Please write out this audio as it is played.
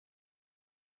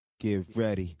Get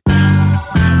ready.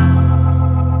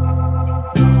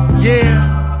 Yeah.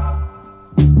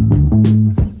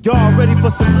 Y'all ready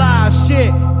for some live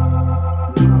shit?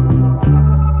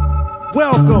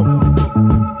 Welcome.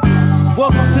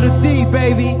 Welcome to the D,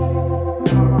 baby.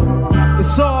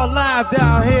 It's all live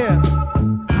down here.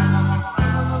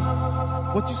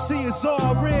 What you see is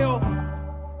all real.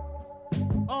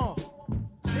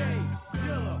 Jay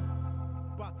Dilla.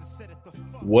 About to set it the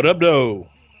fuck. What up, though?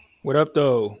 What up,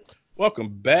 though? Welcome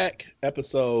back,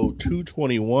 episode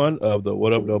 221 of the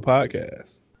What Up, Though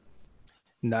podcast.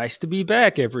 Nice to be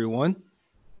back, everyone.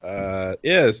 Yeah,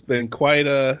 it's been quite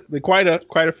a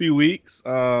few weeks.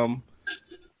 Quite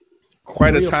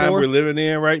a time we're living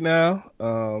in right now.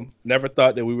 Never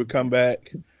thought that we would come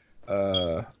back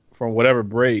from whatever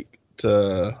break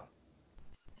to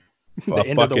the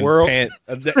end of the world. I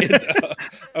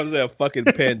was a fucking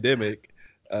pandemic.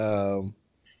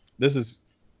 This is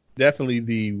definitely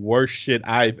the worst shit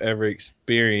I've ever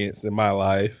experienced in my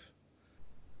life.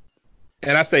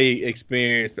 And I say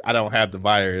experience, I don't have the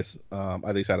virus.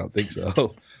 At least I don't think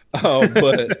so.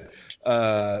 But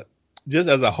just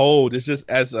as a whole, just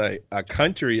as a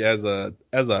country, as a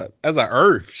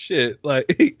earth, shit.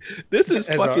 Like this is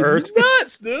fucking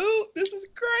nuts, dude. This is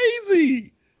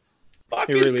crazy.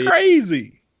 Fucking really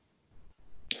crazy.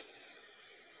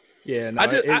 Yeah, no,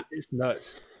 it's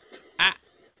nuts.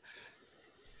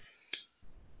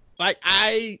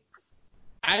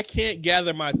 I can't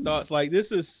gather my thoughts. Like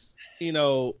this is, in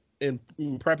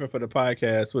prepping for the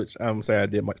podcast, which I'm saying I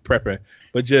did much prepping,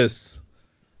 but just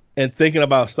and thinking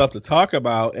about stuff to talk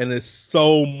about, and there's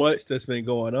so much that's been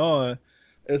going on.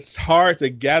 It's hard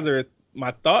to gather my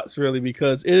thoughts really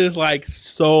because it is like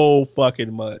so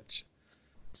fucking much.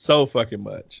 So fucking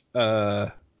much.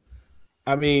 So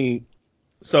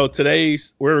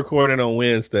we're recording on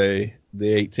Wednesday,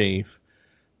 the 18th.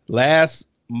 Last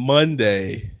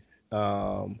Monday,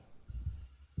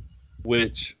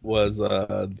 which was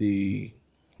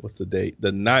what's the date?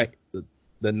 The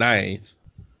 9th.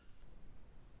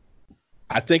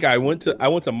 I think I went to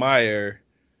Meijer,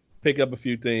 pick up a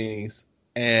few things,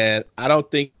 and I don't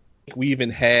think we even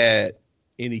had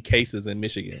any cases in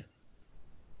Michigan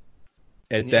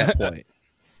at that point.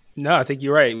 No, I think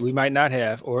you're right. We might not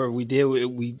have, or we did.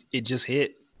 It just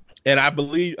hit. And I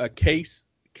believe a case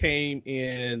came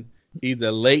in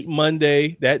either late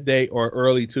Monday that day or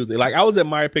early Tuesday. Like I was at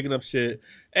Meijer picking up shit,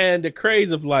 and the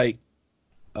craze of like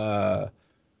all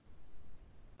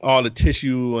the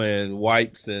tissue and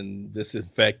wipes and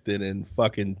disinfectant and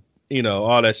fucking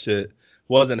all that shit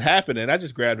wasn't happening. I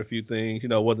just grabbed a few things,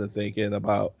 wasn't thinking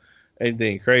about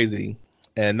anything crazy.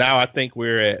 And now I think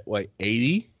we're at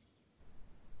 80.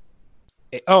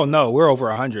 Oh no, we're over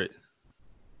 100.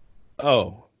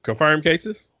 Oh, confirmed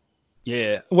cases?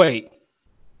 Yeah. Wait.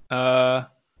 I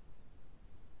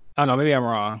don't know. Maybe I'm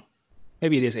wrong.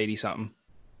 Maybe it is 80 something.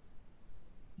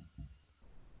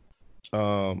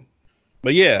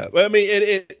 But yeah, I mean,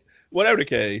 it whatever the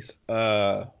case,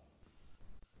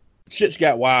 shit's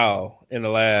got wild in the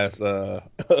last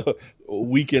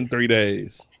week and 3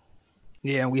 days.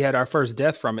 Yeah, and we had our first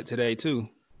death from it today too.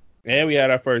 And we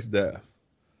had our first death.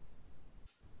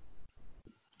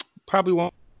 Probably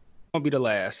won't be the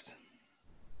last.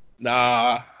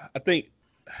 Nah, I think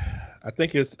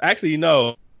it's actually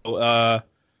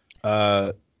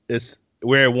it's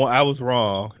where I was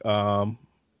wrong.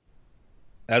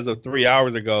 As of 3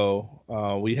 hours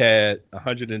ago, we had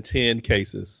 110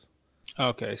 cases.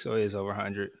 Okay, so it is over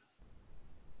 100.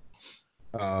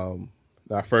 Our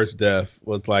first death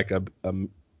was like a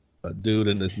dude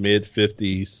in his mid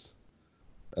 50s,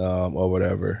 or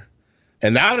whatever.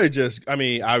 And now they're just,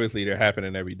 obviously they're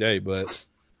happening every day, but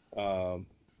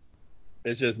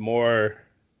it's just more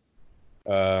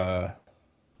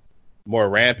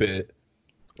rampant.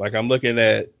 Like I'm looking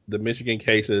at the Michigan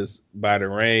cases by the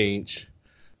range,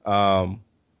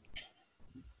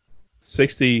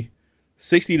 60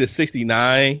 to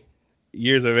 69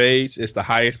 years of age. It's the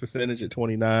highest percentage at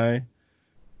 29.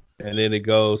 And then it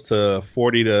goes to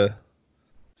 40 to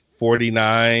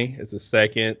 49. It's the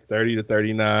second, 30 to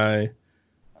 39.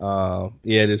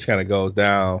 It just kind of goes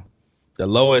down. The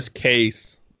lowest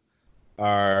case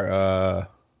are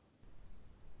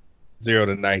 0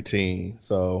 to 19.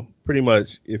 So pretty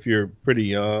much if you're pretty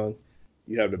young,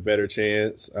 you have the better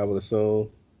chance, I would assume.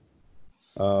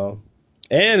 And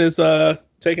it's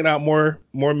taking out more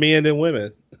men than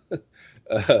women,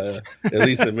 at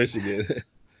least in Michigan.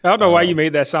 I don't know why you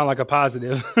made that sound like a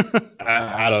positive.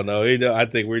 I don't know. I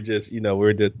think we're just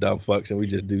we're just dumb fucks and we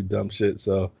just do dumb shit.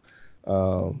 So,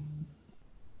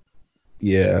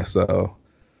 yeah. So,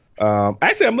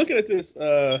 actually, I'm looking at this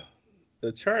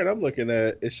the chart I'm looking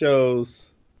at, it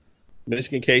shows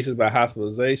Michigan cases by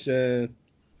hospitalization.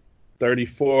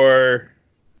 34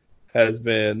 has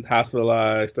been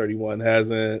hospitalized. 31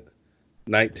 hasn't.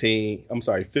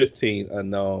 15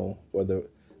 unknown. Whether,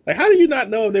 like, how do you not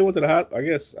know if they went to the hospital? I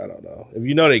guess, I don't know. If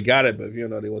you know they got it, but if you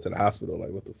don't know they went to the hospital, like,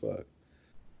 what the fuck?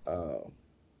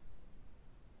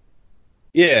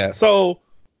 Yeah, so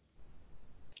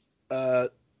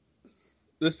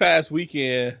this past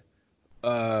weekend,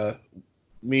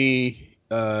 me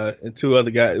and two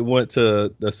other guys went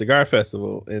to the cigar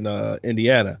festival in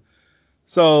Indiana.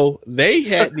 So they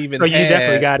hadn't even So you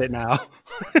definitely got it now.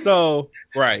 So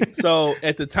right. So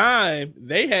at the time,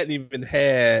 they hadn't even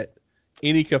had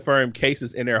any confirmed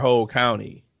cases in their whole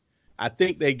county. I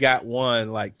think they got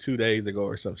one like 2 days ago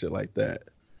or some shit like that.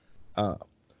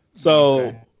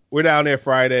 So we're down there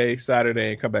Friday,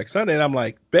 Saturday, and come back Sunday. And I'm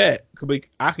like, bet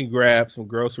I can grab some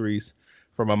groceries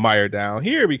from a Meijer down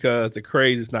here because the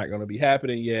craze is not going to be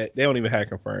happening yet. They don't even have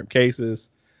confirmed cases.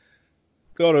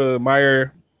 Go to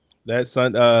Meijer that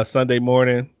Sunday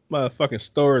morning. Motherfucking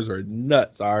stores are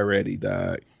nuts already,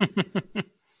 dog.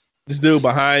 This dude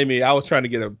behind me, I was trying to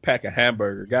get a pack of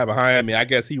hamburger. Guy behind me, I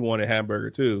guess he wanted hamburger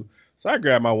too. So I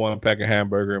grabbed my one pack of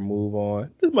hamburger and move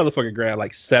on. This motherfucker grabbed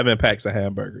like 7 packs of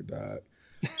hamburger, dog.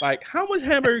 Like, how much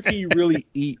hamburger can you really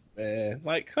eat, man?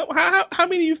 Like, how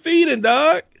many you feeding,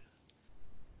 dog?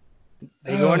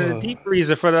 They go into the deep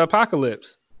freezer for the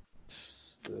apocalypse.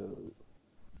 So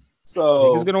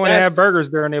he's gonna want to have burgers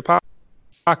during the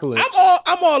apocalypse.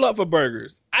 I'm all up for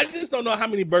burgers. I just don't know how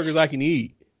many burgers I can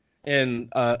eat in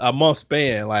a month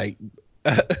span. Like,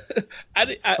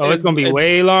 it's gonna be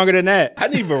way longer than that. I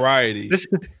need variety.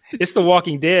 It's The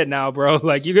Walking Dead now, bro.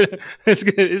 Like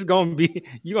it's gonna be,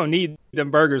 you're gonna need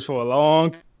them burgers for a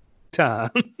long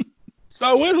time.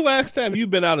 So when's the last time you've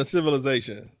been out in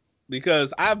civilization?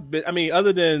 Because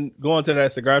other than going to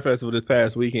that cigar festival this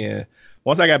past weekend,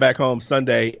 once I got back home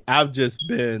Sunday, I've just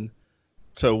been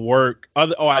to work.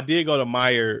 I did go to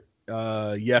Meijer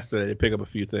yesterday to pick up a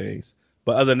few things.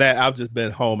 But other than that, I've just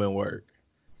been home and work.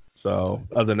 So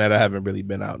other than that, I haven't really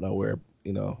been out nowhere.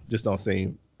 Just don't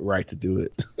seem right to do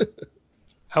it.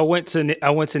 I went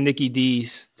to Nikki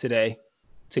D's today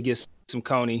to get some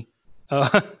Coney.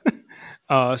 So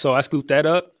I scooped that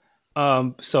up.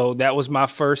 So that was my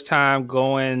first time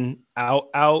going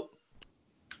out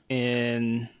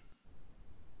in,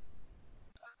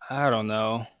 I don't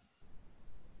know.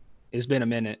 It's been a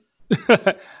minute.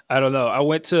 I don't know. I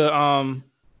went to,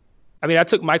 I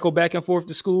took Michael back and forth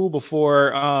to school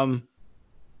before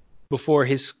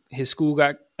his school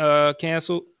got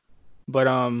canceled. But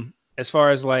as far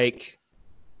as like,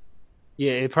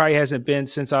 yeah, it probably hasn't been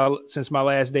since my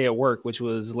last day at work, which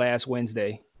was last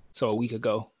Wednesday, so a week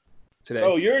ago today.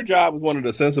 Oh, your job was one of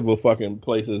the sensible fucking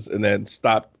places, and then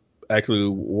stopped actually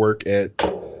work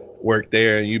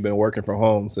there, and you've been working from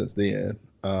home since then.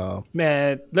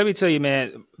 Man, let me tell you,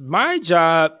 man, my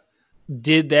job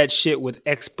did that shit with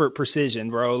expert precision,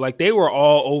 bro. Like, they were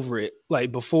all over it.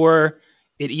 Like, before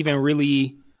it even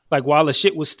really, like, while the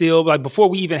shit was still, like, before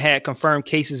we even had confirmed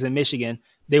cases in Michigan,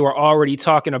 they were already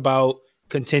talking about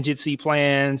contingency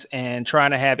plans and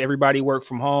trying to have everybody work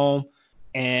from home.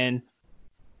 And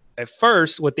at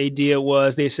first, what they did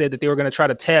was they said that they were going to try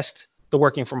to test the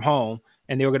working from home,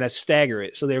 and they were going to stagger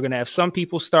it. So they were going to have some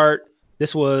people start.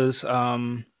 This was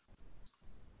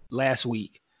last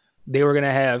week. They were going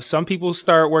to have some people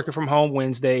start working from home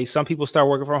Wednesday, some people start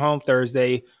working from home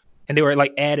Thursday, and they were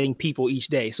like adding people each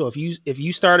day. So if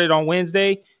you started on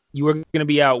Wednesday, you were going to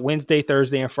be out Wednesday,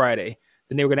 Thursday, and Friday.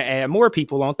 Then they were going to add more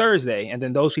people on Thursday, and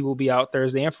then those people will be out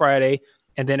Thursday and Friday,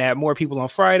 and then add more people on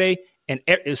Friday. And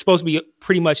it's supposed to be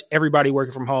pretty much everybody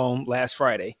working from home last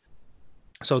Friday.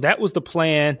 So that was the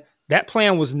plan. That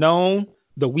plan was known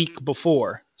the week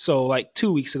before. So like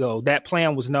 2 weeks ago, that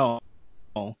plan was known.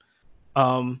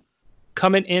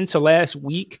 Coming into last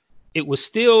week, it was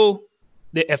still,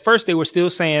 at first they were still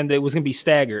saying that it was going to be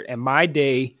staggered, and my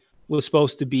day was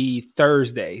supposed to be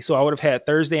Thursday. So I would have had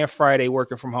Thursday and Friday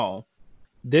working from home.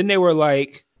 Then they were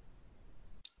like,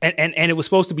 and it was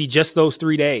supposed to be just those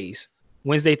 3 days,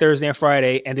 Wednesday, Thursday, and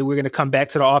Friday. And then we're going to come back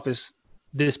to the office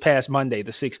this past Monday,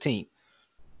 the 16th.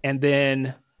 And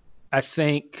then I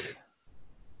think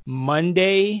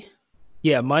Monday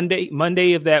of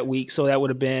that week, so that would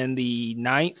have been the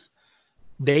 9th,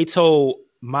 they told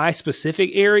my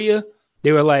specific area,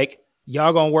 they were like,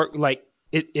 y'all gonna work, like,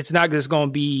 it's not just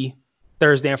gonna be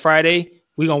Thursday and Friday,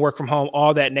 we're gonna work from home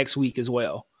all that next week as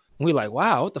well. And we're like,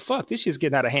 wow, what the fuck, this shit's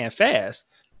getting out of hand fast.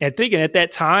 And thinking at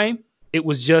that time, it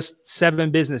was just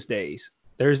 7 business days,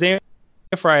 Thursday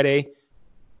and Friday,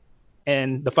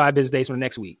 and the 5 business days from the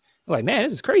next week. I'm like, man,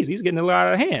 this is crazy. He's getting a lot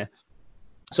out of hand.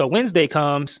 So Wednesday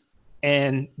comes,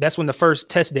 and that's when the first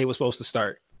test day was supposed to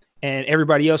start. And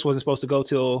everybody else wasn't supposed to go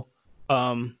till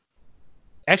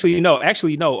actually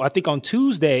no. I think on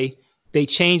Tuesday they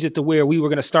changed it to where we were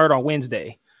going to start on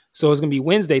Wednesday. So it was going to be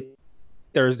Wednesday,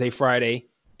 Thursday, Friday,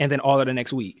 and then all of the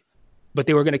next week. But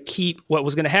they were going to keep, what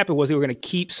was going to happen was they were going to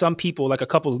keep some people, like a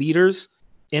couple leaders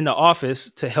in the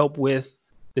office to help with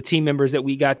the team members that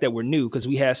we got that were new, because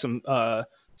we had some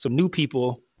new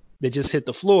people that just hit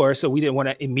the floor. So we didn't want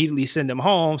to immediately send them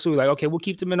home. So we were like, okay, we'll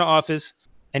keep them in the office,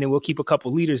 and then we'll keep a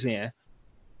couple leaders in.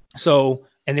 So,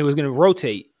 and it was going to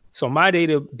rotate. So my day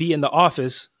to be in the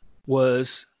office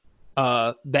was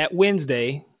that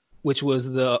Wednesday, which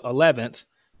was the 11th,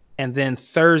 and then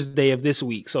Thursday of this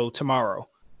week, so tomorrow.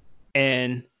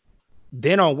 And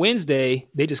then on Wednesday,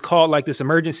 they just called like this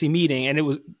emergency meeting, and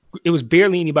it was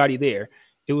barely anybody there.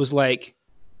 It was like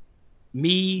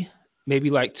me, maybe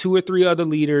like 2 or 3 other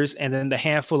leaders, and then the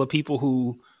handful of people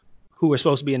who were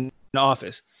supposed to be in the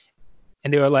office.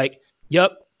 And they were like,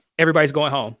 "Yep, everybody's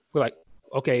going home." We're like,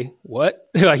 "Okay, what?"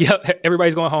 They're like, "Yep,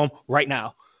 everybody's going home right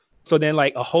now." So then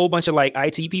like a whole bunch of like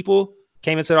IT people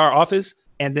came into our office,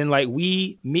 and then like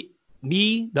me,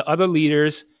 the other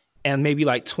leaders, and maybe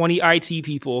like 20 IT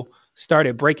people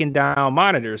started breaking down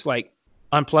monitors, like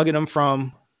unplugging them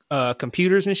from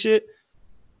computers and shit.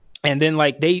 And then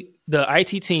like the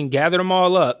IT team gathered them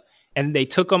all up, and they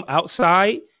took them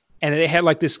outside, and they had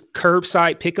like this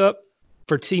curbside pickup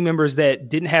for team members that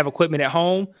didn't have equipment at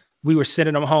home. We were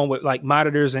sending them home with like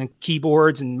monitors and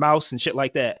keyboards and mouse and shit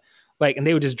like that. Like, and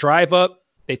they would just drive up,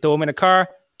 they throw them in a car,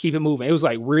 keep it moving. It was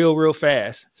like real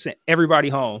fast. Sent everybody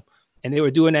home. And they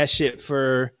were doing that shit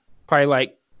for probably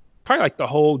like the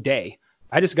whole day.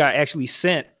 I just got actually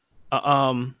sent a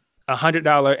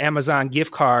 $100 Amazon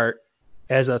gift card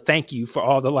as a thank you for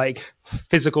all the like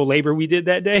physical labor we did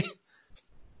that day.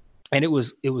 And it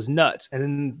was nuts.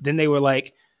 And then they were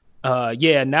like,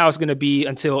 yeah, now it's going to be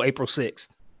until April 6th.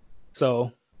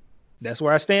 So that's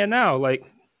where I stand now. Like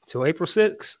till April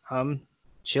 6th, I'm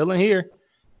chilling here.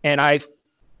 And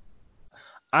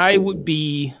I would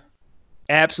be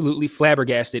absolutely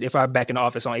flabbergasted if I'm back in the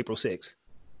office on April 6th.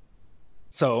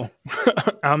 So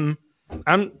I'm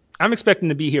expecting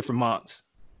to be here for months.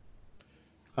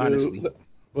 Honestly.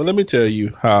 Well, let me tell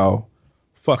you how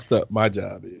fucked up my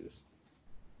job is.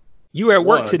 You were at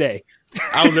work today.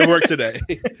 I was at work today.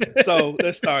 So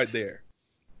let's start there.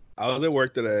 I was at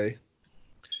work today.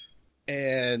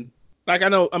 And like, I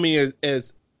know, I mean,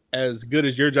 as good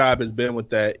as your job has been with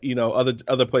that, you know,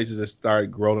 other places have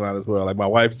started rolling out as well. Like my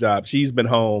wife's job, she's been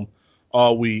home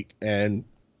all week, and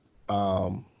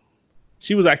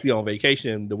she was actually on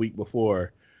vacation the week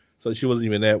before, so she wasn't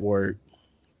even at work.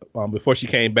 Before she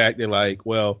came back, they're like,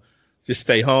 well, just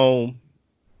stay home,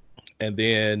 and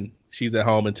then she's at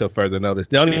home until further notice.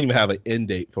 They don't even have an end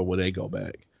date for when they go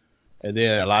back. And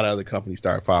then a lot of other companies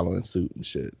start following suit and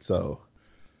shit. So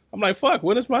I'm like, fuck,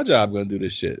 when is my job going to do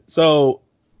this shit? So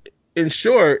in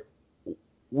short,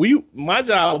 my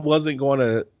job wasn't going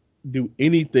to do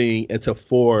anything until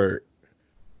Ford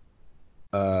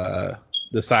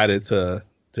decided to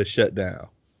shut down.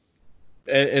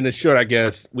 And in short, I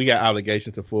guess we got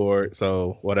obligations to Ford,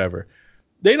 so whatever.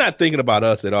 They're not thinking about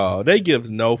us at all. They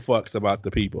give no fucks about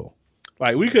the people.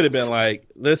 Like, we could have been like,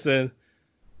 listen,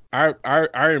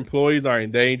 our employees are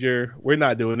in danger. We're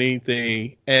not doing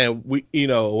anything, and we, you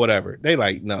know, whatever. They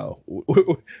like, no.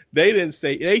 They didn't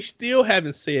say. They still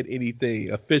haven't said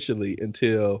anything officially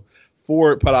until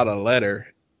Ford put out a letter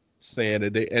saying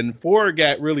that and Ford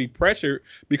got really pressured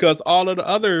because all of the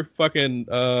other fucking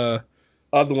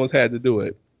other ones had to do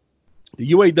it.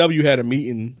 The UAW had a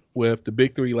meeting with the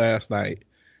big three last night,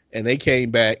 and they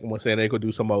came back and was saying they could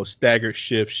do some old staggered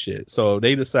shift shit. So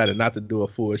they decided not to do a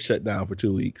full shutdown for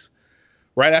 2 weeks.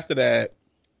 Right after that,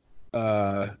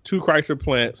 2 Chrysler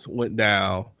plants went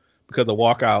down because of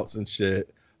walkouts and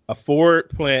shit. A Ford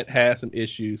plant had some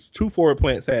issues. 2 Ford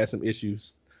plants had some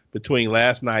issues between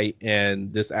last night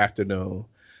and this afternoon.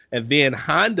 And then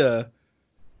Honda,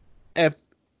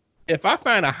 if I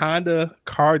find a Honda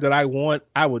car that I want,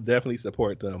 I would definitely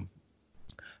support them.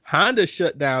 Honda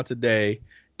shut down today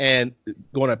and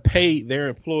going to pay their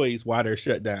employees while they're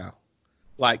shut down.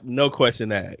 Like, no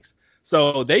question asked.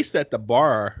 So they set the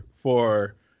bar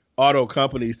for auto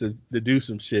companies to do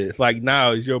some shit. It's like,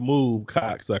 now is your move,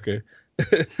 cocksucker.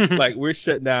 Like, we're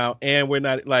shut down, and we're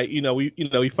not, like,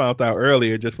 we found out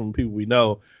earlier just from people we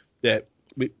know that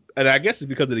and I guess it's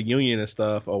because of the union and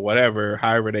stuff or whatever,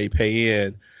 however they pay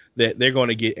in, that they're going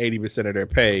to get 80% of their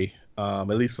pay, at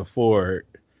least for Ford,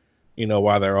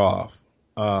 while they're off.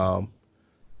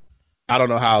 I I don't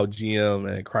know how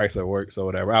GM and Chrysler works or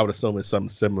whatever. I would assume it's something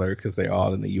similar because they're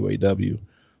all in the UAW.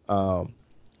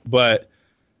 But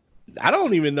I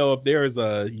don't even know if there is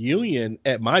a union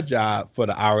at my job for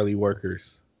the hourly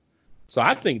workers. So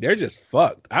I think they're just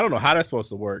fucked. I don't know how that's supposed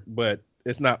to work, but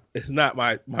it's not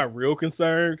my real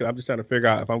concern because I'm just trying to figure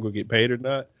out if I'm going to get paid or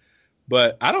not.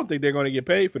 But I don't think they're going to get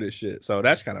paid for this shit. So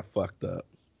that's kind of fucked up.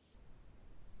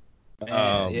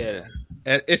 Yeah.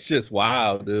 And it's just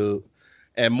wild, dude.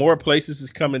 And more places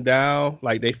is coming down.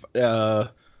 Like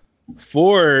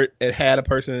Ford had a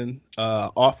person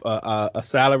off a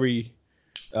salary,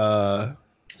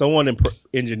 someone in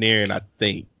engineering, I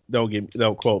think.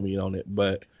 Don't quote me on it,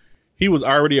 but he was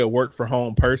already a work from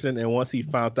home person, and once he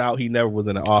found out, he never was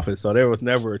in the office, so there was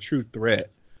never a true threat.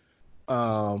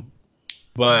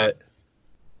 But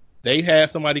they had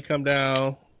somebody come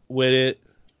down with it.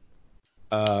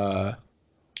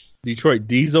 Detroit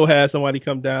Diesel had somebody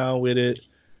come down with it.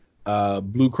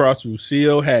 Blue Cross Blue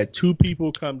Shield had 2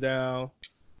 people come down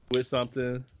with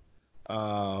something.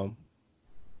 And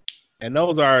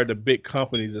those are the big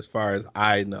companies, as far as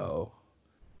I know,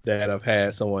 that have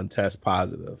had someone test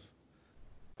positive.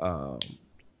 But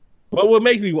what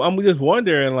makes me, I'm just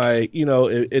wondering, like, you know,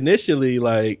 initially,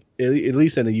 like, at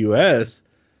least in the U.S.,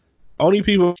 only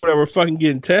people that were fucking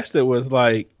getting tested was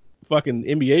like fucking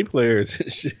NBA players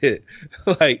and shit.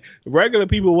 Like, regular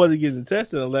people wasn't getting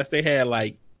tested unless they had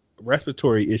like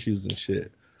respiratory issues and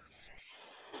shit.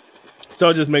 So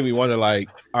it just made me wonder, like,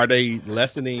 are they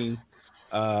lessening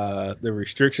the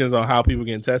restrictions on how people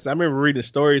get tested? I remember reading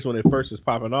stories when it first was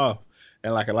popping off,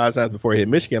 and like a lot of times before it hit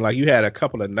Michigan, like you had a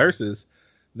couple of nurses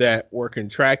that were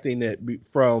contracting it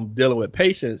from dealing with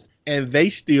patients, and they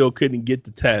still couldn't get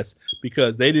the test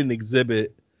because they didn't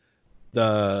exhibit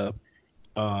the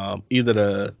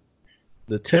either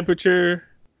the temperature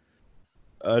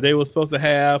they were supposed to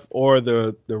have or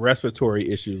the respiratory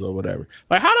issues or whatever.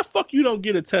 Like, how the fuck you don't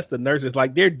get a test of nurses?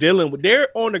 Like, they're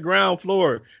on the ground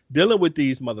floor dealing with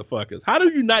these motherfuckers. How do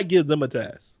you not give them a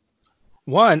test?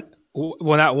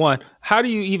 Not one. How do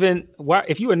you even? Why,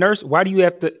 if you're a nurse, why do you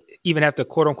have to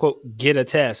quote unquote get a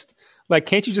test? Like,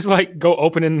 can't you just like go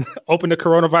open the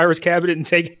coronavirus cabinet and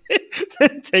take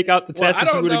out the test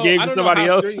that you would have gave to somebody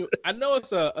else? I know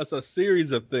it's a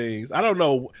series of things. I don't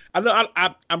know.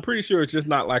 I'm pretty sure it's just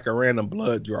not like a random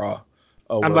blood draw.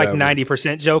 I'm like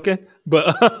 90% joking,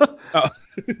 but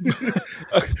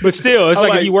but still, it's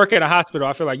like if you work at a hospital,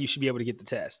 I feel like you should be able to get the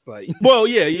test. Like, well,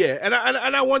 yeah, and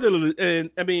I wonder,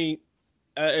 and I mean,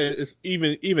 it's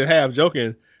even half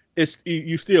joking. It's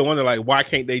you still wonder, like, why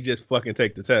can't they just fucking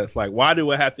take the test? Like, why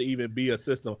do it have to even be a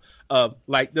system of,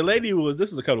 like, the lady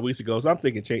this was a couple of weeks ago, so I'm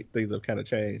thinking things have kind of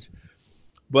changed,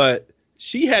 but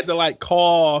she had to like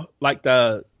call like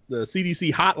the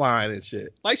CDC hotline and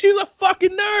shit. Like, she's a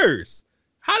fucking nurse.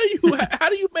 How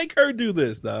do you make her do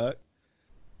this, dog?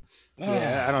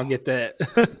 Yeah, I don't get that.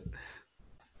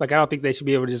 Like, I don't think they should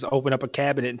be able to just open up a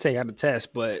cabinet and take out a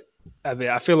test, but I mean,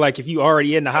 I feel like if you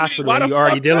already in the hospital and you're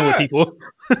already dealing with people,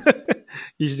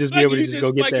 you should just be able to just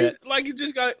go get that.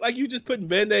 You just putting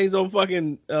band-aids on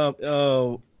fucking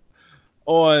on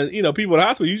people in the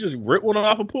hospital. You just rip one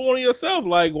off and pull on yourself.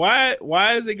 Like, why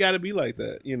has it got to be like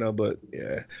that? But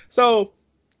yeah. So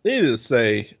needless to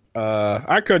say,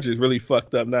 our country is really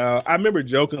fucked up now. I remember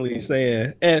jokingly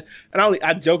saying, and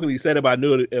I jokingly said it, but I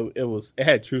knew it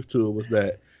had truth to it, was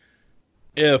that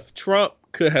if Trump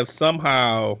could have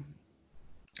somehow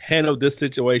handled this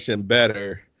situation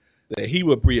better, that he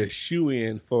would be a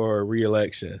shoo-in for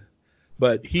re-election.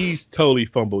 But he's totally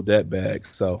fumbled that bag,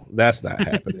 so that's not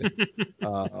happening.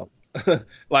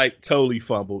 Like, totally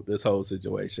fumbled this whole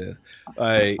situation.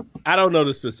 Like, I don't know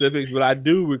the specifics, but I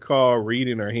do recall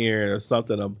reading or hearing or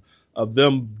something of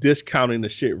them discounting the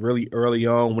shit really early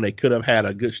on when they could have had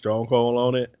a good stronghold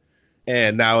on it,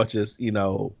 and now it's just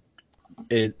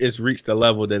it's reached the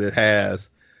level that it has,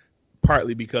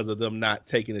 partly because of them not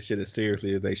taking the shit as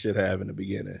seriously as they should have in the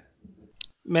beginning.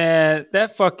 Man,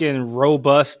 that fucking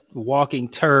robust walking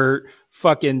turd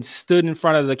fucking stood in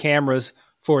front of the cameras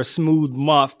for a smooth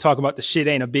month talking about the shit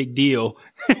ain't a big deal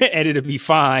and it'll be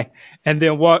fine. And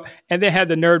then had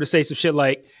the nerve to say some shit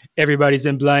like, everybody's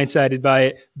been blindsided by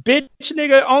it. Bitch,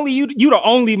 nigga, only you the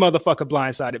only motherfucker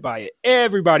blindsided by it.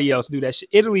 Everybody else do that shit.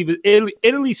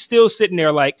 Italy's still sitting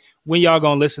there like, when y'all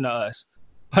gonna listen to us?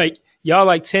 Like, y'all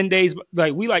like 10 days,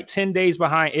 like we like 10 days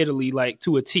behind Italy, like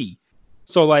to a T.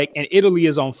 So like, and Italy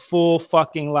is on full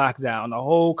fucking lockdown, the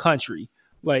whole country.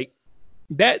 Like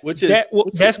that's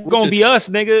gonna be us,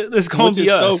 nigga. That's gonna be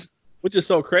us. Which is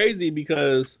so crazy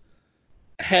because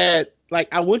I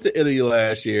went to Italy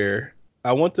last year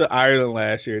I went to Ireland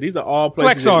last year. These are all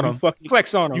places Flex on that them.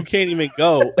 Flex on you them. can't even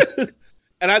go.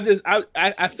 And I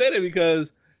said it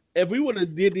because if we would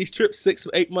have did these trips 6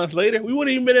 or 8 months later, we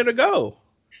wouldn't even been able to go.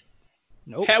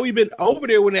 Nope. Had we been over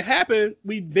there when it happened,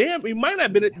 we might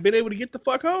not been able to get the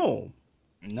fuck home.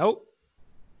 Nope.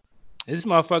 This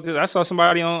motherfucker. I saw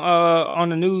somebody on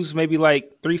the news maybe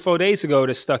like 3-4 days ago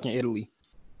that's stuck in Italy,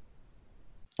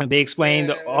 and they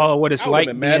explained all what it's like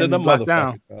being locked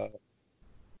down.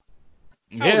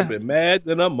 I would have been mad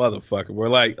than a motherfucker. We're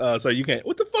like, so you can't.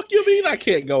 What the fuck you mean I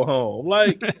can't go home?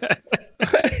 Like,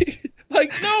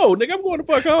 like no, nigga, I'm going to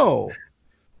fuck home.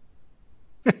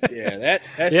 Yeah, that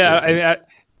yeah. shit. I mean,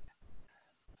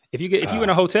 if you in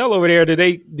a hotel over there, do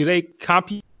they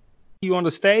comp you on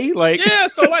the stay? Like, yeah.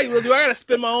 So like, do I gotta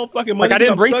spend my own fucking money? Like, I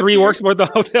didn't bring 3 weeks worth of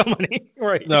hotel money,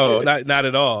 right? No, not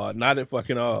at all. Not at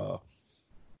fucking all.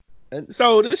 And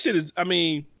so this shit is. I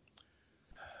mean.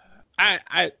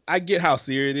 I get how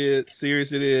serious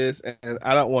it is, and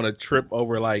I don't want to trip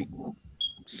over like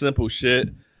simple shit.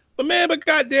 But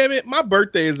goddamn it, my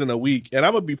birthday is in a week, and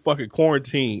I'm gonna be fucking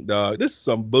quarantined, dog. This is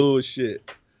some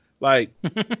bullshit. Like,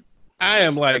 I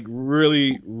am like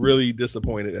really, really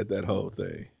disappointed at that whole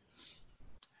thing.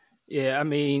 Yeah, I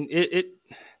mean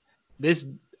this.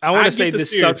 I want to say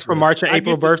this sucks for March and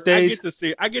April birthdays.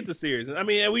 I get the seriousness. I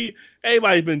mean,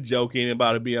 everybody's been joking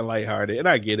about it being lighthearted, and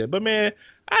I get it. But man,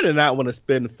 I did not want to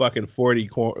spend fucking 40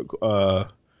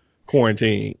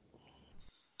 quarantine.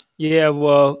 Yeah,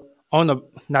 well, on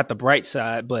not the bright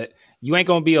side, but you ain't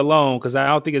gonna be alone because I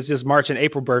don't think it's just March and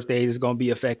April birthdays is gonna be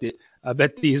affected. I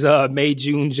bet these May,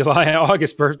 June, July, and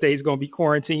August birthdays gonna be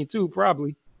quarantined too,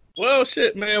 probably. Well,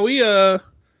 shit, man,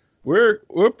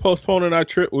 we're postponing our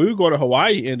trip. We were going to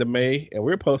Hawaii end of May, and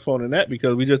we're postponing that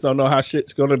because we just don't know how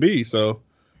shit's gonna be. So,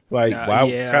 like,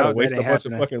 why try to waste a bunch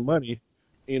of fucking money?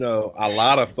 You know, a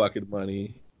lot of fucking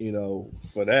money. You know,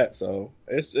 for that. So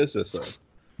it's just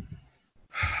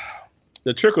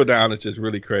the trickle down is just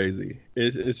really crazy.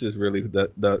 It's just really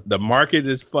the market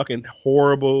is fucking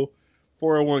horrible.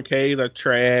 401ks are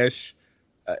trash.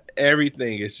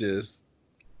 Everything is just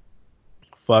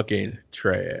fucking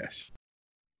trash.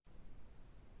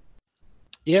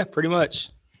 Yeah, pretty much.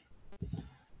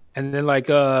 And then like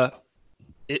the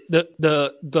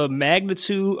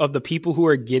magnitude of the people who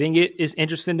are getting it is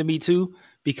interesting to me too,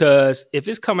 because if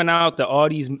it's coming out that all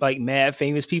these like mad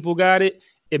famous people got it,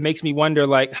 it makes me wonder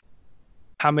like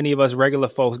how many of us regular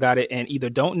folks got it and either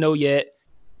don't know yet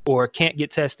or can't get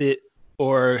tested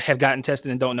or have gotten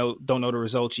tested and don't know the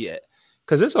results yet.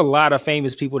 Because there's a lot of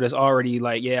famous people that's already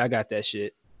like, yeah, I got that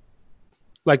shit.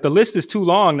 Like the list is too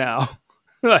long now.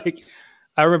 Like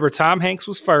I remember Tom Hanks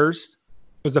was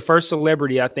the first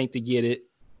celebrity I think to get it.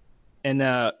 And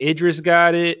Idris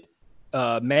got it.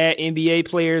 Mad NBA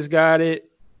players got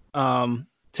it.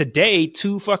 Today,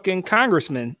 2 fucking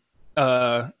congressmen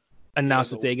announced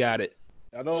that they got it.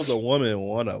 I know it was a woman,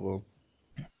 one of them.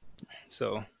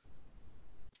 So,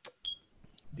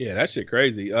 yeah, that shit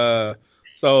crazy.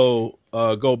 So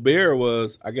Gobert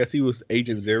was, I guess he was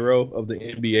Agent Zero of the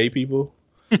NBA people.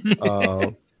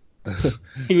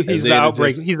 He's the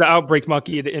outbreak. He's the outbreak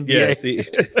monkey of the NBA.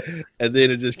 Yeah, and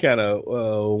then it just kind of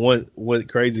went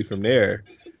crazy from there.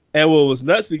 And what was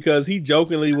nuts because he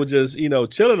jokingly was just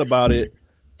chilling about it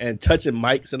and touching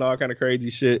mics and all kind of crazy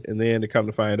shit, and then to come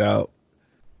to find out,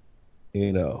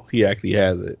 he actually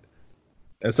has it.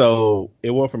 And so it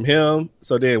went from him.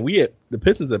 So then the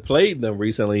Pistons had played them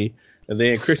recently, and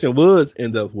then Christian Woods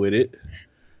ended up with it.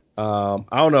 I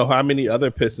don't know how many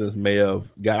other Pistons may have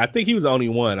got. I think he was the only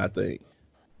one. I think.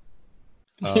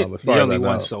 As far the only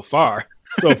one so far.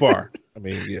 So far, I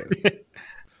mean, yeah.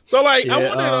 So like, I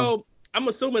wonder though. I'm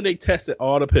assuming they tested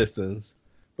all the Pistons,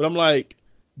 but I'm like,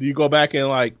 do you go back in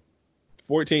like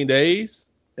 14 days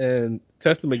and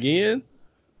test them again?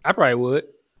 I probably would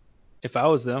if I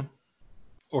was them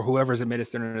or whoever's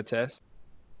administering the test.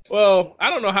 Well, I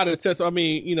don't know how to test. I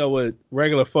mean, with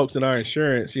regular folks in our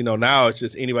insurance, now it's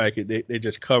just anybody they're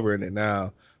just covering it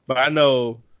now. But I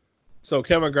know, so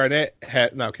Kevin Durant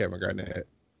has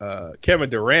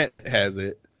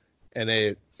it, and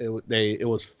it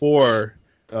was 4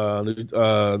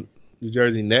 New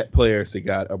Jersey Net players that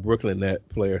got Brooklyn Net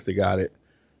players that got it.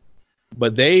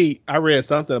 But I read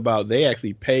something about they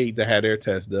actually paid to have their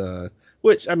test done,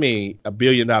 which I mean, $1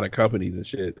 billion companies and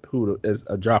shit, who is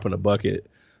a drop in the bucket.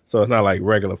 So it's not like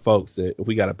regular folks that if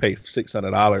we got to pay $600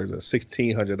 or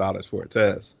 $1,600 for a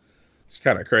test. It's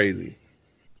kind of crazy.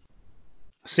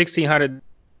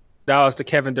 $1,600 to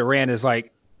Kevin Durant is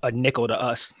like a nickel to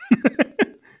us.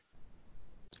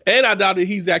 And I doubt that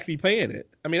he's actually paying it.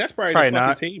 I mean, that's probably the fucking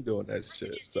not. Team doing that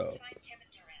shit. So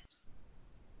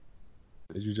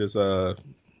Did you just I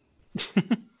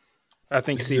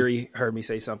think Siri heard me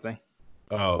say something.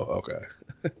 Oh, okay.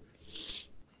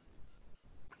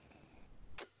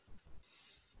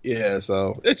 Yeah,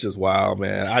 so it's just wild,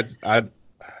 man. I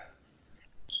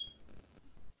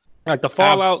Like the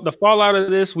fallout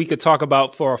of this, we could talk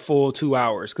about for a full 2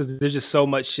 hours because there's just so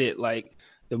much shit. Like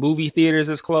the movie theaters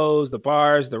is closed, the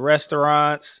bars, the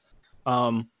restaurants,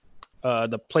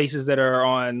 the places that are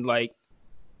on like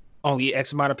only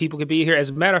X amount of people could be here. As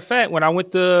a matter of fact, when I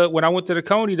went to the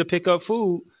Coney to pick up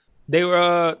food, they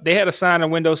had a sign on the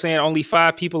window saying only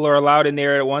 5 people are allowed in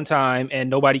there at one time and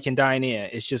nobody can dine in.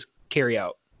 It's just carry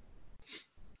out.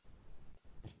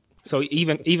 So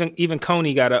even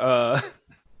Coney got a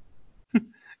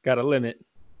got a limit.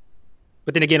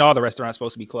 But then again, all the restaurants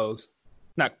supposed to be closed.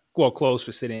 Closed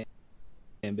for sitting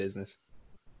in business.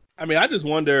 I mean, I just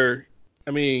wonder.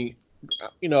 I mean,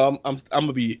 you know, I'm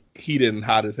gonna be heated and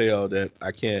hot as hell that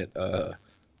I can't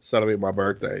celebrate my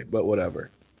birthday, but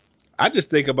whatever. I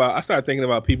started thinking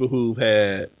about people who've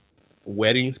had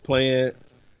weddings planned,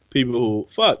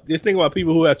 just think about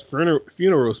people who have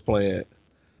funerals planned.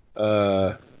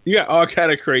 You got all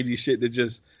kind of crazy shit that's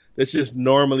just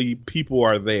normally people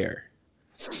are there,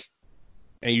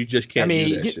 and you just can't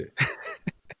do that shit.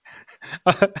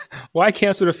 Why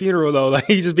cancel the funeral though? Like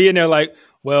you just be in there like,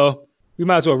 well, we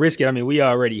might as well risk it. I mean, we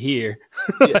already here.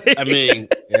 Like, I mean,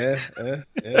 yeah.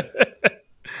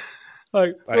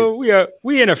 Like, well,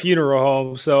 we in a funeral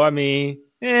home, so I mean,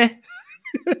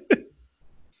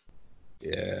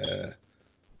 Yeah.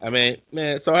 I mean,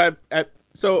 man. So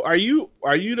are you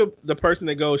the person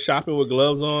that goes shopping with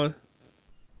gloves on?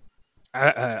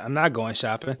 I'm not going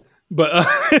shopping, but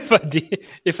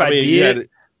if I did,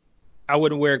 I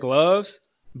wouldn't wear gloves.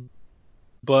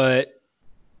 But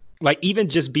like even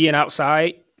just being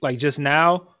outside, like just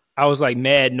now, I was like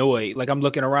mad annoyed. Like I'm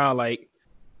looking around, like,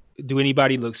 do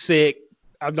anybody look sick?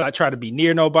 I'm not trying to be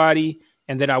near nobody.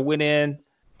 And then I went into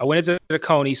the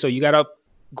Coney, so you gotta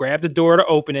grab the door to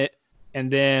open it, and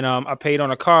then I paid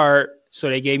on a card, so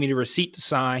they gave me the receipt to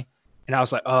sign, and I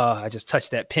was like, oh, I just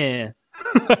touched that pen.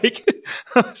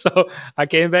 So I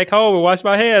came back home and washed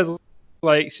my hands.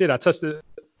 Like shit, I touched it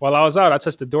while I was out. I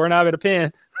touched the doorknob and a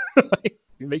pen. Like,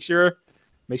 make sure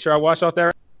I wash off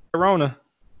that Rona.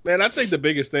 Man, I think the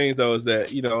biggest thing though is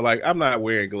that, you know, like I'm not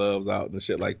wearing gloves out and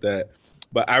shit like that,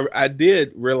 but I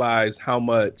did realize how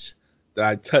much that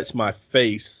I touched my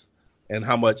face and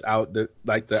how much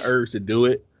the urge to do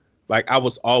it. Like I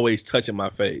was always touching my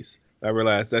face. I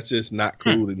realized that's just not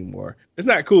cool anymore. It's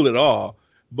not cool at all,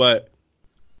 but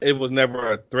it was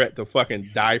never a threat to fucking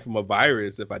die from a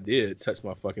virus if I did touch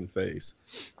my fucking face.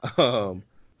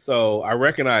 So I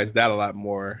recognize that a lot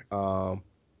more.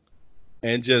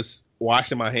 And just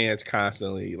washing my hands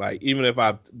constantly. Like even if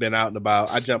I've been out and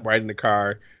about, I jump right in the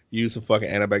car, use some fucking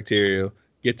antibacterial,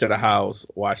 get to the house,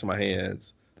 wash my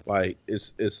hands. Like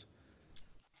it's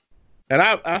and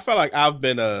I felt like I've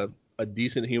been a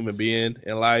decent human being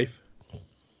in life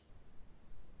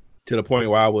to the point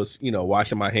where I was, you know,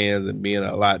 washing my hands and being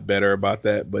a lot better about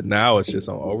that. But now it's just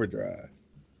on overdrive.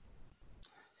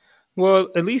 Well,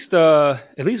 at least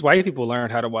white people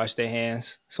learned how to wash their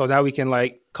hands. So now we can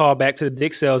like call back to the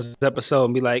Dick Sales episode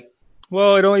and be like,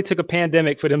 well, it only took a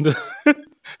pandemic for them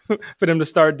to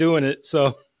start doing it.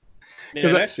 So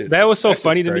Man, that was so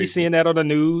funny to me seeing that on the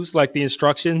news, like the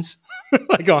instructions,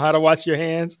 like on how to wash your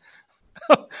hands.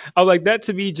 I was like, that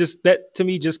to me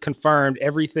just confirmed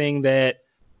everything that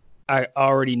I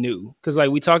already knew. Because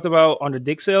like we talked about on the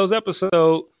Dick Sales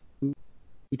episode,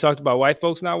 we talked about white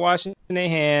folks not washing their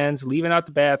hands, leaving out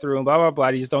the bathroom, blah blah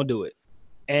blah. They just don't do it.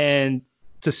 And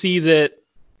to see that,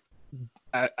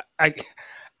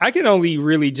 I can only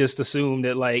really just assume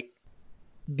that like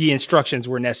the instructions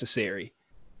were necessary.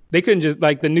 They couldn't just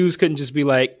like the news couldn't just be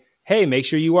like, hey, make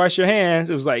sure you wash your hands.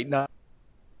 It was like, no,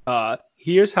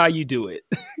 here's how you do it,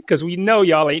 because we know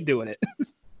y'all ain't doing it.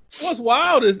 What's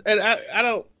wild is, and I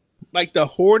don't like the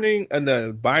hoarding and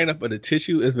the buying up of the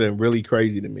tissue has been really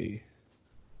crazy to me.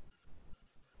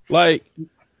 Like,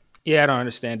 yeah, I don't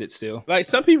understand it still. Like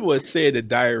some people had said that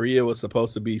diarrhea was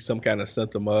supposed to be some kind of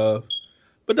symptom of,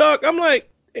 but dog, I'm like,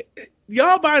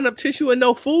 y'all buying up tissue and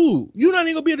no food. You're not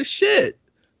even gonna be able to shit.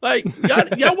 Like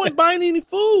y'all wasn't buying any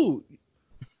food.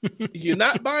 You're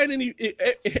not buying any.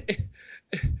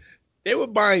 They were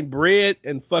buying bread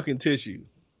and fucking tissue.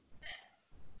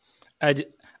 I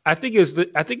think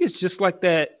it's just like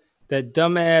that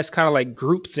dumbass kind of like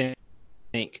group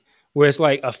think where it's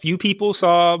like a few people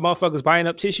saw motherfuckers buying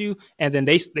up tissue and then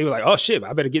they were like, oh shit,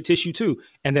 I better get tissue too.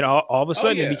 And then all of a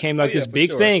sudden it became like this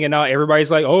big thing, and now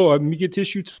everybody's like, oh, let me get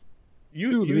tissue too.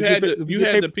 You had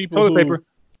the people toilet paper.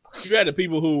 you had the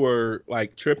people who were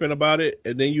like tripping about it,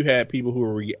 and then you had people who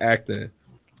were reacting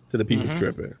to the people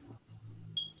tripping.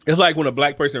 It's like when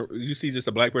you see just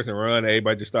a black person run,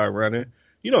 everybody just start running.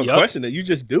 You don't question it, you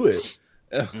just do it.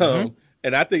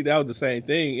 And I think that was the same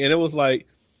thing. And it was like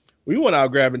we went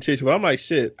out grabbing tissue, but I'm like,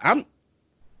 shit, I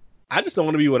just don't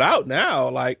want to be without now.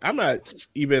 Like, I'm not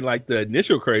even like the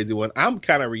initial crazy one. I'm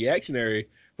kind of reactionary,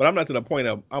 but I'm not to the point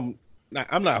of I'm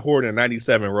not hoarding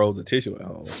 97 rolls of tissue at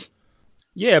home.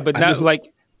 Yeah, but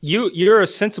like you're a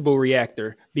sensible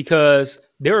reactor, because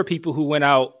there were people who went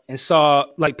out and saw,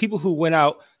 like, people who went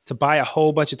out to buy a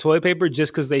whole bunch of toilet paper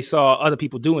just because they saw other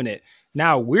people doing it.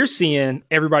 Now we're seeing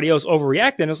everybody else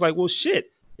overreacting. It's like, well,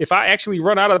 shit. If I actually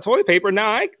run out of toilet paper,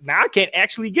 now I can't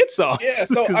actually get some. Yeah,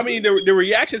 so I mean, the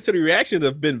reactions to the reaction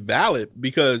have been valid,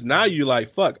 because now you like,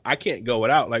 fuck, I can't go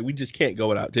without. Like, we just can't go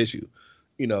without tissue,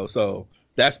 So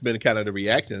that's been kind of the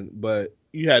reaction. But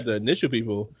you had the initial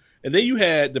people, and then you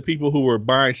had the people who were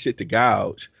buying shit to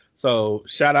gouge. So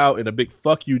shout out and a big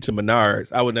fuck you to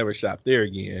Menards. I would never shop there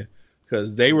again,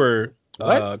 because they were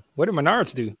what did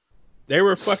Menards do? They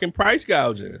were fucking price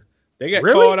gouging. They got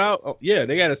really? called out. Oh, yeah,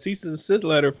 they got a cease and desist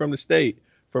letter from the state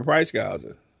for price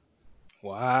gouging.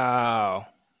 Wow,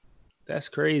 that's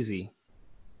crazy.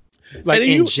 Like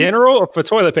in general, or for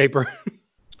toilet paper?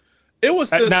 It was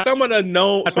some of the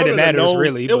known. Not that it matters,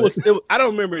 really. It was. I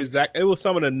don't remember exactly. It was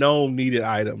some of the known needed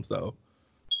items, though.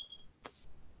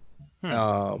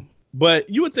 But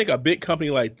you would think a big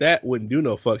company like that wouldn't do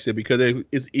no fuck shit, because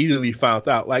it's easily found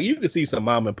out. Like, you can see some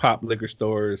mom and pop liquor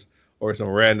stores or some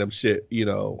random shit,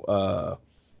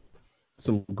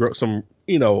 some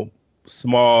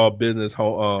small business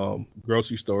home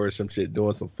grocery stores, some shit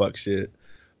doing some fuck shit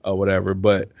or whatever.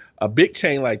 But a big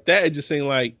chain like that, it just seemed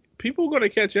like people are gonna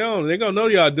catch on. They're gonna know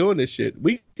y'all doing this shit.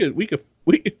 We could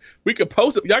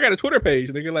post it. Y'all got a Twitter page,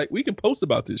 and they're like, we can post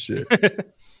about this shit.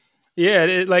 Yeah,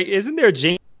 isn't there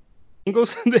jingles?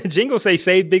 The jingles say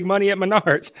 "Save big money at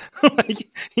Menards." Like,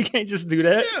 you can't just do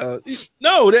that. Yeah,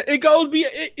 no, it goes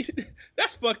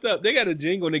that's fucked up. They got a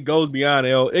jingle and it goes beyond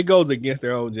it goes against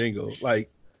their own jingle. Like,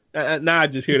 now I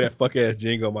just hear that fuck ass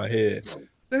jingle in my head.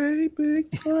 Save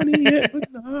big money at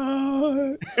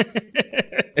Menards,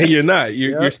 and you're not.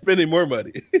 You're spending more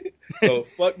money. So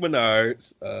fuck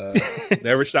Menards.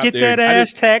 Never shop there. Get that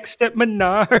ass taxed at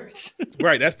Menards.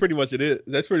 Right, that's pretty much it.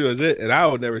 That's pretty much it. And I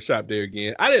would never shop there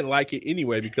again. I didn't like it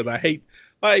anyway, because I hate,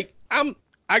 like, I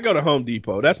go to Home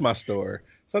Depot. That's my store.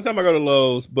 Sometimes I go to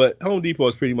Lowe's, but Home Depot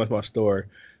is pretty much my store.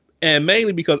 And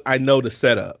mainly because I know the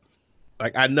setup.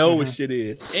 Like, I know what shit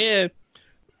is. And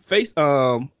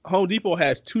Home Depot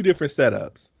has 2 different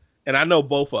setups, and I know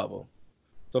both of them.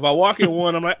 So if I walk in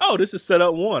one, I'm like, oh, this is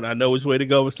setup 1. I know which way to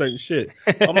go with certain shit.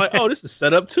 I'm like, oh, this is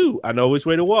setup 2. I know which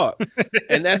way to walk.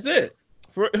 And that's it.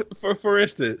 For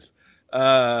instance,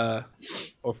 or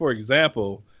for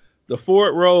example, the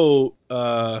Ford Road,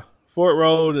 Southfield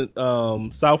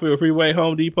Freeway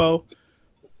Home Depot.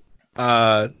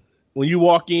 When you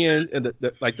walk in, and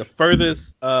the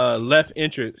furthest left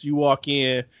entrance, you walk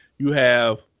in, you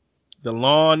have the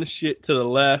lawn shit to the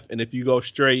left, and if you go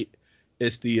straight,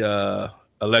 it's the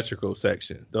electrical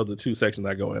section. Those are the 2 sections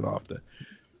I go in often.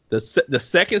 The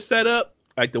second setup,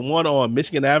 like the one on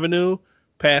Michigan Avenue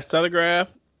past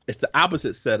Telegraph, it's the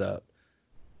opposite setup,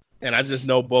 and I just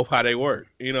know both how they work.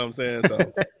 You know what I'm saying?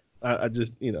 So I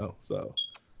just, so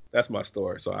that's my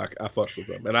store. So I fucks with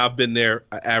them, and I've been there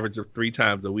an average of 3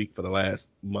 times a week for the last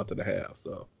month and a half.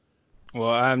 So,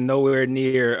 well, I'm nowhere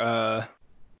near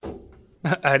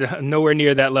I'm nowhere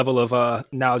near that level of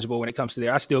knowledgeable when it comes to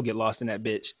there. I still get lost in that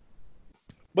bitch.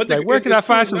 But like, where can I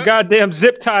find some goddamn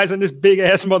zip ties on this big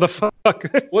ass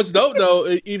motherfucker? What's dope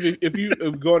though, even if you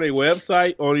go on a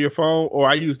website on your phone, or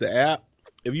I use the app,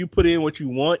 if you put in what you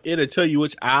want, it'll tell you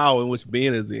which aisle and which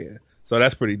bin is in. So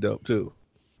that's pretty dope too.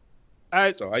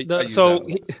 So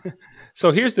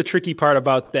here's the tricky part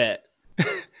about that.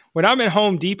 When I'm in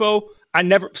Home Depot,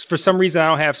 for some reason I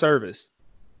don't have service,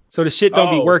 so the shit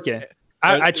don't be working.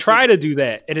 I try to do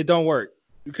that and it don't work.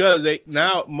 Because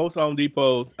most Home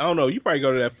Depots, I don't know, you probably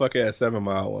go to that fuck ass 7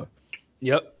 Mile one.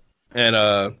 Yep. And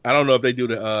I don't know if they do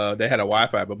they had a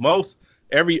Wi-Fi, but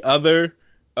every other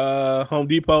Home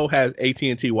Depot has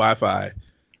AT&T Wi-Fi,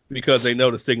 because they know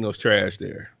the signal's trash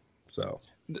there. So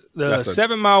the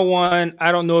 7 Mile one,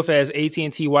 I don't know if it has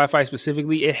AT&T Wi-Fi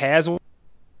specifically. It has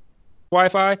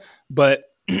Wi-Fi,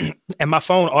 but and my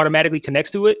phone automatically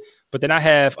connects to it. But then I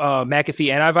have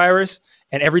McAfee antivirus,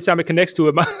 and every time it connects to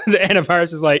it, the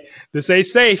antivirus is like, "This ain't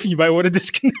safe. You might want to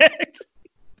disconnect."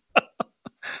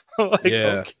 I'm like,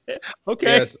 yeah.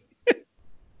 Okay. Yes.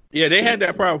 Yeah, they had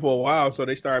that problem for a while, so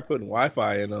they started putting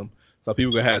Wi-Fi in them so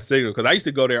people could have signal. Because I used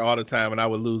to go there all the time, and I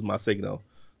would lose my signal.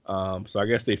 So I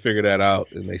guess they figured that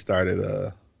out, and they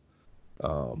started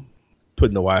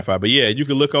putting the Wi-Fi. But yeah, you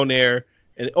can look on there,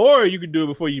 or you can do it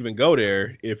before you even go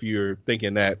there if you're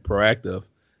thinking that proactive,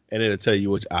 and it'll tell you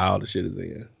which aisle the shit is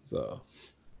in. So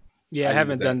yeah, I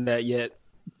haven't done that yet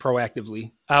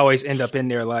proactively. I always end up in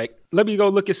there like, let me go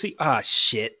look and see. Ah,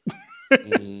 shit.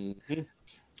 Mm-hmm.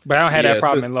 But I don't have that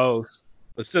problem in Lowe's.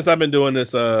 But since I've been doing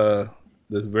this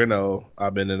this reno,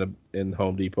 I've been in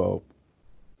Home Depot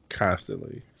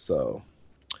constantly. So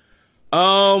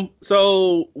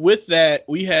so with that,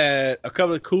 we had a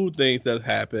couple of cool things that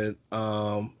happened.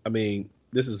 I mean,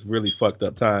 this is really fucked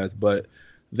up times, but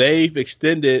they've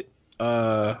extended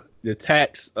the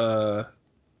tax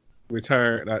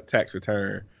return, not tax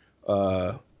return,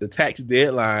 the tax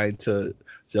deadline to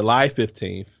July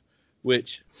 15th,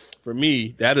 which for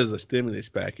me, that is a stimulus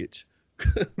package.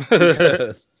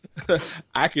 Because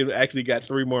I can actually got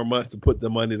 3 more months to put the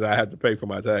money that I have to pay for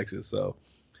my taxes. So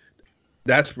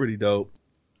that's pretty dope.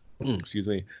 Excuse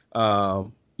me.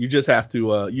 You just have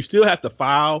to, you still have to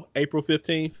file April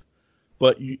 15th,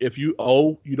 but if you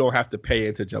owe, you don't have to pay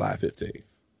until July 15th.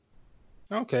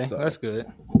 Okay, so, that's good.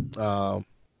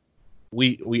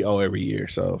 We owe every year,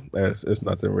 so it's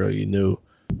nothing really new.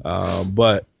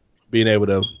 But being able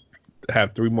to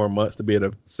have 3 more months to be able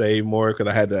to save more, because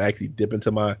I had to actually dip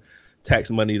into my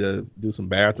tax money to do some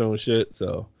bathroom shit,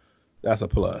 so that's a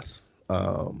plus.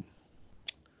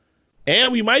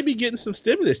 And we might be getting some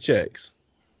stimulus checks.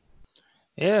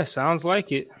 Yeah, sounds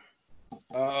like it.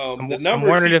 I'm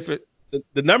wondering if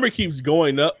the number keeps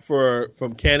going up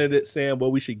from candidates saying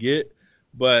what we should get,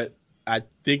 but I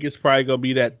think it's probably gonna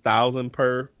be that 1,000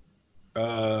 per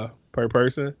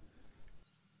person.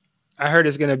 I heard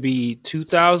it's gonna be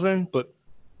 2,000, but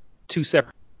 2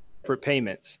 separate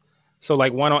payments. So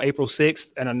like one on April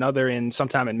 6th and another in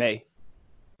sometime in May.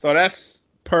 So that's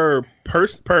per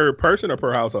person or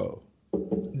per household?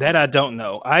 That I don't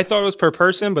know. I thought it was per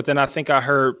person, but then I think I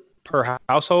heard per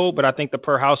household. But I think the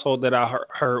per household that I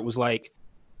heard was like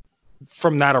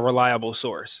from not a reliable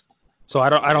source. So I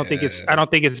don't think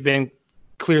it's been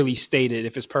clearly stated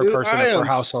if it's per person or per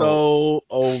household. So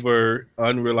over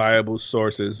unreliable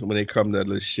sources when it comes to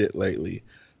this shit lately.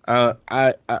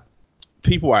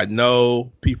 People I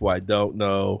know, people I don't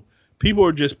know, people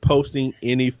are just posting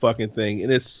any fucking thing,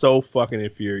 and it's so fucking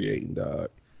infuriating, dog.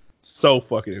 So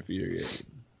fucking infuriating.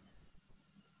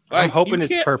 Like, I'm hoping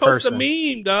it's per person. You can't post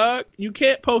a meme, dog. You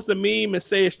can't post a meme and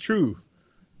say it's truth.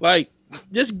 Like,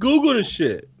 just Google the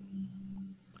shit.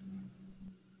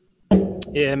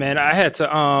 Yeah, man, I had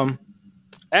to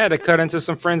cut into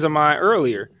some friends of mine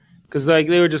earlier because like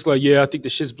they were just like, yeah, I think the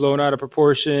shit's blown out of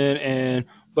proportion and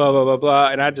blah blah blah blah,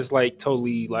 and I just like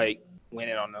totally like went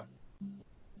in on them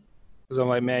because I'm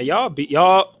like, man,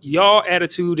 y'all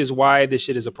attitude is why this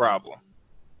shit is a problem.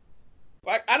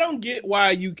 Like, I don't get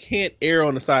why you can't err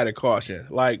on the side of caution.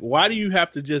 Like, why do you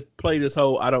have to just play this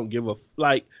whole I don't give a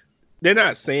like? They're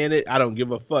not saying it, I don't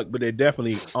give a fuck, but they're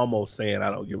definitely almost saying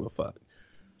I don't give a fuck.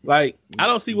 Like, I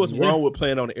don't see what's wrong with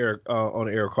playing on the air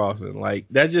caution. Like,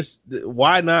 that's just,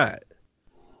 why not?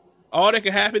 All that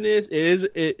can happen is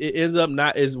it ends up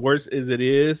not as worse as it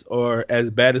is or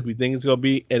as bad as we think it's gonna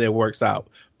be, and it works out.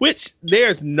 Which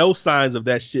there's no signs of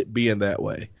that shit being that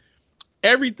way.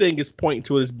 Everything is pointing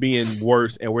to it as being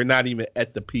worse, and we're not even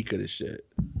at the peak of this shit.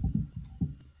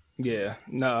 Yeah,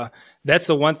 no, that's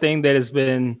the one thing that has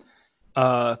been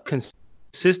the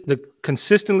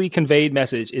consistently conveyed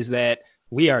message is that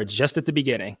we are just at the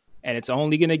beginning, and it's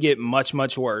only going to get much,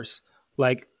 much worse.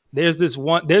 Like there's this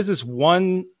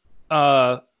one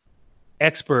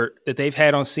expert that they've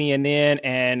had on CNN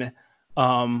and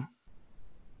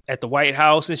at the White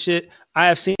House and shit. I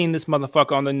have seen this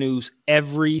motherfucker on the news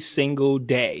every single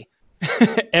day,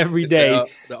 every day.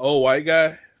 The old white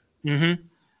guy. Mm-hmm.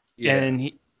 Yeah.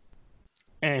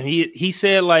 And he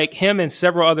said like him and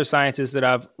several other scientists that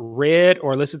I've read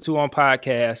or listened to on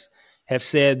podcasts have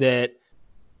said that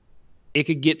it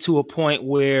could get to a point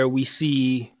where we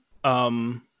see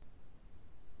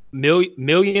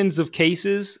millions of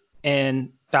cases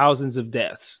and thousands of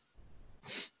deaths.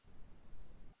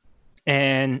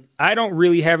 And I don't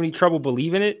really have any trouble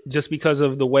believing it just because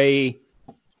of the way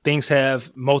things have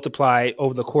multiplied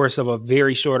over the course of a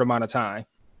very short amount of time.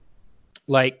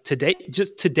 Like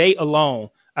today alone,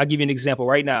 I'll give you an example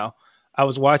right now. I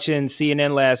was watching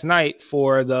CNN last night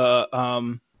for the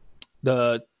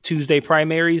Tuesday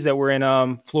primaries that were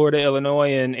in Florida,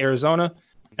 Illinois, and Arizona.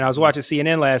 And I was watching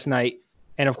CNN last night.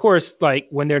 And of course, like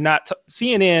when they're not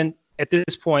CNN at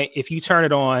this point, if you turn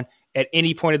it on at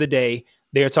any point of the day,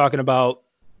 they're talking about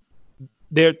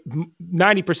they're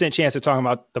 90% chance they're talking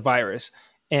about the virus,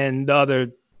 and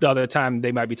the other time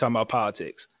they might be talking about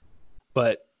politics.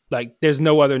 But like, there's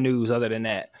no other news other than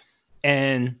that.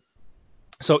 And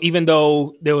so even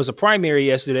though there was a primary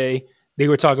yesterday, they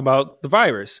were talking about the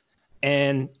virus,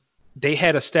 and they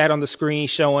had a stat on the screen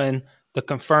showing the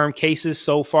confirmed cases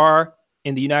so far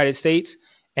in the United States,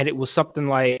 and it was something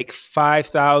like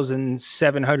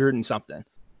 5,700 and something.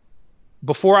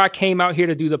 Before I came out here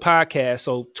to do the podcast,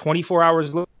 so 24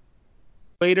 hours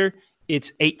later,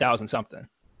 it's 8,000 something.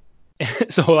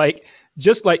 So like,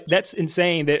 just like, that's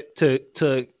insane that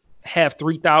to have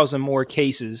 3,000 more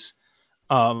cases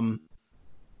in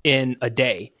a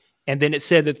day. And then it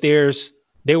said that there was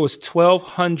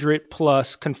 1,200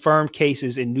 plus confirmed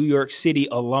cases in New York City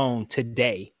alone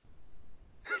today.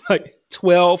 Like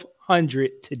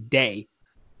 1,200 today.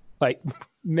 Like,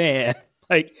 man,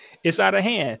 like, it's out of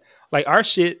hand. Like, our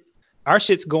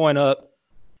shit's going up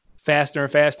faster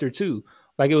and faster too.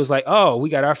 Like, it was like, oh, we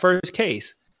got our first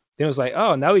case. Then it was like,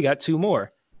 oh, now we got 2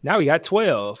 more. Now we got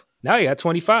 12. Now we got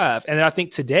 25. And then I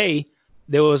think today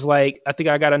there was like, I think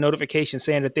I got a notification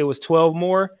saying that there was 12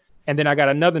 more. And then I got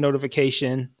another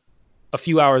notification a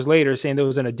few hours later saying there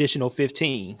was an additional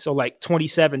 15. So like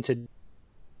 27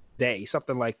 today,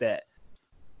 something like that.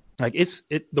 Like,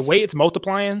 the way it's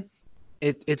multiplying,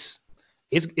 I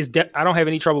don't have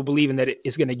any trouble believing that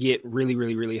it's going to get really,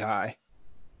 really, really high.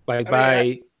 Like,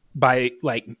 by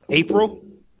like April,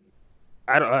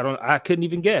 I couldn't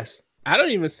even guess. I don't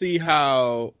even see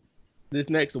how this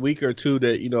next week or two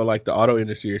that, like the auto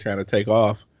industry is trying to take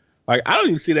off. Like, I don't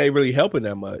even see that really helping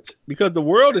that much, because the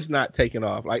world is not taking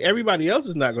off. Like, everybody else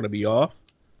is not going to be off.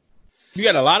 You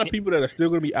got a lot of people that are still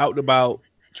going to be out and about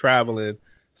traveling.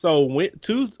 So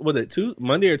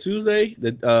Monday or Tuesday,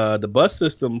 the bus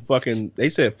system they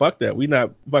said, fuck that. We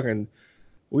not fucking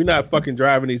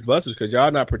driving these buses because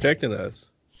y'all not protecting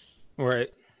us.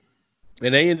 Right.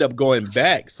 And they end up going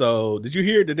back. So did you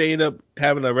hear that they end up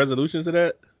having a resolution to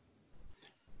that?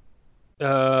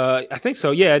 I think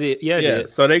so. Yeah, I did. Yeah, I did.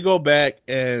 So they go back,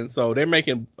 and so they're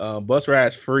making bus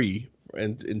rides free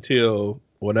until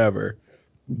whatever.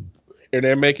 And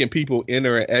they're making people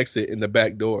enter and exit in the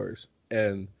back doors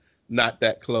and not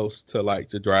that close to like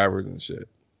the drivers and shit.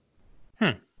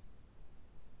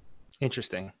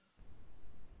 Interesting.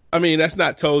 I mean, that's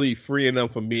not totally freeing them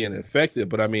from being infected,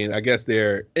 but I mean, I guess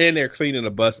they're cleaning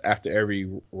the bus after every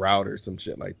route or some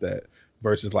shit like that,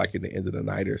 versus like in the end of the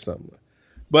night or something.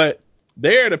 But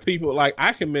they're the people, like,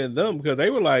 I commend them, because they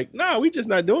were like, nah, we just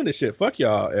not doing this shit. Fuck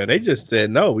y'all. And they just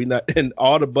said, no, we not. And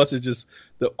all the buses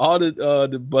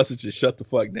the buses just shut the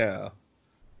fuck down.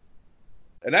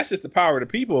 And that's just the power of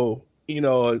the people,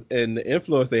 and the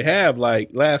influence they have. Like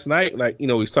last night, we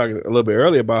was talking a little bit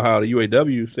earlier about how the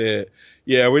UAW said,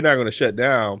 yeah, we're not going to shut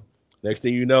down. Next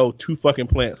thing you know, 2 fucking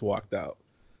plants walked out.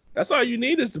 That's all you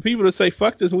need, is the people to say,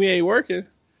 fuck this, we ain't working.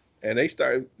 And they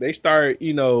start,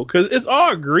 because it's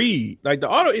all greed. Like, the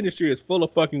auto industry is full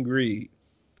of fucking greed.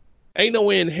 Ain't no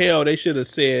way in hell they should have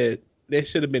said, there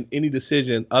should have been any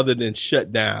decision other than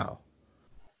shut down.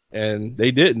 And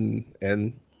they didn't.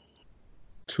 And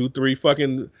 2-3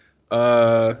 fucking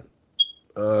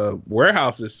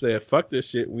warehouses said, fuck this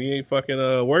shit, we ain't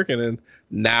fucking working. And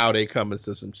now they coming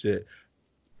to some shit.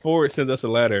 Ford sent us a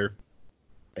letter,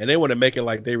 and they want to make it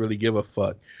like they really give a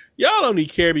fuck. Y'all don't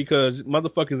need care because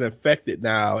motherfuckers infected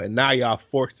now, and now y'all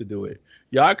forced to do it.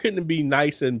 Y'all couldn't be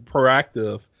nice and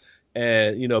proactive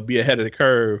and, be ahead of the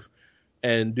curve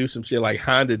and do some shit like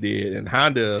Honda did. And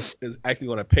Honda is actually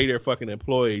going to pay their fucking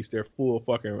employees their full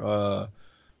fucking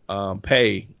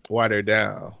pay while they're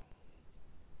down.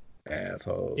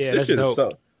 Assholes. Yeah, this that's shit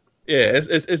dope.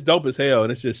 It's dope as hell,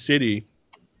 and it's just shitty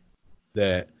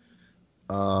that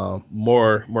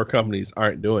more companies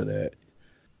aren't doing that.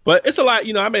 But it's a lot.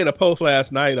 I made a post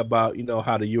last night about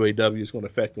how the UAW is going to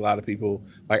affect a lot of people.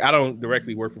 Like, I don't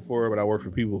directly work for Ford, but I work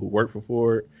for people who work for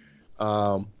Ford.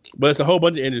 But it's a whole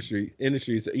bunch of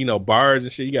industries, bars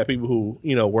and shit. You got people who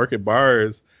work at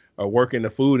bars or work in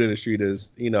the food industry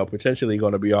that's potentially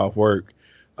going to be off work.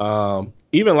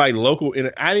 Even like local,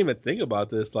 I didn't even think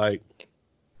about this. Like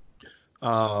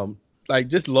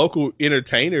just local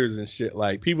entertainers and shit,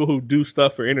 like people who do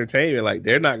stuff for entertainment, like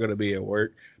they're not going to be at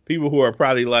work. People who are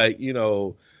probably like,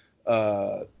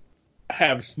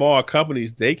 have small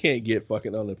companies, they can't get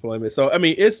fucking unemployment. So, I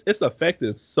mean, it's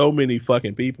affected so many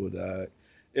fucking people, dog.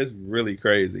 It's really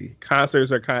crazy.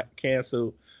 Concerts are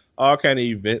canceled. All kind of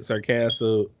events are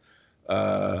canceled.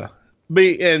 And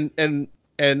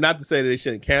not to say that they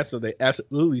shouldn't cancel, they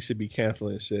absolutely should be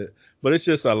canceling shit. But it's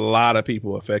just a lot of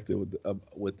people affected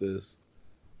with this.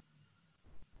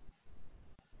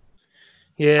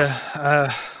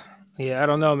 Yeah, Yeah, I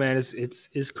don't know, man.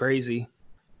 It's crazy.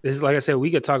 This is like I said,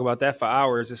 we could talk about that for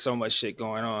hours. There's so much shit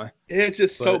going on. It's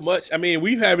just so much. I mean,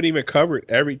 we haven't even covered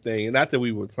everything. Not that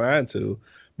we were trying to,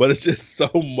 but it's just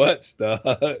so much,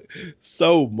 dog.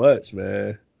 So much,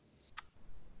 man.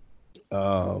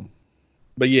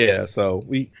 But yeah, so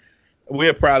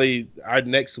we're probably our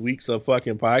next week's a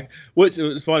fucking podcast. Which it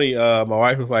was funny. My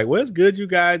wife was like, "Well, it's good you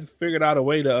guys figured out a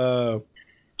way to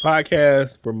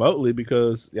podcast remotely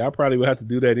because y'all probably would have to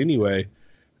do that anyway."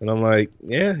 And I'm like,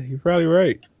 "Yeah, you're probably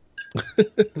right."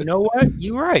 You know what?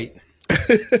 You're right.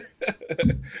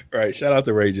 Right. Shout out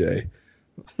to Ray J.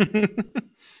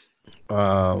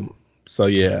 So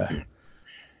yeah.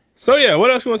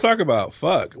 What else you want to talk about?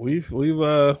 Fuck. We've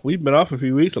been off a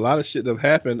few weeks. A lot of shit that have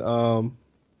happened.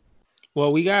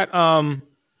 Well, we got an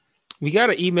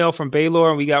email from Baylor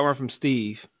and we got one from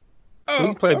Steve. Oh, we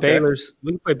can play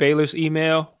okay. Baylor's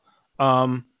email.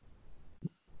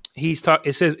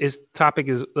 It says his topic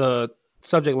is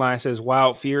subject line says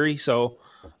Wild Fury, so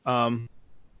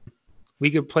we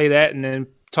could play that and then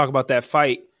talk about that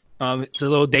fight. It's a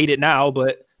little dated now,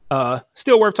 but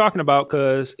still worth talking about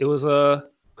because it was a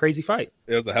crazy fight.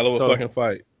 It was a hell of a fucking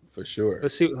fight for sure.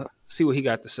 Let's see what he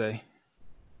got to say.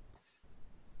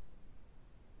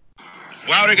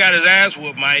 Wilder got his ass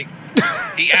whooped, Mike.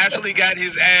 He actually got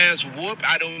his ass whooped.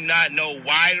 I do not know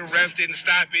why the ref didn't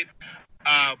stop it.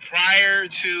 Prior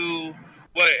to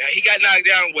he got knocked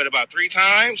down about 3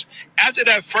 times. After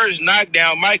that first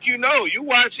knockdown, Mike, you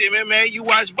watch MMA, you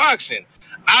watch boxing.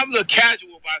 I'm the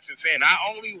casual boxing fan. I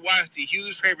only watch the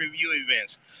huge pay-per-view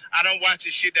events. I don't watch the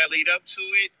shit that lead up to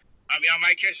it. I mean, I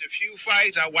might catch a few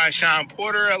fights. I watch Sean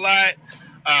Porter a lot.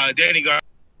 Danny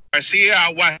Garcia,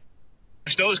 I watch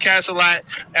those cats a lot.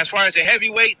 As far as the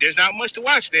heavyweight, there's not much to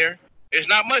watch there.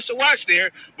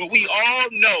 But we all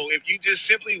know if you just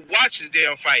simply watch this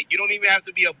damn fight, you don't even have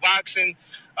to be a boxing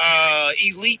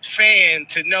elite fan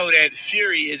to know that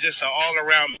Fury is just an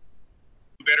all-around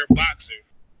better boxer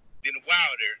than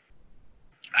Wilder.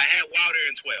 I had Wilder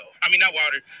in 12. I mean, not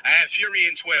Wilder. I had Fury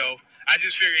in 12. I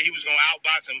just figured he was going to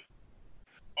outbox him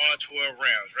all 12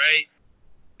 rounds, right?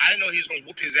 I didn't know he was going to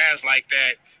whoop his ass like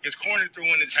that. His corner threw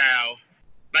in the towel.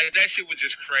 Like, that shit was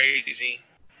just crazy.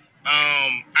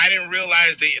 I didn't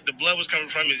realize the blood was coming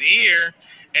from his ear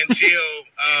until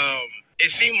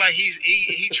it seemed like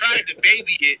he tried to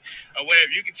baby it or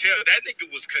whatever. You can tell that nigga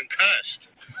was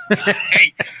concussed.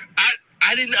 Like,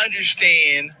 I didn't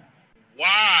understand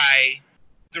why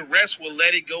the refs will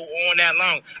let it go on that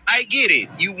long. I get it.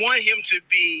 You want him to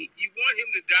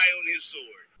die on his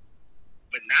sword,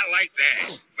 but not like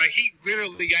that. Like, he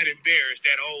literally got embarrassed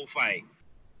that whole fight.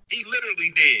 He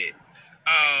literally did.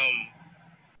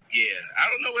 Yeah, I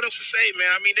don't know what else to say, man.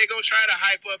 I mean, they're going to try to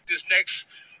hype up this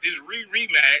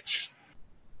rematch.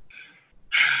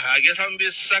 I guess I'm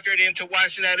just suckered into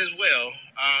watching that as well.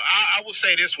 I will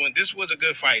say this was a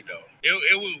good fight, though.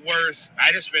 It was worth,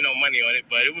 I didn't spend no money on it,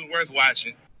 but it was worth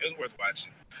watching.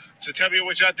 So tell me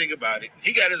what y'all think about it.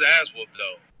 He got his ass whooped,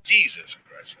 though. Jesus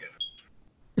Christ.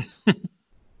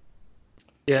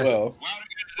 Yes. Well, Wilder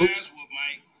got his ass whooped,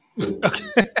 Mike.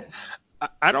 Okay.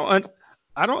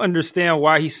 I don't understand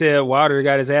why he said Wilder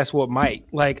got his ass whooped, Mike.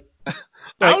 Like, I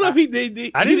don't know if he did. He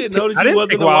didn't know that I you didn't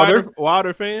wasn't pick a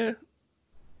Wilder fan.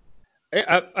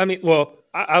 I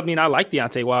mean, I like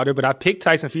Deontay Wilder, but I picked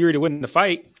Tyson Fury to win the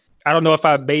fight. I don't know if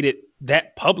I made it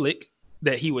that public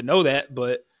that he would know that,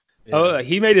 but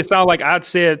he made it sound like I'd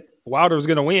said Wilder was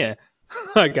going to win.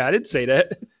 Like, I didn't say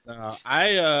that.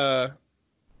 I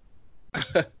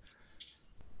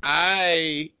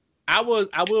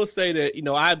will say that,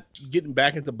 I getting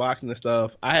back into boxing and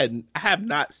stuff. I have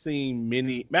not seen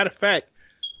many. Matter of fact,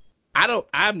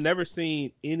 I've never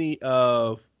seen any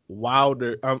of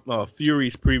Wilder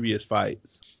Fury's previous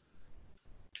fights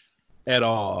at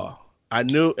all. I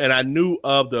knew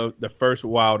of the first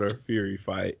Wilder Fury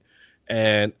fight,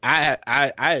 and I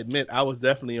admit I was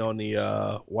definitely on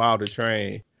the Wilder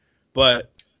train,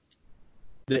 but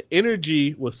the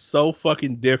energy was so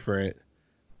fucking different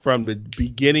from the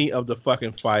beginning of the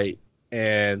fucking fight,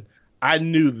 and I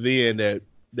knew then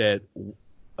that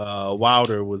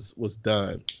Wilder was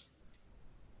done.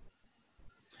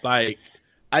 Like,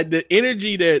 the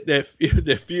energy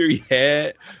that Fury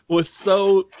had was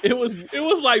so it was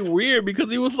like weird because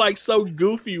he was like so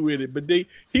goofy with it, but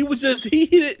he was just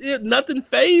nothing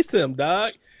fazed him,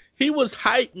 dog. He was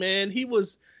hyped, man.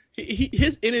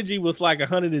 His energy was like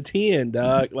 110,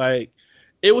 dog. Like,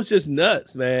 it was just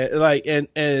nuts, man. Like,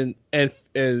 and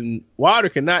Wilder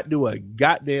cannot do a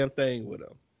goddamn thing with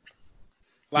him.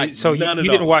 Like, so you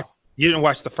didn't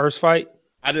watch the first fight?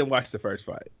 I didn't watch the first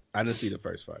fight. I didn't see the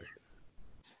first fight.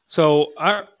 So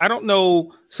I don't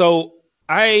know. So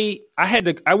I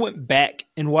went back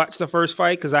and watched the first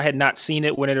fight because I had not seen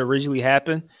it when it originally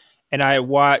happened, and I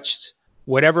watched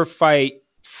whatever fight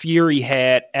Fury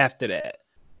had after that,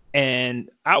 and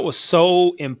I was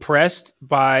so impressed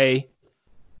by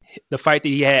the fight that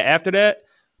he had after that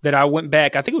that I went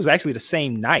back. I think it was actually the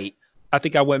same night. I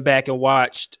think I went back and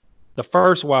watched the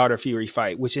first Wilder Fury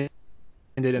fight, which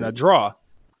ended in a draw,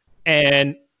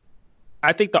 and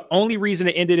I think the only reason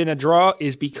it ended in a draw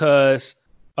is because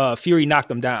Fury knocked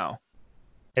him down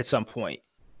at some point.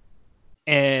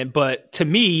 But to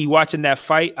me, watching that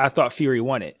fight, I thought Fury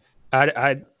won it.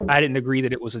 I didn't agree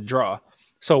that it was a draw.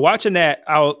 So watching that,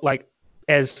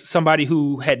 as somebody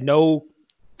who had no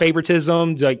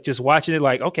favoritism, like just watching it,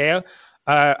 like, okay,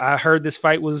 I heard this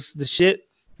fight was the shit.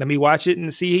 Let me watch it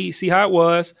and see how it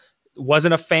was.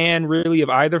 Wasn't a fan really of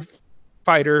either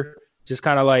fighter. Just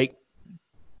kind of like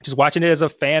just watching it as a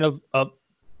fan of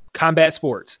combat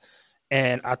sports.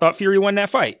 And I thought Fury won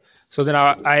that fight. So then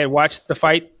I had watched the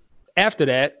fight after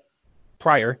that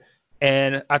prior,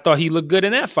 and I thought he looked good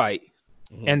in that fight.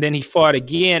 Mm-hmm. And then he fought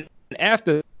again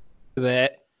after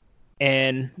that,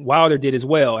 and Wilder did as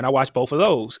well. And I watched both of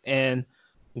those. And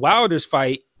Wilder's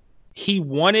fight, he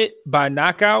won it by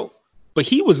knockout, but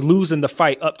he was losing the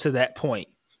fight up to that point.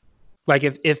 Like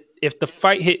if the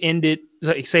fight had ended,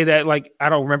 like, say that, like, I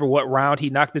don't remember what round he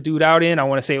knocked the dude out in. I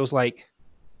want to say it was like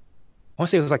the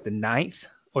 9th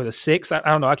or the 6th. I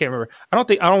don't know. I can't remember. I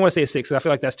don't want to say a 6th. I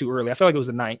feel like that's too early. I feel like it was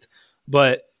the 9th.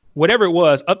 But whatever it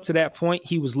was, up to that point,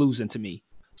 he was losing to me.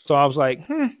 So I was like,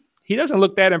 he doesn't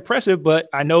look that impressive, but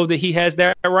I know that he has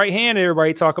that right hand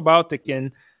everybody talk about that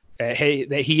can, that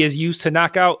he is used to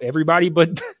knock out everybody,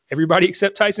 but everybody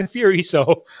except Tyson Fury.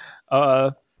 So,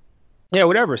 yeah,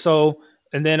 whatever. So,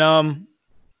 and then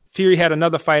Fury had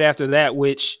another fight after that,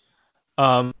 which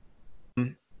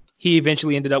he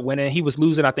eventually ended up winning. He was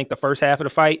losing, I think, the first half of the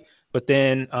fight, but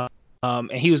then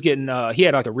and he was getting he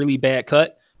had like a really bad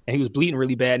cut and he was bleeding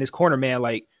really bad. And his corner man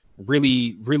like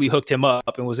really, really hooked him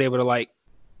up and was able to like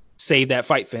save that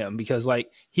fight for him because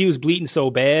like he was bleeding so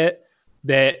bad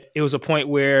that it was a point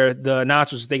where the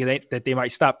announcers were thinking that they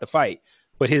might stop the fight.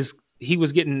 But he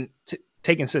was getting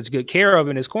taken such good care of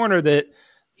in his corner that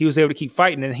he was able to keep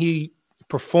fighting, and he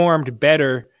performed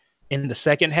better in the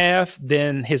second half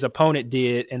than his opponent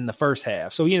did in the first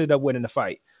half. So he ended up winning the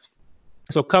fight.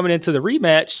 So coming into the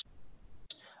rematch,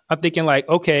 I'm thinking like,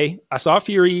 okay, I saw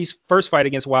Fury's first fight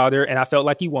against Wilder and I felt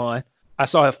like he won. I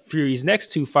saw Fury's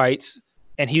next two fights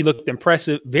and he looked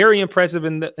impressive, very impressive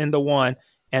in the one,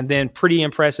 and then pretty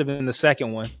impressive in the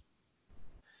second one.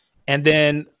 And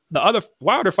then the other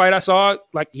Wilder fight I saw,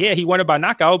 like, yeah, he won it by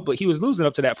knockout, but he was losing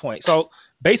up to that point. So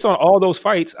based on all those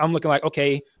fights, I'm looking like,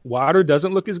 okay, Wilder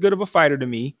doesn't look as good of a fighter to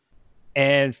me.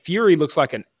 And Fury looks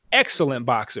like an excellent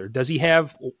boxer. Does he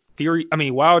have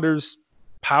Wilder's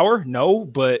power? No,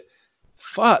 but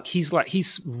fuck, he's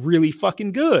really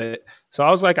fucking good. So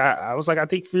I was like, I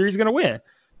think Fury's going to win.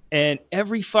 And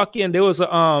every fucking, there's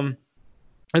a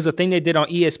thing they did on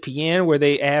ESPN where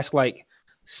they asked like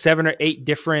 7 or 8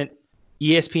 different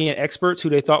ESPN experts who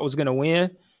they thought was going to win.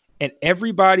 And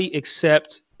everybody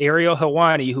except Ariel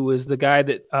Helwani, who is the guy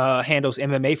that handles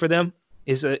MMA for them,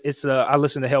 I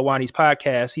listen to Helwani's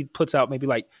podcast. He puts out maybe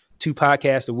like 2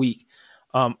 podcasts a week.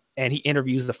 And he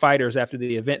interviews the fighters after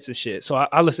the events and shit. So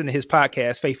I listen to his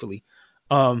podcast faithfully.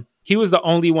 He was the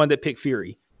only one that picked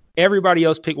Fury. Everybody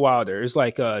else picked Wilder. It's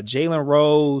like Jalen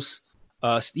Rose,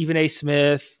 Stephen A.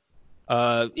 Smith,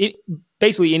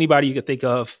 basically anybody you could think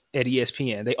of at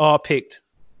ESPN. They all picked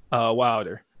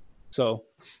Wilder. So,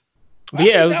 but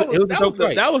yeah,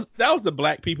 that was the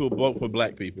black people vote for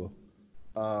black people,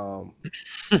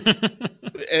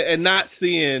 and not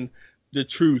seeing the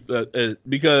truth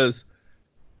because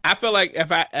I feel like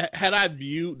if I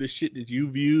viewed the shit that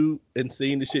you viewed and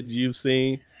seen the shit that you've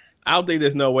seen, I don't think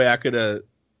there's no way I could have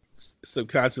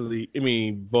subconsciously,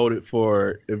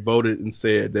 voted and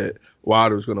said that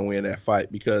Wilder was going to win that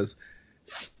fight, because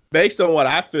based on what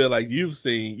I feel like you've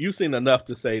seen enough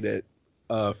to say that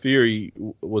Fury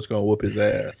was going to whoop his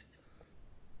ass.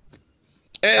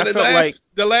 And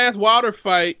the last Wilder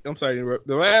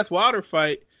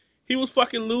fight, he was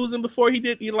fucking losing before he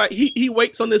did. He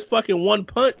waits on this fucking one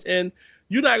punch, and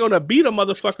you're not going to beat a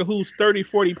motherfucker who's 30,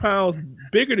 40 pounds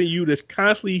bigger than you that's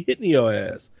constantly hitting your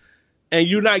ass. And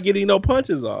you're not getting no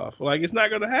punches off. Like, it's not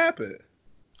going to happen.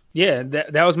 Yeah,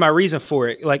 that was my reason for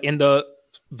it. Like, in the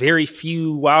very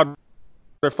few Wilder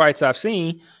fights I've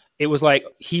seen, it was like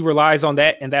he relies on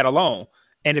that and that alone.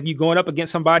 And if you're going up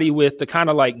against somebody with the kind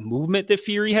of like movement that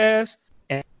Fury has,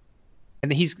 and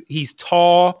he's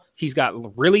tall, he's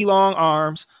got really long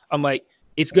arms, I'm like,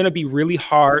 it's going to be really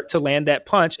hard to land that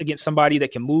punch against somebody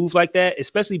that can move like that,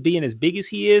 especially being as big as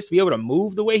he is, to be able to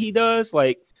move the way he does.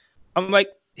 Like, I'm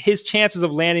like, his chances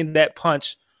of landing that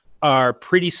punch are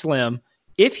pretty slim.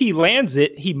 If he lands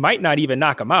it, he might not even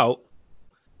knock him out.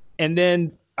 And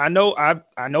then I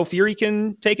know Fury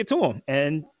can take it to him,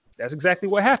 and that's exactly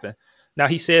what happened. Now,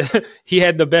 he said he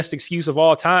had the best excuse of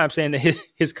all time, saying that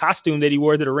his costume that he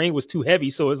wore to the ring was too heavy,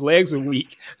 so his legs were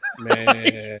weak.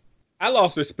 Man, I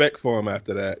lost respect for him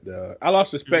after that. I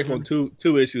lost respect for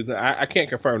two issues. I can't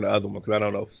confirm the other one because I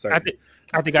don't know for certain.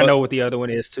 I think I know what the other one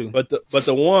is too. But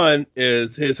the one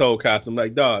is his whole costume.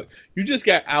 Like, dog, you just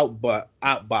got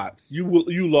outboxed.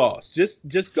 You lost.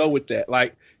 Just go with that.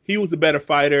 Like, he was a better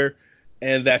fighter,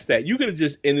 and that's that. You could have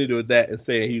just ended with that and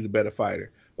saying he was a better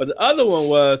fighter. But the other one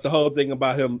was the whole thing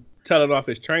about him telling off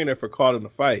his trainer for calling the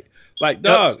fight. Like,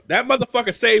 dog, that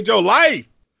motherfucker saved your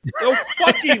life. Your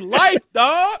fucking life,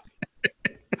 dog.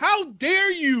 How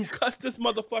dare you cuss this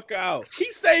motherfucker out? He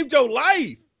saved your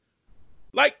life.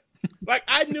 Like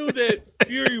I knew that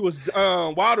Fury was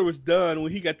Wilder was done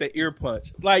when he got that ear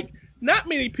punch. Like, not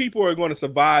many people are going to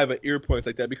survive an ear punch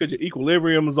like that because your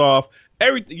equilibrium is off.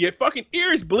 Everything, your fucking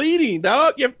ear is bleeding,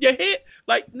 dog. Your head,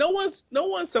 like, no one's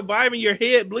surviving your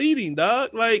head bleeding,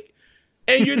 dog. Like,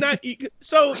 and you're not,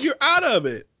 so you're out of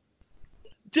it.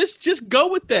 Just go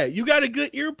with that. You got a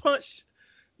good ear punch.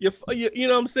 You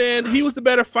know what I'm saying? He was the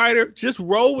better fighter. Just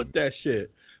roll with that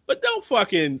shit. But don't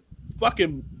fucking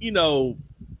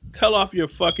tell off your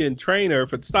fucking trainer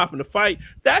for stopping the fight.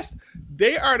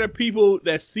 They are the people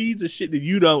that sees the shit that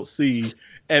you don't see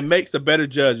and makes a better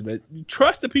judgment.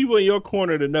 Trust the people in your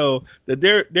corner to know that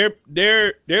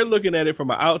they're looking at it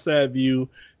from an outside view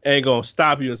and gonna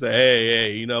stop you and say,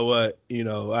 hey, you know what?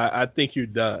 I think you're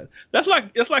done.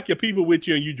 It's like your people with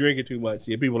you and you drinking too much.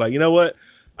 Your people like, you know what?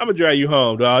 I'm gonna drive you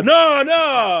home, dog.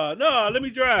 No, let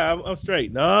me drive. I'm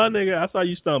straight. No, nigga, I saw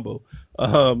you stumble.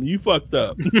 You fucked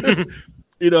up.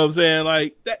 You know what I'm saying?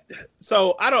 Like that.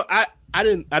 So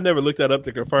I never looked that up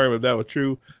to confirm if that was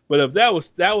true. But if that was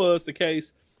the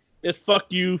case, it's fuck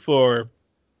you for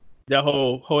that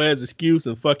whole ass excuse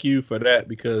and fuck you for that,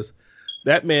 because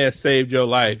that man saved your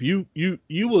life. You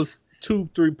was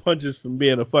 2-3 punches from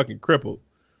being a fucking cripple.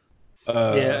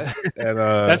 Yeah. And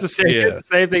that's the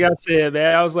same thing I said,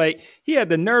 man. I was like, he had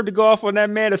the nerve to go off on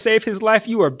that man to save his life.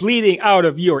 You are bleeding out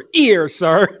of your ear,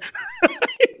 sir.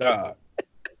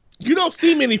 You don't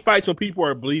see many fights when people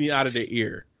are bleeding out of their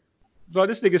ear. Bro,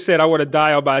 this nigga said I would have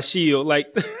died by a shield.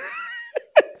 Like,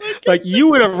 like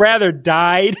you would have rather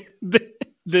died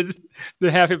than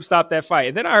have him stop that fight.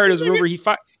 And then I heard his rumor he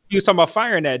was talking about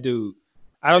firing that dude.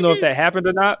 I don't know if that happened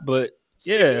or not, but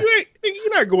yeah.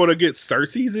 You're not going to get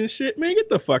Cersei's and shit, man. Get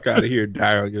the fuck out of here,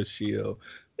 die on your shield.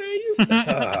 Man,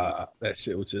 that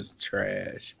shit was just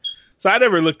trash. So I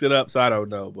never looked it up, so I don't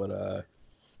know. But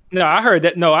no, I heard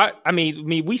that. No, I mean,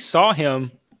 we saw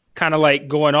him kind of like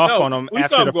going off on him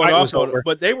after the fight was over.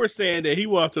 But they were saying that he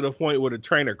went up to the point where the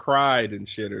trainer cried and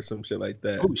shit or some shit like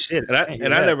that. Oh shit! I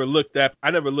never looked that.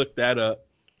 I never looked that up.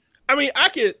 I mean, I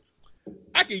could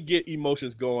get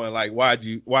emotions going. Like, why'd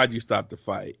you stop the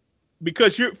fight?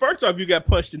 Because first off, you got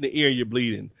punched in the ear and you're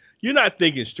bleeding. You're not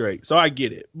thinking straight, so I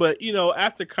get it. But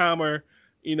after calmer,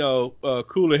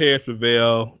 cooler heads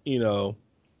prevail. You're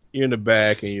in the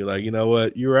back and you're like, you know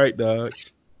what? You're right, dog.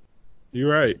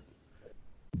 You're right.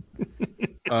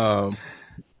 But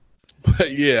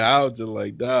yeah, I was just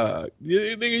like, dog,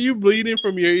 nigga, you bleeding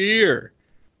from your ear.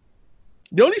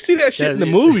 You only see that shit in the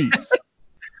movies.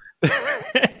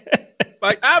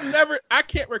 Like, I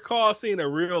can't recall seeing a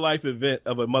real life event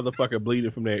of a motherfucker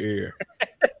bleeding from their ear.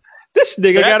 This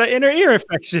nigga got an inner ear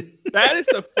infection. That is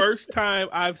the first time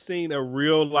I've seen a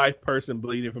real life person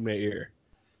bleeding from their ear.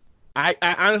 I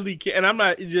honestly can't, and I'm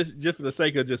not just for the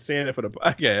sake of just saying it for the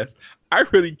podcast. I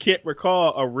really can't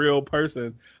recall a real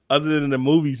person other than the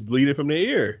movies bleeding from their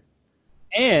ear.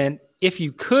 And if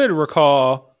you could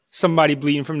recall somebody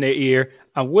bleeding from their ear,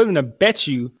 I'm willing to bet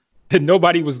you that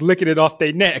nobody was licking it off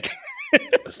their neck.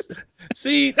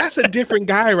 See, that's a different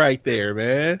guy right there,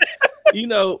 man.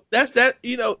 That's that.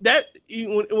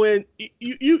 When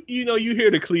you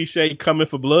hear the cliche coming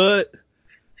for blood.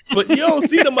 But you don't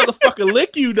see the motherfucker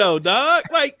lick you though, dog.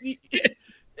 Like he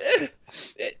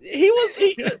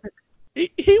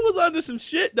was under some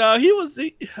shit, dog.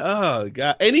 Oh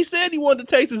god, and he said he wanted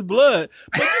to taste his blood.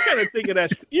 But you kind of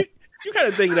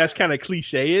think that's kind of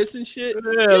cliche-ish and shit.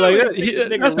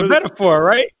 Yeah, that's a metaphor,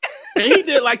 right? And he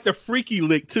did like the freaky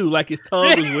lick too, like his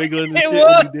tongue was wiggling and shit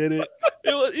when he did it.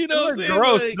 It was, what I'm saying?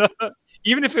 Gross. Like,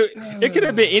 even if it could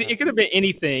have been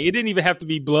anything. It didn't even have to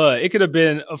be blood. It could have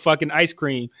been a fucking ice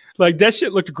cream. Like that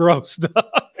shit looked gross, dog.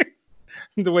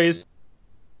 The way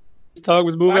His tongue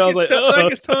was moving. I was like, like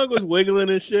his tongue was wiggling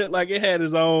and shit. Like it had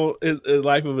his own his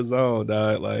life of his own,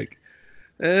 dog. Like,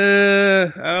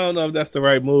 I don't know if that's the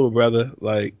right move, brother.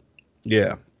 Like,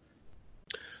 yeah.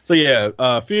 So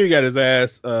yeah, Fury got his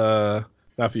ass.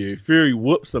 Not Fury. Fury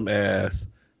whooped some ass,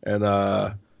 and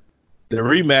the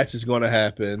rematch is going to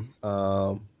happen.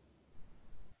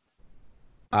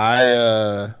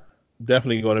 I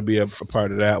definitely going to be a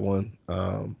part of that one.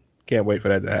 Can't wait for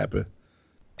that to happen.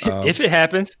 If it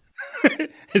happens,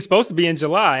 it's supposed to be in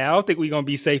July. I don't think we're going to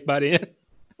be safe by then.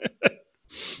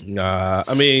 Nah,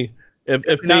 I mean,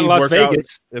 if things work out,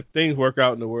 if things work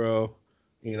out in the world,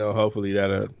 you know, hopefully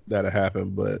that'll happen.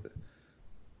 But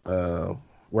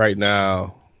right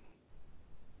now,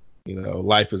 you know,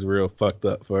 life is real fucked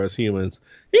up for us humans.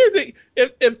 Here's the,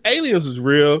 if aliens was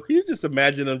real, can you just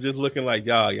imagine them just looking like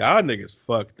y'all niggas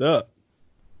fucked up.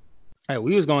 Hey,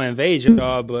 we was gonna invade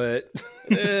y'all, but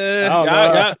y'all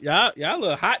a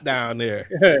little hot down there.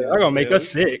 They're gonna make us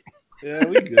sick. Yeah,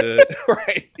 we good.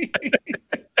 Right.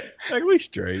 Like we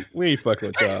straight. We ain't fucking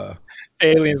with y'all.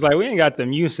 Aliens like we ain't got the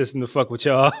immune system to fuck with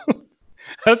y'all.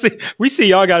 We see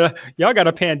y'all got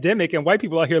a pandemic and white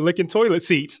people out here licking toilet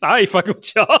seats. I ain't fucking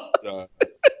with y'all.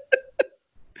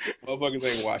 Motherfuckers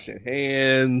ain't washing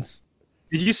hands.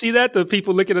 Did you see that? The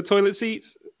people licking the toilet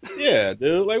seats? Yeah,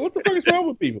 dude. Like, what the fuck is wrong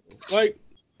with people?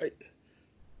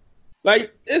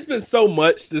 Like, it's been so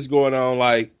much that's going on.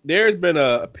 Like, there's been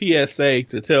a PSA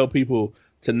to tell people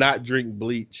to not drink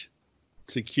bleach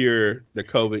to cure the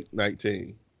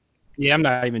COVID-19. Yeah, I'm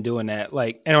not even doing that.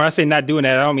 Like, and when I say not doing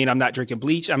that, I don't mean I'm not drinking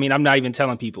bleach. I mean, I'm not even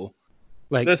telling people.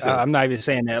 Like, I'm not even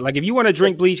saying that. Like, if you want to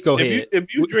drink bleach, go ahead.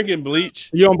 If you drinking bleach,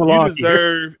 you don't belong. You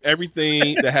deserve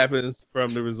everything that happens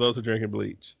from the results of drinking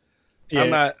bleach.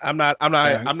 Yeah. I'm not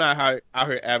out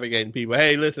here advocating people.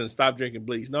 Hey, listen, stop drinking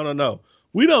bleach. No.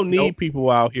 We don't need people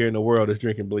out here in the world that's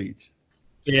drinking bleach.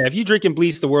 Yeah, if you drinking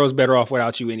bleach, the world's better off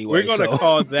without you anyway. We're gonna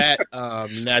call that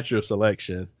natural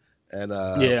selection, and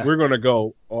we're gonna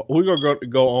go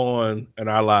on in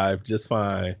our life just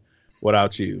fine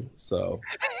without you. So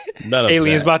none of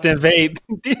aliens about to invade.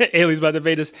 Aliens about to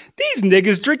invade us. These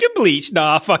niggas drinking bleach.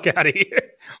 Nah, fuck out of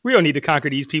here. We don't need to conquer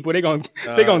these people. They're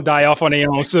gonna die off on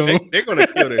their own soon. They're gonna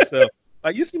kill themselves.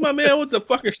 Like, you see my man with the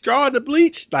fucking straw in the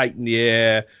bleach? Like,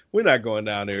 yeah, we're not going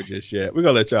down there just yet. We're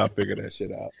gonna let y'all figure that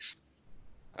shit out.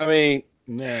 I mean,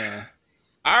 man,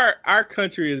 our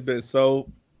country has been so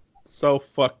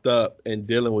fucked up in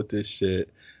dealing with this shit.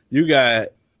 You got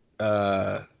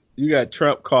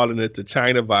Trump calling it the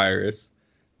China virus.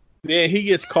 Then he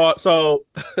gets caught. So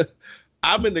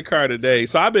I'm in the car today.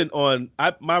 So I've been on.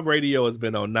 My radio has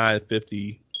been on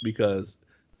 950 because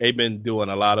they've been doing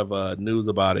a lot of news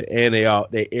about it, and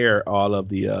they air all of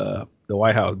the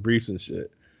White House briefs and shit.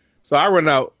 So I run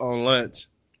out on lunch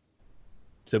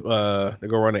to go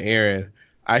run an errand.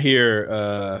 I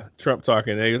hear Trump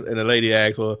talking, and the lady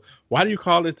asks, "Well, why do you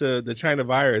call it the China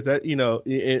virus? That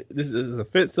this is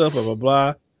offensive, blah blah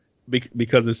blah."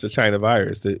 Because it's the China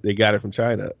virus. They got it from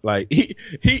China. Like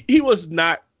he was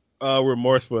not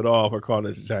remorseful at all for calling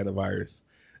it the China virus.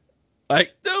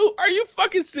 Like, dude, are you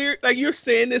fucking serious? Like, you're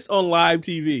saying this on live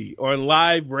TV or on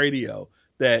live radio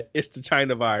that it's the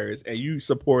China virus, and you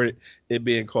support it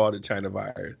being called the China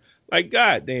virus. Like,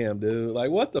 goddamn, dude.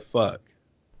 Like, what the fuck?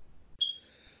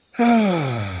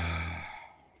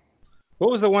 What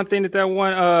was the one thing that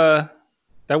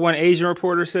one Asian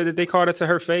reporter said that they called it to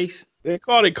her face? They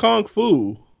called it Kung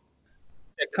Fu.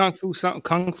 Yeah,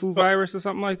 Kung Fu virus or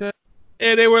something like that.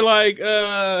 And they were like,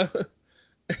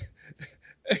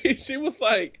 she was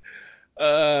like,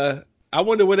 I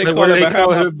wonder what they call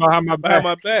it behind my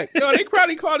back. No, they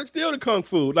probably called it still the Kung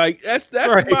Fu. Like, that's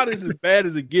right. About as bad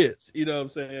as it gets. You know what I'm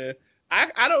saying?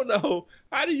 I don't know.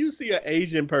 How do you see an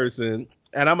Asian person?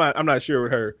 And I'm not sure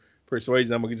with her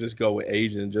persuasion. I'm gonna just go with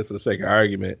Asian just for the sake of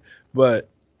argument. But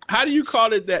how do you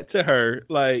call it that to her?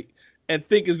 Like, and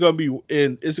think it's gonna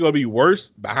be worse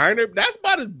behind her? That's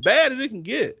about as bad as it can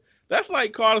get. That's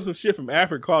like calling some shit from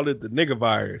Africa, calling it the nigga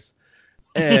virus.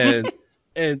 And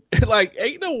and like,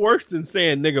 ain't no worse than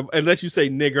saying nigga unless you say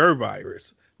nigger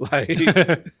virus. Like,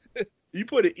 you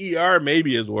put an ER,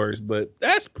 maybe is worse, but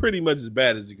that's pretty much as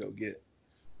bad as you go get.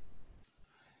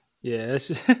 Yeah, it's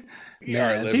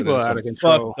people are out of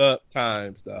control. Fucked up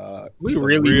times, dog. We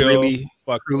really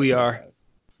truly are.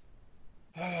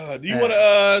 Do you want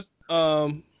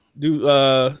to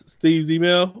do Steve's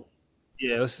email?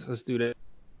 Yeah, let's do that.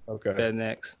 Okay. That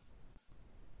next.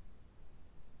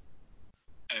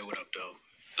 Hey, what up, though?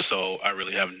 So I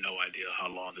really have no idea how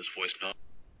long this voicemail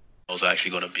is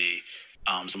actually going to be.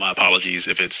 So my apologies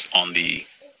if it's on the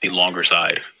longer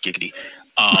side, giggity.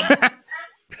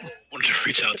 wanted to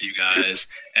reach out to you guys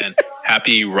and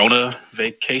happy Rona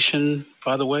vacation,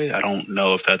 by the way. I don't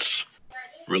know if that's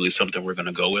really something we're going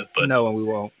to go with, but No, and we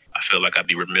won't. I feel like I'd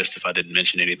be remiss if I didn't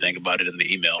mention anything about it in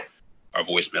the email or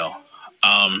voicemail.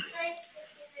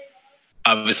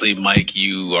 Obviously, Mike,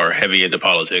 you are heavy into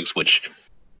politics, which,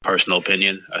 personal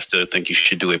opinion, I still think you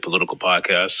should do a political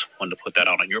podcast. Wanted to put that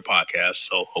on your podcast,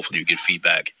 so hopefully you get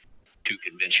feedback to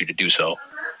convince you to do so.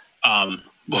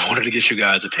 But wanted to get you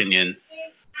guys' opinion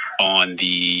on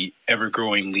the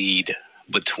ever-growing lead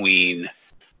between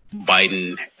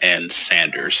Biden and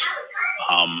Sanders.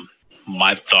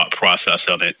 My thought process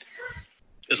on it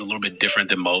is a little bit different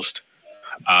than most.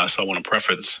 So I want to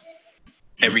preference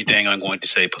everything I'm going to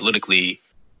say politically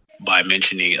by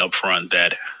mentioning up front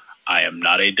that I am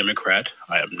not a Democrat.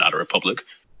 I am not a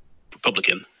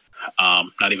Republican,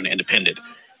 not even an independent.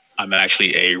 I'm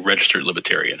actually a registered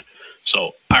libertarian.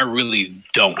 So I really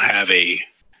don't have a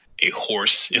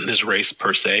horse in this race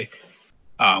per se,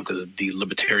 because the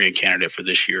libertarian candidate for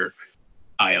this year,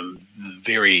 I am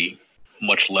very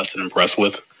much less than impressed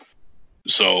with.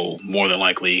 So more than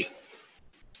likely,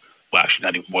 well, actually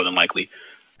not even more than likely,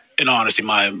 in all honesty,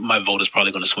 my vote is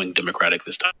probably going to swing Democratic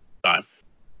this time.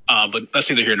 But that's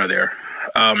neither here nor there.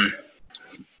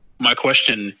 My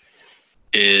question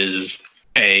is,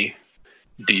 A,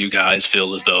 do you guys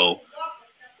feel as though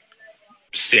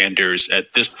Sanders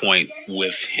at this point,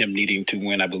 with him needing to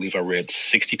win, I believe I read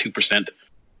 62%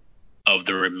 of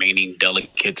the remaining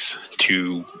delegates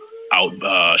to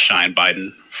outshine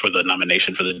Biden for the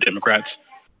nomination for the Democrats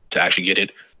to actually get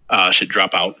it, should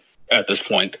drop out at this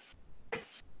point?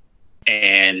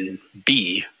 And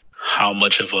B, how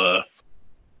much of a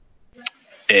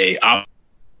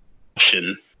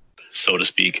option, so to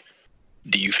speak,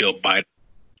 do you feel Biden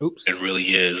really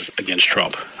is against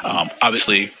Trump?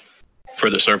 Obviously, for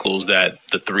the circles that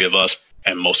the three of us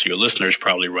and most of your listeners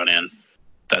probably run in,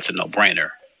 that's a no-brainer.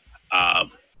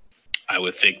 I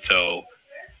would think, though,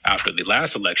 after the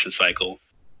last election cycle,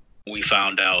 we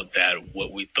found out that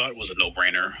what we thought was a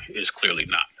no-brainer is clearly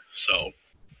not. So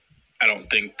I don't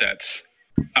think that's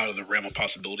out of the realm of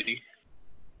possibility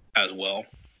as well.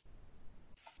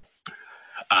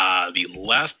 The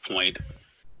last point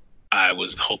I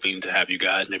was hoping to have you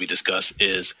guys maybe discuss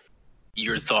is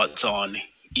your thoughts on,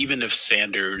 even if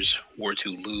Sanders were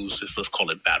to lose this, let's call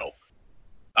it battle,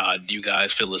 do you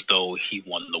guys feel as though he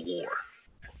won the war?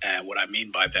 And what I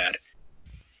mean by that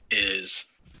is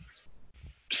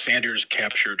Sanders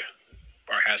captured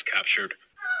or has captured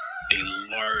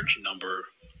a large number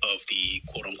of the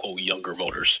quote unquote younger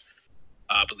voters.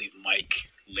 I believe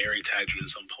Larry tagged you in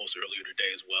some post earlier today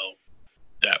as well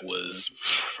that was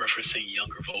referencing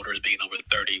younger voters being over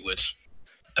 30, which,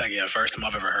 again, first time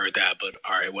I've ever heard that, but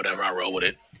all right, whatever, I roll with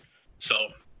it. So,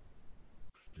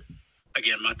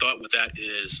 again, my thought with that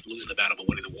is losing the battle but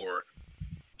winning the war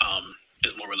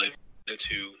is more related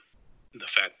to the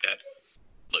fact that,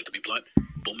 look, to be blunt,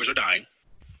 boomers are dying.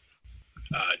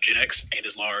 Gen X ain't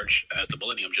as large as the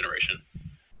millennium generation.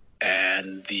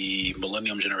 And the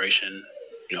millennium generation,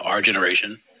 our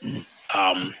generation,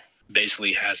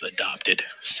 basically has adopted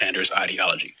Sanders'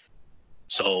 ideology.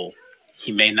 So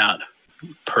he may not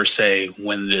per se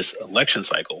win this election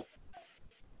cycle,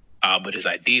 but his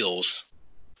ideals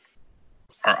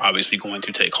are obviously going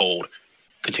to take hold,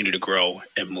 continue to grow,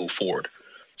 and move forward.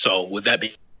 So with that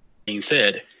being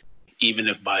said, even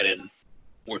if Biden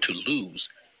were to lose,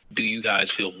 do you guys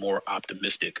feel more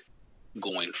optimistic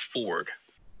going forward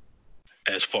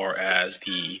as far as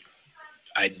the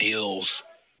ideals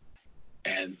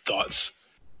and thoughts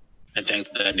and things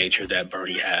of that nature that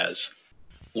Bernie has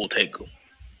will take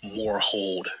more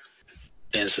hold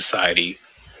in society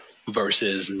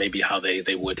versus maybe how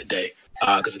they would today?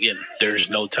 Because again, there's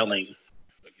no telling,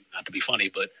 not to be funny,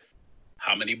 but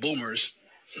how many boomers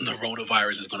the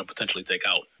coronavirus is going to potentially take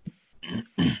out.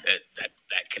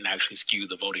 That can actually skew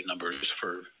the voting numbers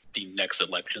for the next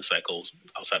election cycles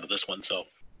outside of this one. So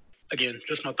again,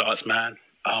 just my thoughts, man.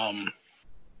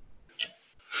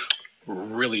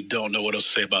 Really don't know what else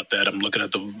to say about that. I'm looking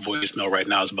at the voicemail right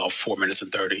now. It's about 4 minutes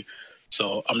and 30.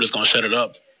 So I'm just going to shut it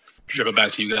up, drip it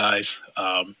back to you guys,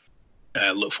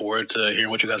 and look forward to hearing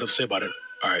what you guys have to say about it.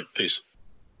 All right, peace.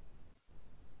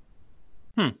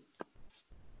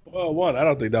 Well, one, I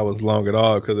don't think that was long at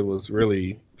all because it was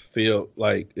really it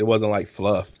wasn't like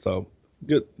fluff. So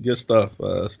good stuff,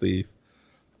 Steve.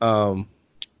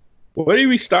 Where do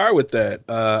we start with that?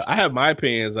 I have my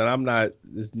opinions, and I'm not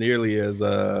as nearly as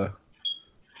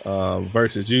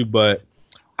versus you, but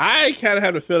I kind of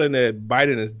have the feeling that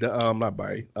Biden is not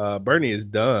Biden. Bernie is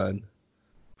done.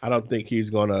 I don't think he's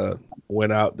gonna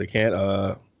win out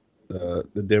the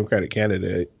Democratic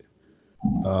candidate.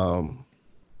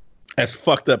 As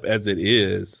fucked up as it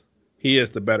is, he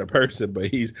is the better person, but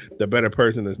he's the better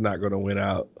person is not going to win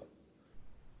out.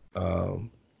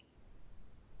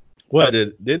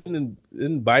 Didn't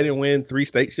Biden win 3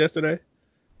 states yesterday?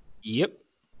 Yep.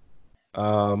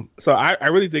 So I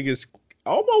really think it's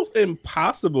almost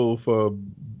impossible for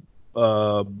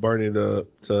Bernie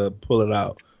to pull it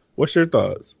out. What's your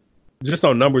thoughts? Just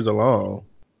on numbers alone.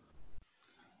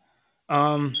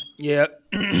 Yeah.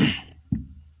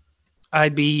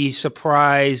 I'd be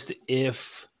surprised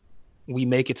if we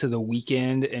make it to the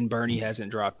weekend and Bernie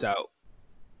hasn't dropped out.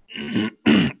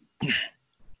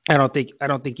 I don't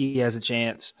think he has a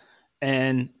chance.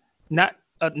 And not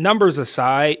numbers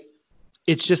aside,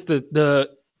 it's just the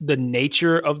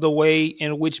nature of the way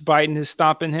in which Biden is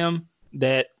stopping him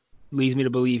that leads me to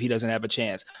believe he doesn't have a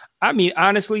chance. I mean,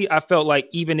 honestly, I felt like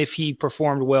even if he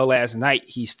performed well last night,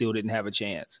 he still didn't have a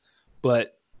chance.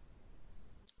 But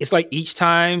it's like each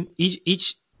time,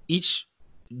 each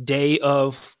day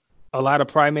of a lot of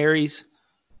primaries,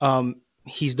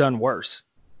 he's done worse.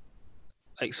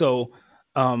 Like so,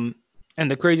 and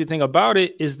the crazy thing about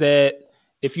it is that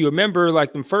if you remember,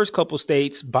 like the first couple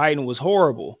states, Biden was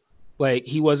horrible. Like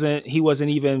he wasn't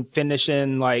even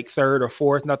finishing like third or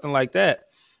fourth, nothing like that.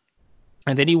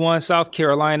 And then he won South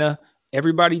Carolina.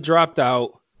 Everybody dropped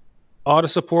out. All the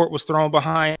support was thrown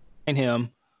behind him.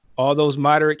 All those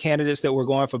moderate candidates that were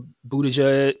going for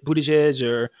Buttigieg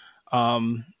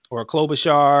or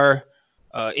Klobuchar,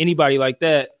 anybody like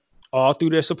that, all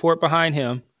threw their support behind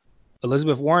him.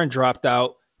 Elizabeth Warren dropped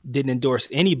out, didn't endorse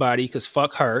anybody because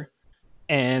fuck her.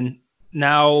 And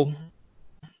now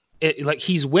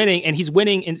he's winning, and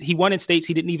he won in states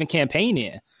he didn't even campaign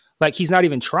in. Like he's not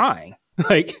even trying.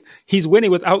 Like he's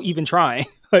winning without even trying.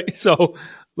 Like so,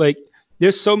 like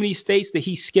there's so many states that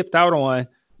he skipped out on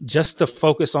just to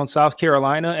focus on South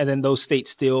Carolina, and then those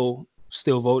states still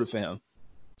voted for him.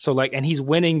 So like, and he's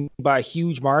winning by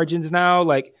huge margins now.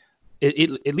 Like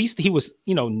at least he was,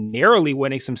 narrowly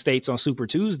winning some states on Super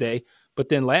Tuesday, but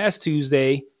then last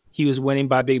Tuesday he was winning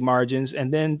by big margins,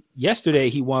 and then yesterday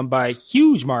he won by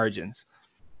huge margins.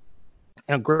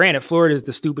 And granted, Florida is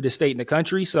the stupidest state in the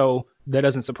country, so that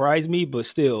doesn't surprise me. But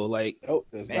still, like,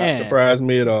 does not surprise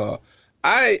me at all.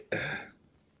 I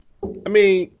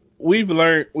mean, we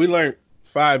learned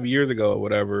 5 years ago or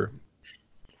whatever,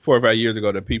 4 or 5 years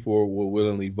ago, that people will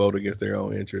willingly vote against their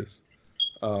own interests.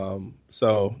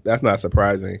 So that's not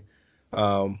surprising.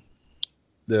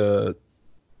 The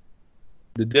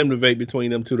dim debate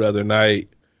between them two the other night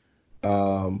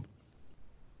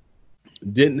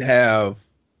didn't have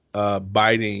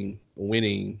Biden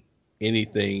winning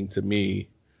anything to me.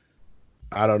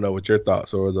 I don't know what your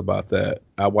thoughts were about that.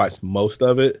 I watched most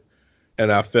of it,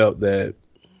 and I felt that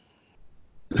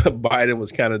Biden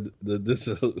was kind of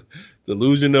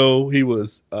delusional. He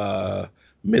was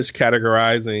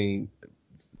miscategorizing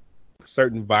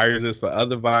certain viruses for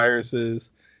other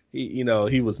viruses. He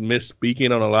was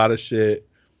misspeaking on a lot of shit,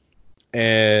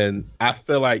 and I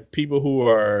feel like people who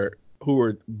were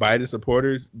Biden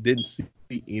supporters didn't see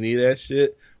any of that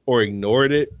shit or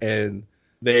ignored it, and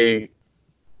they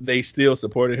still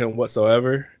supported him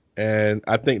whatsoever. And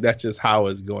I think that's just how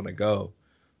it's going to go.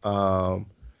 I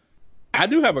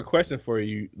do have a question for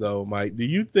you though, Mike. Do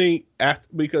you think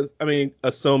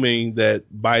assuming that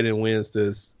Biden wins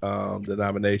this the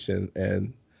nomination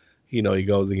and he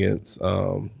goes against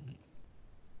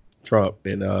Trump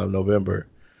in November,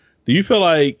 do you feel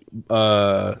like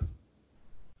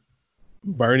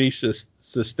Bernie should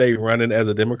stay running as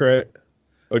a Democrat,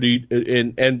 or do you?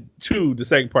 And two, the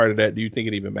second part of that, do you think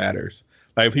it even matters?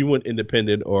 Like if he went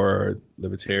independent or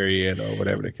libertarian or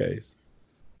whatever the case.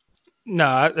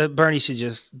 No, Bernie should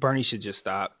just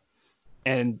stop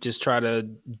and just try to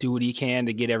do what he can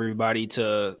to get everybody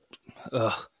to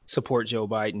support Joe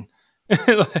Biden.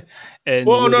 And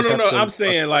well, no. I'm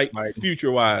saying like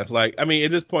future wise. Like I mean,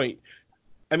 at this point,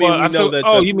 I mean,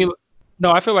 you mean.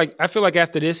 No, I feel like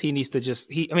after this he needs to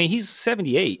he's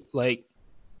 78. Like,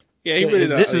 yeah, he really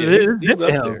this is it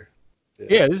for him.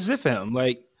 Yeah, this is it for him.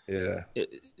 Like, yeah,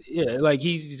 like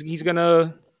he's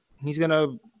gonna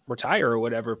retire or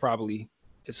whatever probably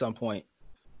at some point.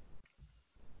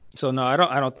 So no, I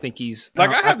don't think he's like.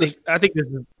 I think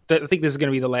this is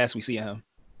gonna be the last we see of him.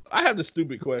 I have the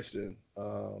stupid question.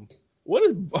 What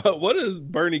is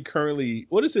Bernie currently?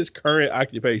 What is his current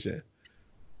occupation?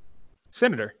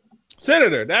 Senator,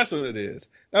 that's what it is.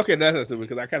 Okay, that's not stupid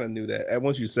because I kind of knew that. And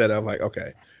once you said it, I'm like,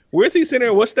 okay. Where's he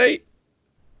senator? What state?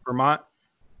 Vermont.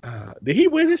 Did he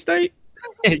win his state?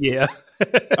 Yeah.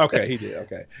 Okay, he did.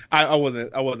 Okay. I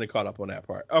wasn't caught up on that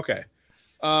part. Okay.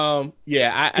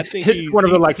 Yeah, I think he's one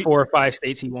of the 4 or 5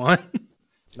 states he won.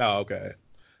 Oh, okay.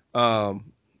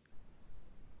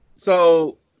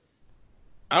 So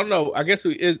I don't know. I guess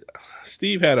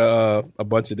Steve had a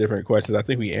bunch of different questions. I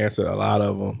think we answered a lot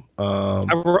of them.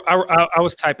 I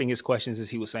was typing his questions as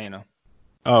he was saying them.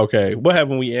 Okay. What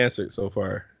haven't we answered so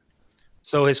far?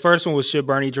 So his first one was, should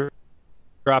Bernie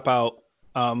drop out?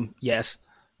 Yes.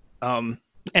 And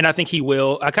I think he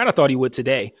will. I kind of thought he would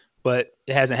today, but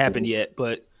it hasn't happened yet.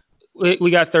 But we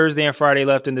got Thursday and Friday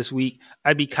left in this week.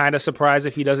 I'd be kind of surprised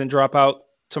if he doesn't drop out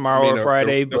tomorrow or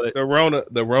Friday. But the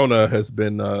Rona has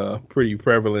been pretty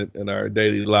prevalent in our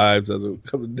daily lives as a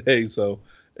couple of days. So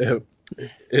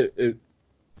it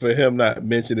for him not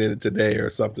mentioning it today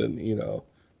or something,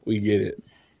 we get it.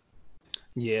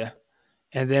 Yeah.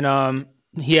 And then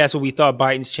he asked what we thought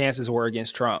Biden's chances were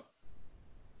against Trump.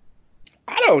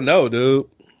 I don't know, dude.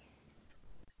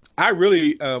 I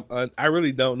really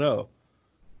don't know.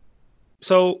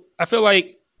 So I feel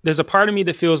like there's a part of me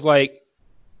that feels like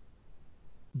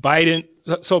Biden.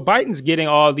 So Biden's getting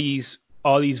all these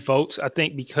votes, I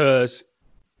think, because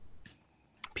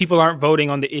people aren't voting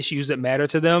on the issues that matter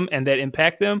to them and that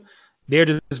impact them. They're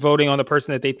just voting on the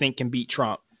person that they think can beat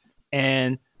Trump.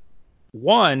 And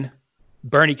one,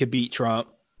 Bernie could beat Trump.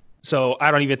 So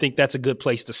I don't even think that's a good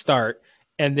place to start.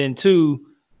 And then two,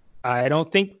 I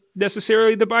don't think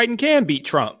necessarily the Biden can beat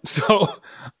Trump. So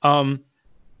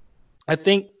I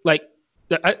think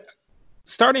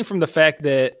starting from the fact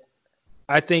that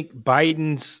I think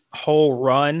Biden's whole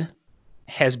run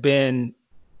has been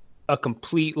a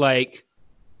complete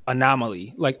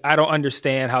anomaly. I don't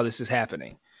understand how this is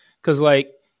happening. Because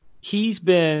he's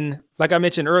been, like I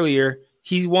mentioned earlier,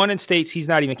 he's won in states he's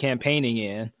not even campaigning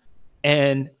in.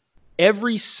 And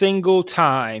every single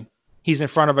time he's in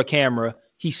front of a camera,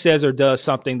 he says or does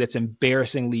something that's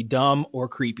embarrassingly dumb or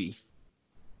creepy.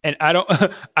 And I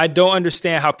don't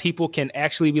understand how people can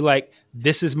actually be like,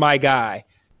 this is my guy.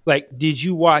 Did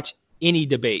you watch any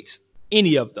debates?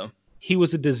 Any of them? He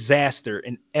was a disaster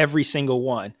in every single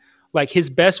one. His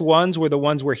best ones were the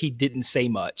ones where he didn't say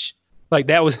much.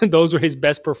 Those were his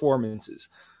best performances.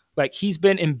 He's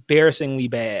been embarrassingly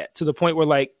bad to the point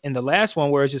where in the last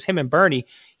one where it's just him and Bernie,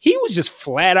 he was just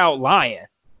flat out lying.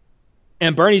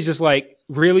 And Bernie's just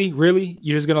really?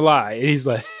 You're just going to lie? And he's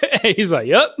like,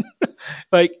 yep.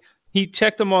 He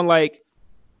checked him on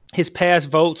his past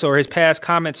votes or his past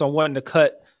comments on wanting to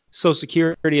cut Social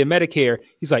Security and Medicare.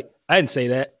 He's like, I didn't say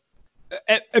that.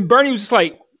 And Bernie was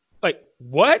just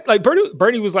what?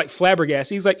 Bernie was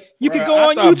flabbergasted. He's like, you could go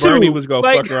on YouTube. Bernie was going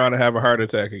to fuck around and have a heart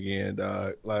attack again,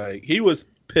 dog. He was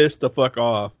pissed the fuck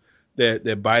off that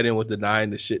Biden was denying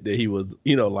the shit that he was,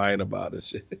 lying about and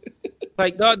shit.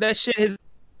 Dog, that shit has.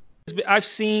 I've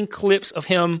seen clips of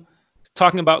him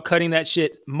talking about cutting that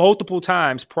shit multiple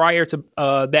times prior to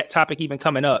that topic even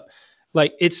coming up.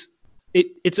 It's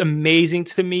amazing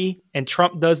to me, and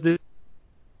Trump does the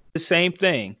same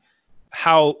thing.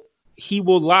 How he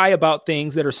will lie about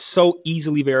things that are so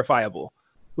easily verifiable.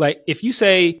 If you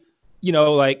say,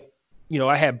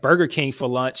 I had Burger King for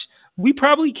lunch, we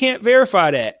probably can't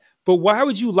verify that. But why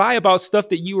would you lie about stuff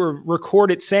that you were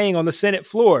recorded saying on the Senate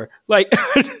floor?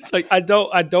 I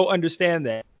don't understand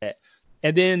that.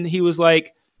 And then he's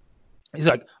like,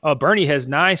 oh, Bernie has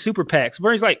 9 super PACs.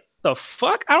 Bernie's like, the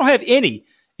fuck? I don't have any.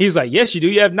 He's like, yes, you do.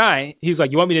 You have 9. He's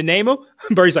like, you want me to name them?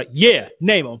 Bernie's like, yeah,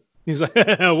 name them. He's like,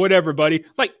 whatever, buddy.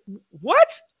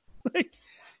 What?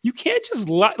 You can't just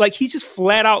lie. He's just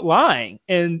flat out lying.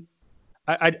 And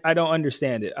I don't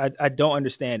understand it. I don't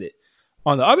understand it.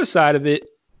 On the other side of it,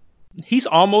 he's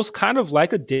almost kind of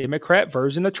like a Democrat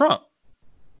version of Trump.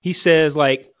 He says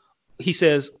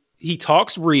he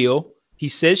talks real. He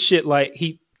says shit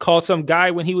he called some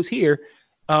guy when he was here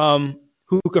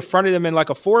who confronted him in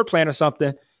a Ford plant or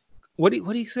something. What did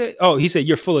he say? Oh, he said,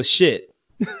 you're full of shit.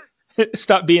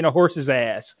 Stop being a horse's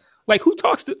ass. Who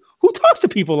talks to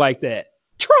people like that?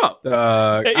 Trump.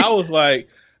 I was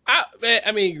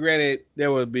granted,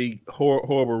 there would be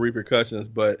horrible repercussions,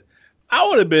 but I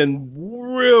would have been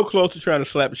real close to trying to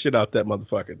slap the shit out that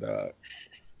motherfucker, dog.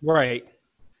 Right.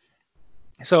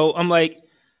 So I'm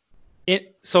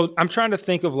so I'm trying to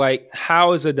think of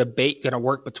how is a debate going to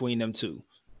work between them two?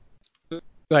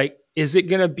 Is it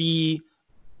going to be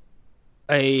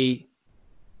a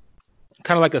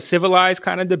kind of a civilized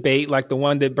kind of debate, like the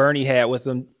one that Bernie had with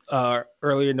him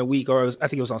earlier in the week, or I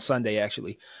think it was on Sunday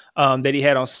actually, that he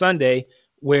had on Sunday,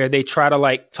 where they try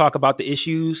to talk about the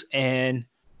issues and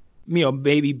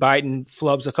maybe Biden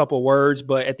flubs a couple words,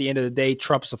 but at the end of the day,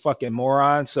 Trump's a fucking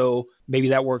moron. So maybe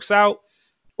that works out.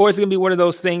 Or it's going to be one of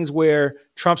those things where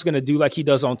Trump's going to do like he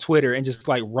does on Twitter and just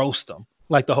roast them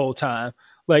the whole time.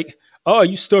 "Oh,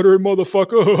 you stuttering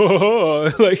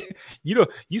motherfucker!" Like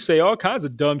you say all kinds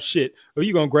of dumb shit. Are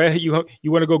you gonna grab you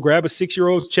want to go grab a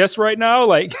 6-year-old's chest right now?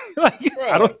 Like Bro,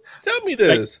 I don't tell me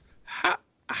this: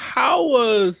 how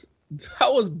was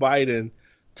Biden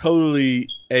totally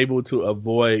able to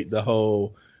avoid the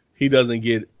whole he doesn't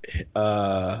get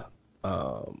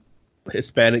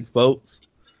Hispanics votes?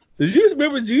 Do you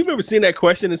remember seeing that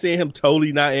question and seeing him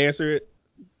totally not answer it?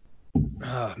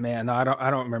 Oh man, no, I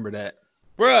don't remember that.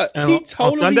 Bruh, he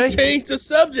totally Sunday? changed the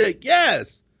subject.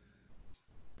 Yes.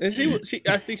 And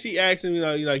I think she asked him,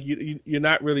 you're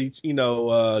not really,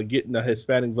 getting the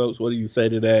Hispanic votes. What do you say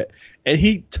to that? And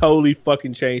he totally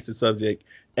fucking changed the subject,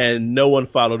 and no one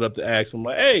followed up to ask him,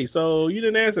 like, hey, so you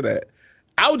didn't answer that.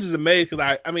 I was just amazed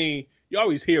because I mean, you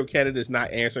always hear of candidates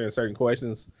not answering certain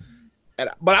questions,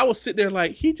 but I was sitting there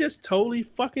like, he just totally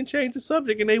fucking changed the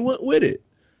subject, and they went with it.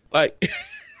 Like,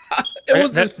 it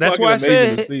was just fucking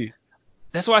amazing to see.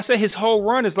 That's why I say his whole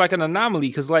run is like an anomaly,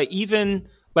 because like even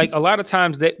like a lot of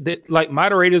times that like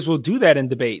moderators will do that in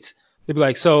debates. They'll be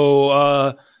like,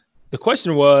 so the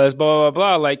question was blah blah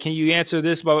blah. Like, can you answer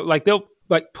this? Blah, blah. Like they'll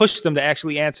like push them to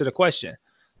actually answer the question.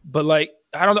 But like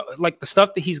I don't know, like the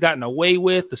stuff that he's gotten away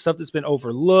with, the stuff that's been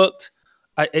overlooked,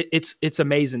 it's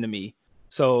amazing to me.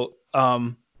 So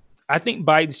I think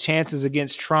Biden's chances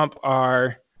against Trump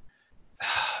are,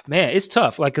 man, it's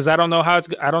tough. Like because I don't know how it's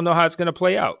going to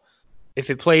play out. If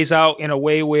it plays out in a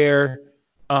way where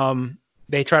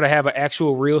they try to have an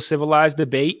actual real civilized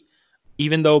debate,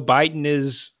 even though Biden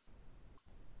is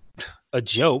a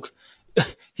joke,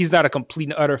 he's not a complete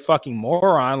and utter fucking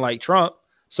moron like Trump.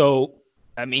 So,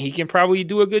 I mean, he can probably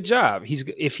do a good job.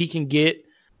 If he can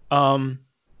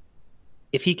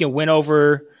win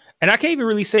over, and I can't even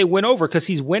really say win over because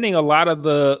he's winning a lot of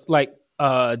the like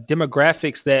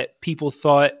demographics that people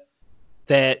thought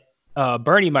that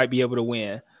Bernie might be able to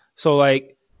win. So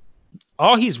like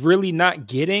all he's really not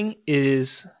getting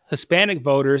is Hispanic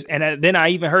voters. And then I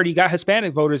even heard he got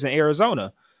Hispanic voters in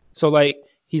Arizona. So like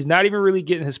he's not even really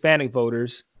getting Hispanic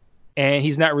voters, and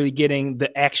he's not really getting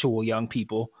the actual young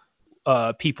people,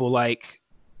 people like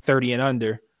 30 and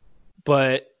under.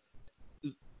 But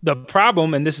the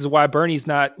problem, and this is why Bernie's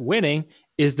not winning,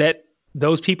 is that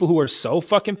those people who are so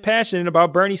fucking passionate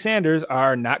about Bernie Sanders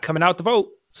are not coming out to vote.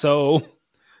 So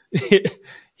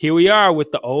here we are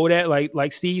with the old,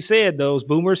 like Steve said, those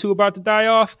boomers who are about to die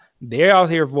off, they're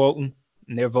out here voting,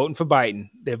 and they're voting for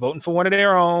Biden. They're voting for one of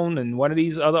their own and one of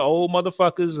these other old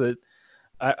motherfuckers that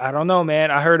I don't know, man.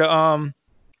 I heard a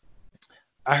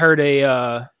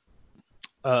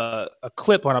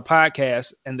clip on a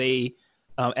podcast, and they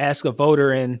asked a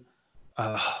voter in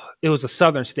it was a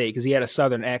southern state because he had a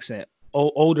southern accent,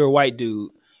 older white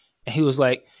dude, and he was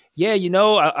like, yeah,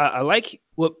 I like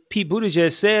what Pete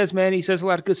Buttigieg says, man. He says a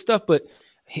lot of good stuff, but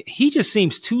he just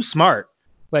seems too smart.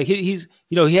 Like he's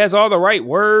he has all the right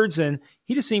words, and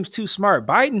he just seems too smart.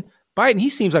 Biden, he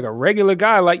seems like a regular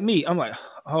guy like me. I'm like,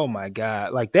 oh my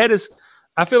God. Like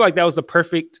I feel like that was the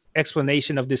perfect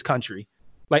explanation of this country.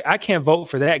 Like I can't vote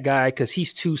for that guy because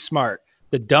he's too smart.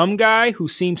 The dumb guy who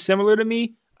seems similar to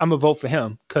me, I'm gonna vote for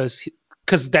him because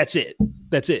that's it.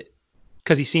 That's it.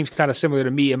 Because he seems kind of similar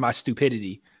to me and my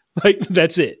stupidity. Like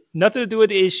that's it. Nothing to do with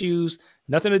the issues.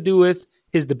 Nothing to do with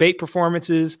his debate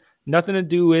performances. Nothing to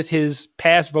do with his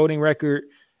past voting record.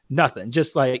 Nothing.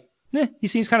 Just like he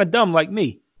seems kind of dumb like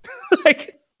me.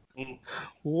 Like,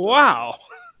 wow.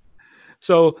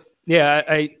 So yeah,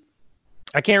 I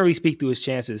can't really speak to his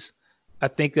chances. I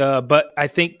think, but I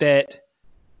think that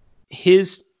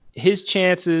his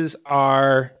chances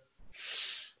are.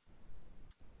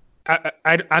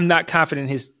 I'm not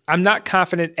confident I'm not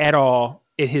confident at all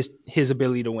in his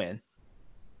ability to win.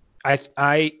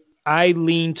 I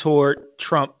lean toward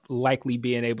Trump likely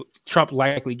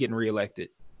getting reelected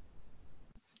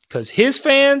because his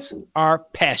fans are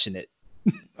passionate.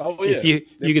 Oh yeah. If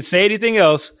you could say anything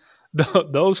else,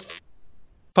 those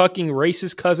fucking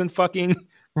racist cousin fucking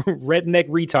redneck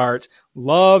retards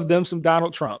love them some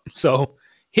Donald Trump. So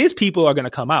his people are going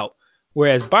to come out,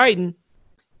 whereas Biden,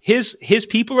 his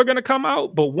people are going to come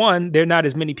out, but one, they're not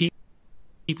as many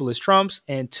people as Trump's,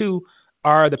 and two,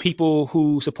 are the people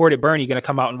who supported Bernie going to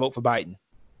come out and vote for Biden?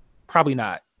 Probably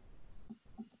not.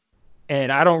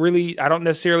 And I don't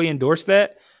necessarily endorse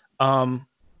that. I'm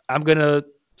going to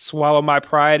swallow my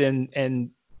pride and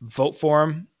vote for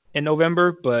him in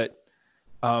November, but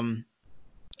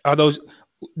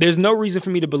there's no reason for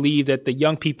me to believe that the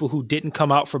young people who didn't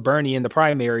come out for Bernie in the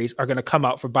primaries are going to come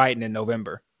out for Biden in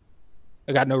November.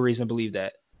 I got no reason to believe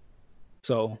that.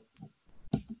 So,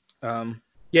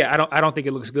 yeah, I don't think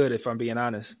it looks good, if I'm being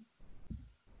honest.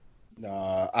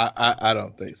 No, I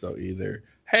don't think so either.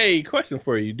 Hey, question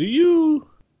for you.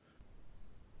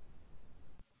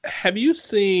 Have you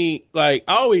seen, like,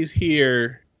 I always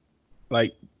hear,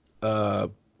 like,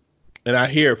 and I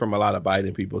hear it from a lot of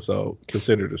Biden people, so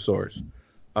consider the source.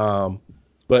 But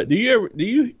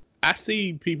I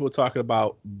see people talking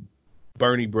about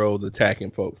Bernie bros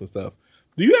attacking folks and stuff.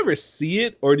 Do you ever see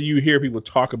it, or do you hear people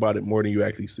talk about it more than you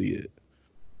actually see it?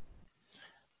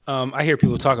 I hear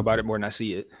people talk about it more than I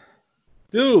see it.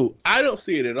 Dude, I don't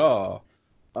see it at all.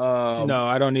 No,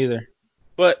 I don't either.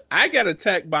 But I got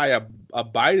attacked by a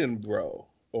Biden bro,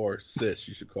 or sis,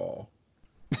 you should call.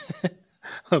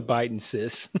 A Biden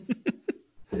sis.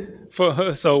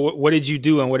 So what did you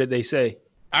do and what did they say?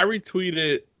 I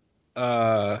retweeted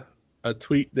a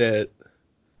tweet that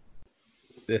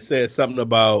said something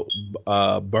about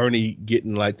Bernie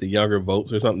getting like the younger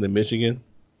votes or something in Michigan.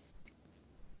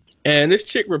 And this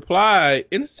chick replied,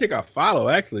 and this chick I follow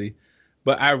actually,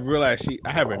 but I realized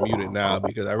I have her muted now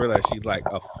because I realized she's like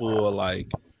a full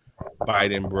like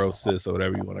Biden bro sis or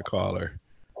whatever you want to call her.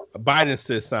 A Biden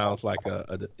sis sounds like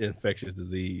a infectious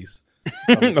disease.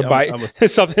 Something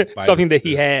that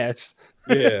he has.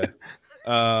 Yeah.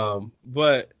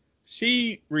 But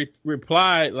she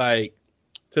replied like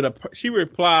she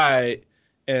replied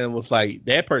and was like,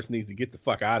 that person needs to get the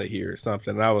fuck out of here or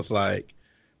something. And I was like,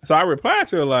 so I replied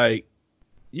to her like,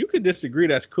 you could disagree,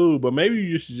 that's cool, but maybe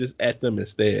you should just at them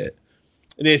instead.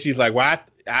 And then she's like, well,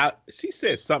 she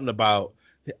said something about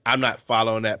I'm not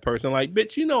following that person. Like,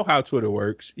 bitch, you know how Twitter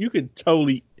works. You can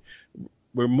totally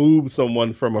remove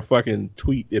someone from a fucking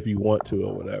tweet if you want to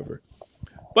or whatever.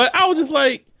 But I was just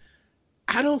like,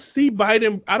 I don't see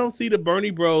Biden. I don't see the Bernie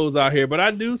bros out here, but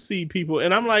I do see people,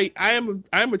 and I'm like, I am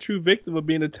a true victim of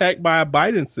being attacked by a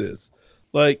Biden sis.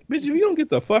 Like, bitch, if you don't get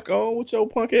the fuck on with your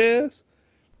punk ass.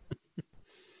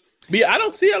 But yeah, I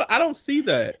don't see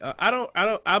that. I know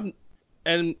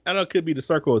it could be the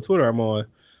circle of Twitter I'm on,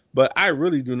 but I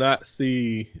really do not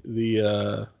see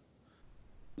the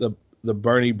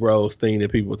Bernie bros thing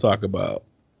that people talk about.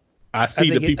 I see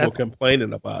the people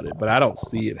complaining about it, but I don't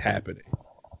see it happening.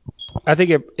 I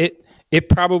think it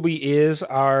probably is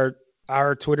our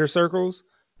Twitter circles,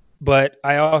 but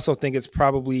I also think it's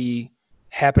probably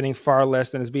happening far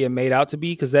less than it's being made out to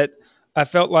be, because I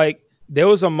felt like there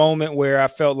was a moment where I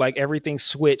felt like everything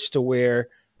switched to where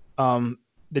the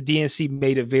DNC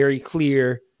made it very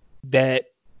clear that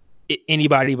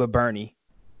anybody but Bernie.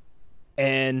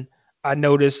 And I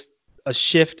noticed a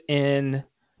shift in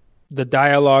the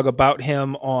dialogue about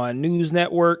him on news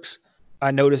networks.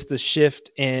 I noticed the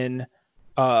shift in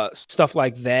stuff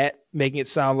like that, making it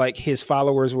sound like his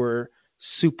followers were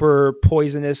super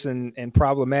poisonous and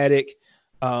problematic.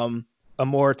 A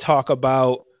more talk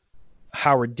about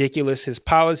how ridiculous his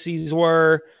policies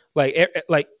were.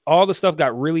 Like all the stuff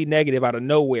got really negative out of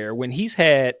nowhere when he's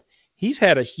had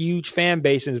a huge fan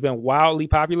base and has been wildly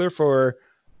popular for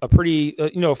a pretty,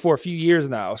 for a few years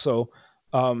now. So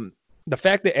the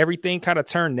fact that everything kind of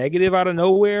turned negative out of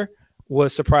nowhere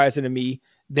was surprising to me.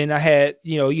 Then I had,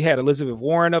 you had Elizabeth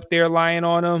Warren up there lying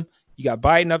on him. You got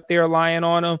Biden up there lying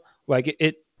on him. Like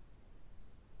it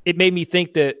made me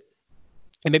think that,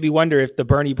 it made me wonder if the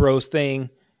Bernie bros thing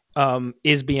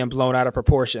is being blown out of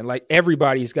proportion. Like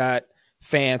everybody's got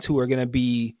fans who are going to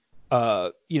be,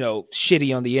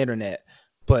 shitty on the internet,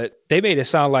 but they made it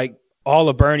sound like all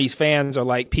of Bernie's fans are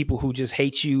like people who just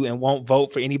hate you and won't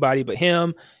vote for anybody but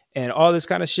him and all this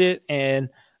kind of shit. And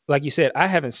like you said, I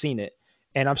haven't seen it,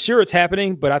 and I'm sure it's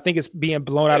happening, but I think it's being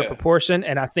blown out of proportion.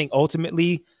 And I think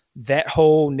ultimately that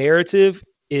whole narrative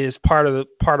is part of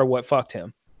what fucked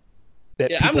him.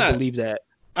 That people believe that.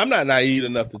 I'm not naive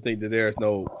enough to think that there's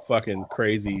no fucking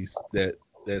crazies that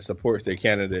supports their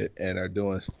candidate and are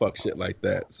doing fuck shit like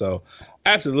that. So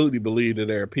I absolutely believe that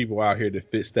there are people out here that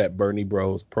fits that Bernie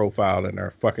bros profile and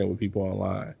are fucking with people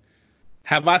online.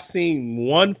 Have I seen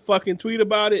one fucking tweet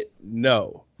about it?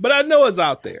 No. But I know it's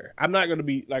out there. I'm not going to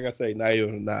be, like I say, naive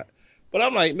or not. But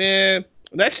I'm like, man,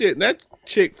 that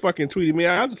chick fucking tweeted me.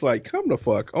 I'm just like, come the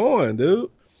fuck on, dude.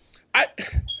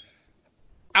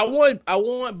 I want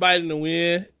Biden to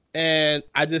win, and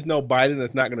I just know Biden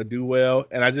is not going to do well,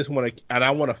 and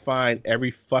I want to find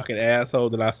every fucking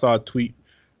asshole that I saw tweet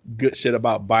good shit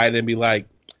about Biden and be like,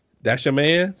 that's your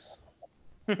man's?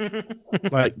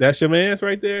 Like, that's your man's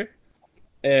right there?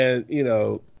 And,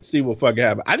 see what fucking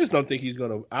happens. I just don't think he's going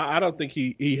to, I don't think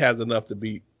he has enough to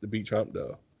beat Trump,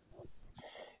 though.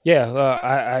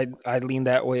 Yeah, I lean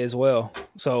that way as well.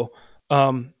 So,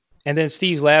 and then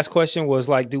Steve's last question was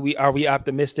like, are we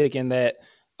optimistic in that,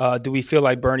 do we feel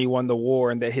like Bernie won the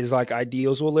war and that his like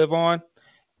ideals will live on?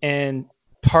 And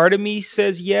part of me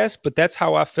says yes, but that's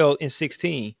how I felt in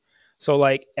 2016. So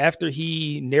like after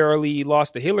he narrowly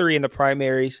lost to Hillary in the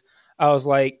primaries, I was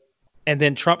like, and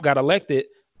then Trump got elected,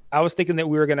 I was thinking that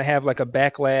we were going to have like a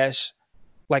backlash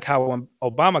like how when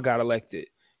Obama got elected.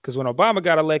 Because when Obama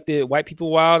got elected, white people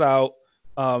wild out,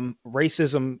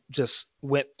 racism just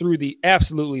went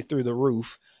absolutely through the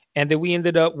roof. And then we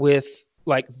ended up with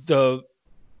like the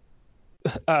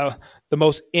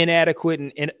most inadequate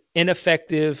and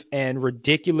ineffective and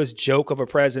ridiculous joke of a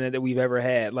president that we've ever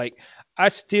had. Like I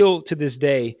still to this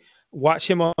day watch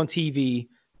him on TV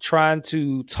trying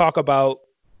to talk about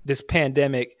this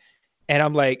pandemic, and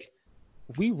I'm like,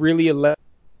 we really elected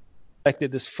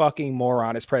this fucking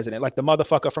moron as president, like the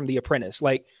motherfucker from The Apprentice.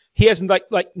 Like he has not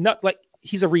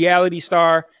he's a reality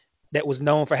star that was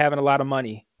known for having a lot of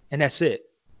money, and that's it.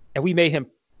 And we made him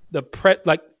the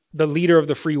leader of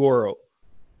the free world,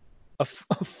 a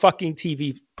fucking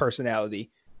TV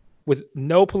personality with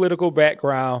no political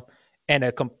background and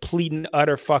a complete and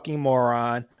utter fucking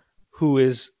moron who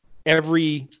is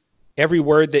every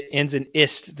word that ends in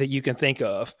 "ist" that you can think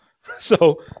of.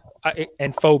 So,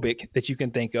 and phobic that you can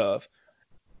think of.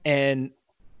 And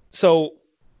so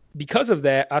because of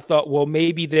that, I thought, well,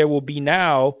 maybe there will be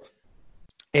now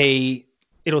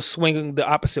it'll swing the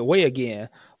opposite way again.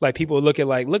 Like people will look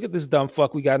at this dumb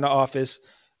fuck we got in the office.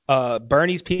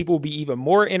 Bernie's people will be even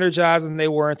more energized than they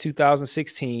were in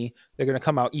 2016. They're going to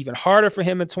come out even harder for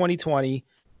him in 2020,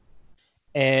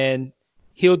 and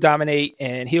he'll dominate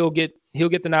and he'll get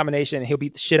the nomination and he'll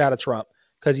beat the shit out of Trump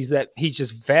because he's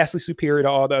just vastly superior to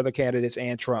all the other candidates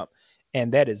and Trump.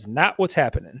 And that is not what's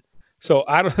happening. So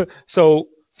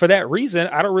for that reason,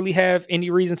 I don't really have any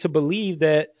reason to believe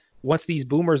that once these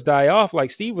boomers die off,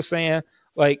 like Steve was saying,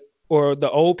 like, or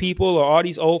the old people or all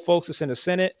these old folks that's in the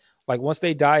Senate, like once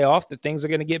they die off, that things are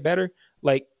going to get better.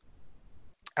 Like,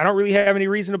 I don't really have any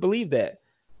reason to believe that.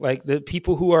 Like the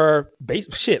people who are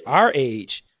our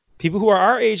age, people who are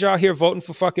our age out here voting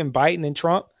for fucking Biden and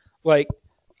Trump. Like,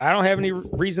 I don't have any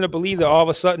reason to believe that all of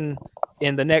a sudden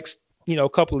in the next,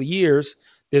 couple of years,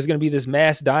 there's going to be this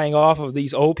mass dying off of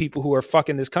these old people who are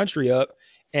fucking this country up,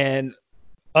 and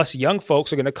us young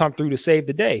folks are going to come through to save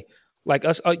the day. Like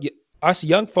us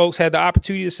young folks had the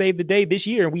opportunity to save the day this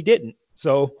year, and we didn't.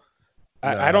 So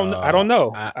I don't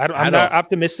know. I'm not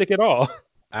optimistic at all.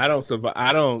 I don't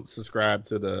subscribe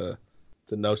to the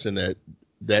notion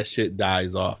that shit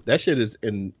dies off. That shit is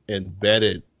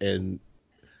embedded in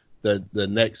the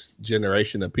next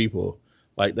generation of people.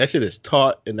 Like that shit is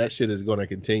taught, and that shit is going to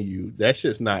continue. That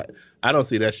shit's not. I don't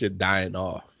see that shit dying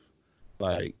off.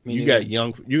 Like you got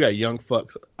young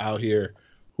fucks out here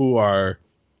who are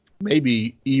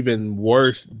maybe even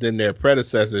worse than their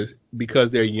predecessors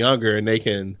because they're younger and they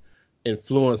can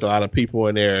influence a lot of people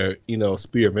in their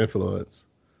sphere of influence.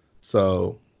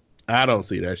 So I don't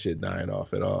see that shit dying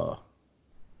off at all.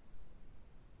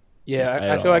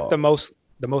 Yeah, I feel like the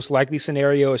most likely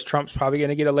scenario is Trump's probably going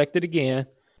to get elected again.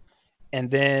 And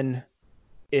then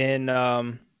in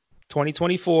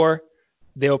 2024,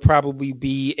 there'll probably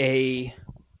be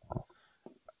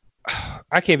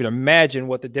I can't even imagine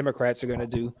what the Democrats are going to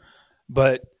do,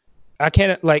 but I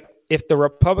can't, like, if the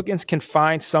Republicans can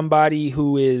find somebody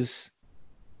who is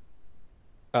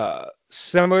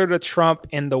similar to Trump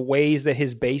in the ways that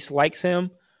his base likes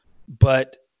him,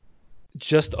 but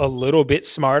just a little bit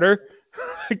smarter,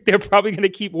 they're probably going to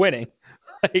keep winning.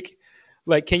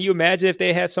 Like, can you imagine if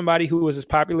they had somebody who was as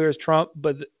popular as Trump,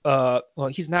 but well,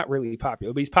 he's not really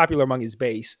popular, but he's popular among his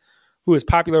base,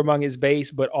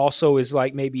 but also is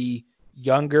like maybe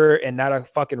younger and not a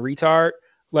fucking retard.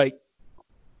 Like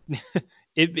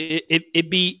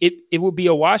it would be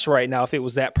a wash right now if it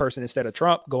was that person instead of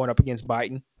Trump going up against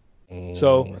Biden.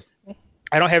 So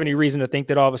I don't have any reason to think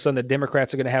that all of a sudden the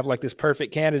Democrats are going to have like this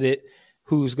perfect candidate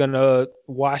who's going to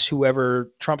wash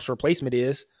whoever Trump's replacement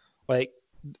is. Like,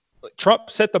 Trump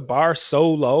set the bar so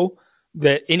low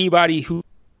that anybody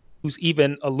who's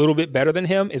even a little bit better than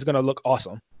him is going to look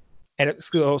awesome. And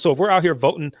so if we're out here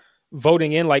voting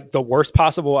in like the worst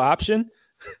possible option,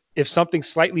 if something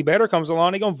slightly better comes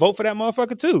along, they're going to vote for that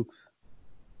motherfucker too.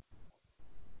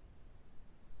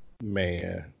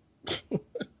 Man.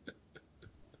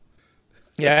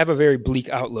 Yeah, I have a very bleak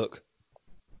outlook.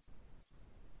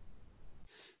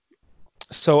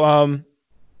 So,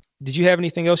 did you have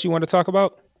anything else you want to talk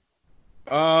about?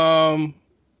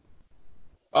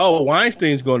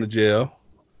 Weinstein's going to jail.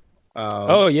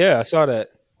 Oh yeah, I saw that.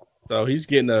 So he's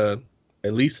getting at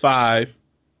least 5,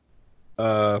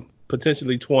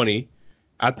 potentially 20.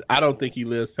 I don't think he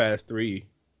lives past 3.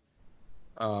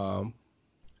 I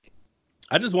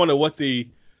just wonder what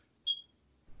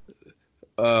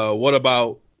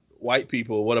about white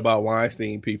people, what about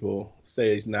Weinstein people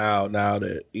stage now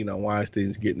that,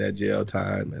 Weinstein's getting that jail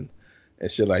time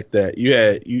and shit like that.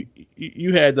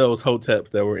 You had those hoteps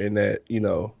that were in that,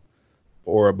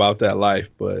 or about that life,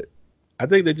 but I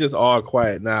think they're just all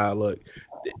quiet now. Look,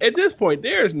 at this point,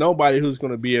 there's nobody who's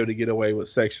going to be able to get away with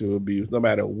sexual abuse, no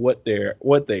matter what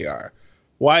they are.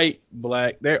 White,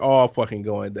 black, they're all fucking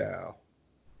going down.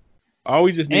 All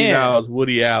we just need now is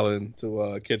Woody Allen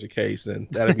to catch a case, and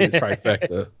that'll be the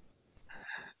trifecta.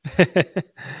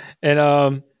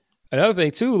 And another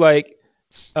thing too, like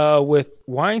with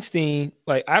Weinstein,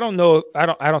 like I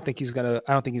don't think he's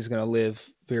gonna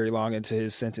live very long into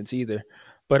his sentence either.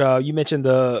 But you mentioned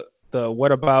the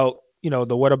what about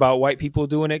white people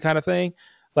doing it kind of thing,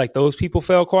 like those people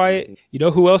fell quiet. You know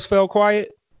who else fell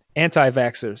quiet?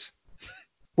 Anti-vaxxers.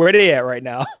 Where are they at right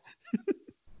now?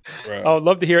 Right. I would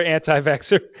love to hear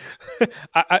anti-vaxxer.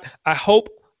 I hope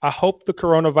the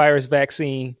coronavirus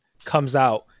vaccine comes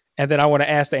out, and then I want to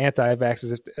ask the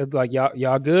anti-vaxxers if like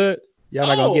y'all good? Y'all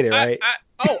not gonna get it, right?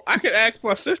 I could ask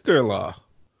my sister-in-law.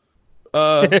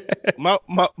 My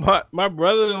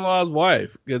brother-in-law's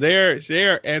wife, because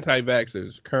they're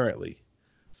anti-vaxxers currently,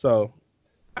 so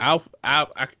I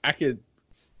could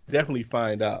definitely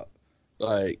find out.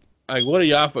 Like what are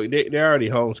y'all? They're already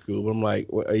homeschooled. I'm like,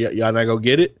 y'all not gonna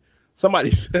get it?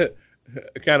 Somebody said,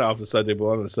 kind of off the subject, but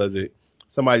on the subject,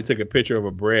 somebody took a picture of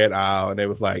a bread aisle and they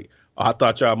was like, oh, I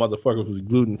thought y'all motherfuckers was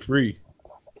gluten free.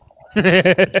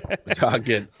 Y'all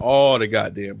get all the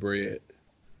goddamn bread.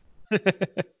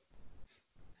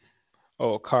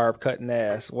 Oh, carb cutting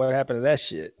ass. What happened to that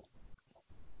shit?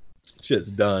 Shit's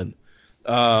done.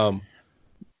 But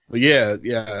yeah.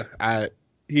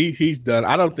 He's done.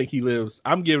 I don't think he lives.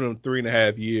 I'm giving him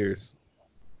 3.5 years.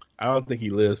 I don't think he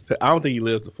lives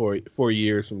to 4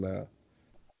 years from now.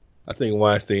 I think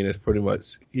Weinstein is pretty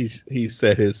much he's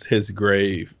set his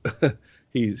grave.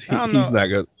 he's not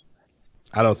good.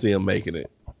 I don't see him making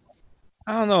it.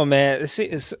 I don't know, man.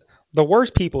 It's the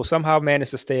worst people somehow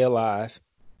manage to stay alive.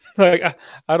 Like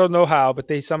I don't know how, but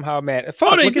they somehow manage.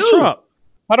 Fuck, look at Trump.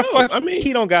 How the fuck? I mean,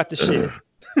 he don't got the shit.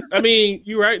 I mean,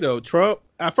 you're right though. Trump.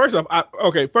 First off,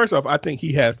 I think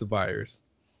he has the virus.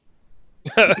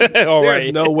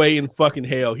 There's no way in fucking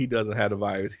hell he doesn't have the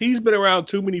virus. He's been around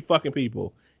too many fucking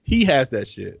people. He has that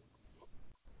shit.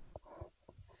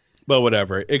 But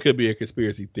whatever. It could be a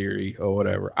conspiracy theory or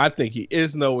whatever. I think he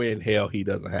is no way in hell he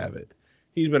doesn't have it.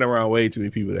 He's been around way too many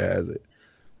people that has it.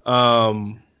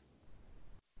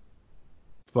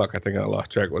 Fuck, I think I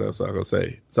lost track of what else I was gonna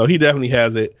say. So he definitely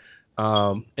has it.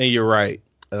 And you're right.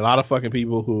 A lot of fucking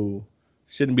people who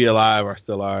shouldn't be alive are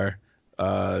still are.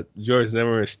 George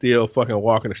Zimmerman is still fucking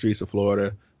walking the streets of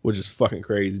Florida, which is fucking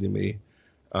crazy to me.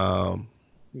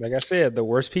 Like I said, the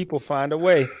worst people find a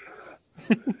way.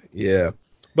 Yeah.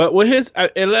 But with his,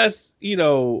 unless,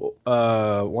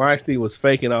 Weinstein was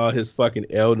faking all his fucking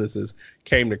illnesses,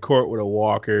 came to court with a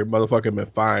walker, motherfucker been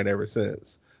fine ever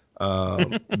since. So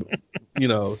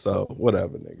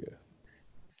whatever, nigga.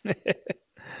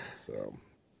 So.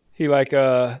 He like,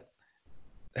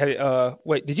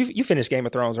 wait, did you finish Game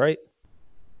of Thrones, right?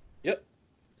 Yep.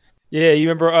 Yeah, you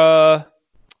remember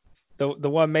the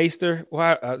one Maester?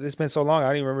 Wow, it's been so long, I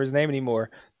don't even remember his name anymore.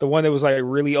 The one that was like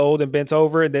really old and bent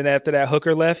over, and then after that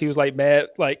hooker left, he was like mad,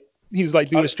 like he was like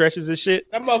doing stretches and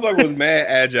shit. That motherfucker was mad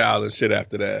agile and shit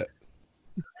after that.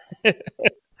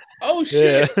 Oh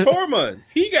shit, yeah. Tormund,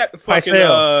 he got the fucking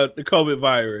the COVID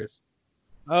virus.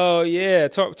 Oh yeah,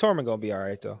 Tormund gonna be all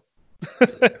right though.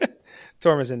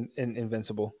 Tormund's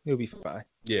invincible. He'll be fine.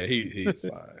 Yeah, he's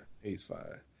fine. He's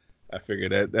fine. I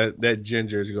figured that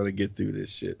ginger is gonna get through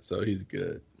this shit, so he's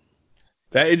good.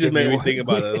 It just made me think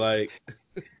about it. Like,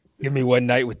 give me one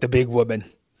night with the big woman.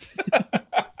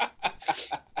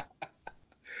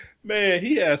 Man,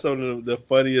 he had some of the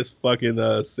funniest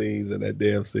fucking scenes in that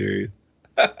damn series.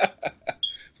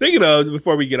 Speaking of,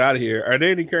 before we get out of here, are there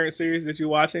any current series that you're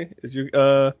watching?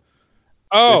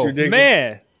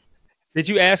 Man, did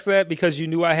you ask that because you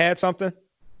knew I had something?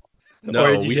 No,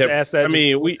 or did you ask that?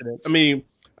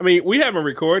 We haven't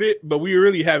recorded, but we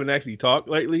really haven't actually talked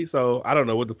lately. So I don't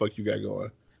know what the fuck you got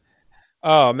going.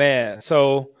 Oh man,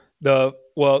 so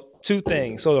two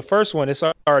things. So the first one is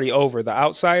already over. The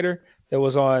Outsider that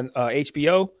was on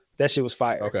HBO. That shit was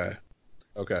fire. Okay.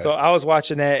 So I was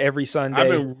watching that every Sunday. I've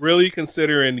been really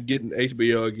considering getting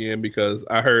HBO again because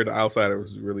I heard The Outsider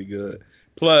was really good.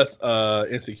 Plus,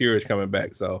 Insecure is coming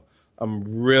back, so I'm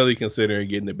really considering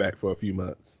getting it back for a few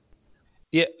months.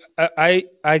 Yeah,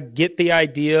 I get the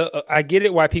idea. I get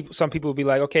it why some people will be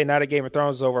like, okay, now that Game of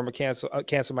Thrones is over, I'm gonna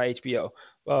cancel my HBO.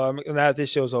 Now that this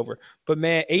show's over. But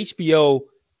man, HBO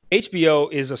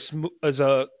HBO is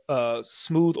a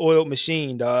smooth oiled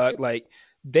machine, dog. Like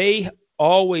they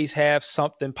always have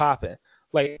something popping.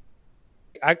 Like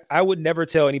I would never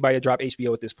tell anybody to drop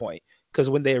HBO at this point because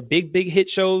when their big hit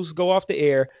shows go off the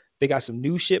air, they got some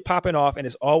new shit popping off, and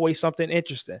it's always something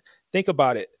interesting. Think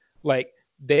about it. Like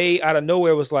they out of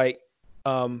nowhere was like,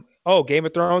 oh, Game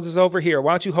of Thrones is over here.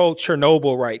 Why don't you hold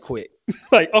Chernobyl right quick?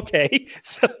 Like, okay,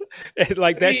 so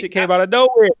like that shit came out of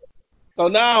nowhere. So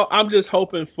now I'm just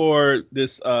hoping for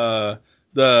this the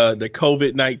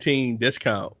COVID-19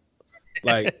 discount.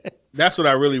 Like that's what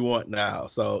I really want now.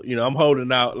 So I'm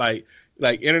holding out. Like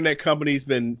internet companies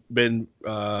been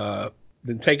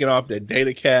taking off their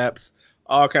data caps,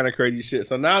 all kind of crazy shit.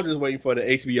 So now I'm just waiting for the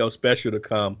HBO special to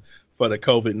come for the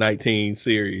COVID-19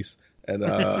 series, and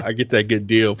I get that good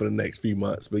deal for the next few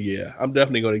months. But yeah, I'm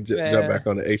definitely going to jump back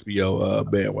on the HBO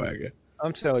bandwagon.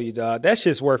 I'm telling you, dog, that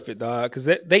shit's worth it, dog, because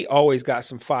they always got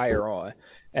some fire on.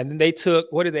 And then they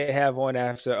took, what did they have on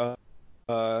after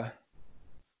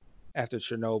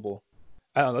Chernobyl?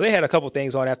 I don't know. They had a couple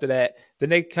things on after that. Then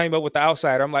they came up with The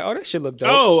Outsider. I'm like, oh, that shit look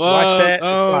dope. Watch that.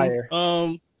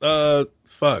 Fire.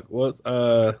 Fuck. What's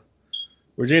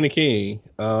Regina King?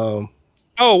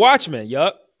 Watchmen.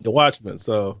 Yup. The Watchmen.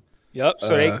 So. Yup.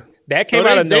 So that came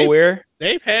out of nowhere.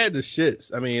 They've had the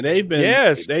shits. I mean, they've been.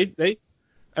 Yes.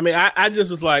 I mean, I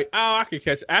just was like, oh, I could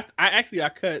catch. I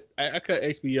cut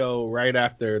HBO right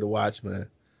after The Watchmen,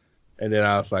 and then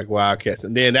I was like, well, I'll catch it.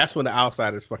 And then that's when The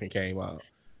Outsiders fucking came out,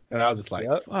 and I was just like,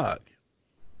 fuck.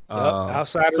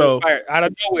 Outsiders out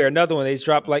of nowhere, another one. They just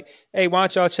dropped like, hey, why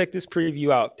don't y'all check this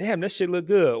preview out? Damn, this shit look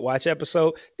good. Watch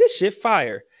episode. This shit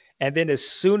fire. And then as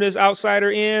soon as Outsider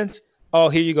ends, oh,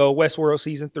 here you go, Westworld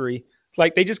season 3.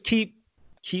 Like they just keep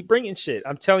bringing shit.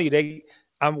 I'm telling you,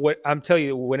 I'm telling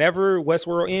you, whenever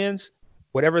Westworld ends,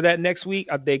 whatever that next week,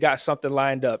 they got something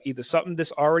lined up. Either something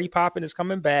that's already popping is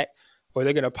coming back, or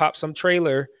they're gonna pop some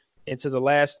trailer into the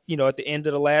last, at the end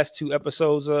of the last 2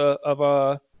 episodes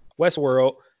of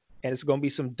Westworld, and it's gonna be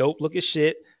some dope looking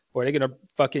shit. Or they're gonna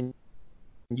fucking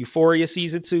Euphoria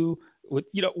season 2 with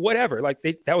whatever. Like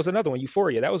that was another one,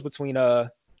 Euphoria. That was between that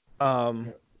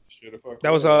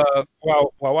was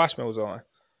while Watchmen was on.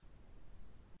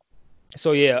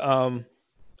 So yeah,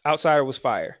 Outsider was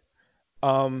fire.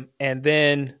 And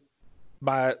then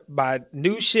by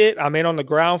new shit, I'm in on the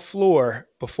ground floor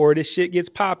before this shit gets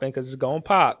popping, because it's gonna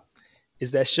pop,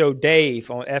 is that show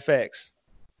Dave on FX.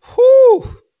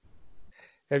 Whoo!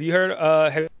 Have you heard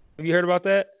about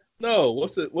that? No,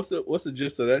 what's the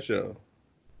gist of that show?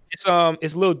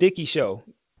 It's Lil Dicky show.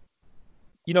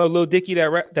 Lil Dicky,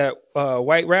 that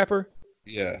white rapper?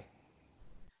 Yeah.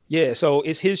 Yeah, so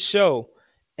it's his show,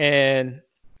 and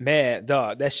man,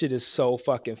 dog, that shit is so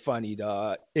fucking funny,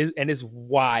 dog. And it's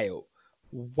wild.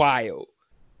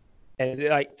 And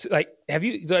like, have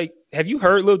you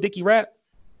heard Lil Dicky rap?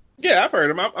 Yeah, I've heard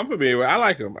him. I'm familiar with. I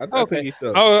like him. I think he's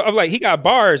dope. Oh, I'm like, he got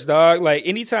bars, dog. Like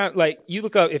anytime, like you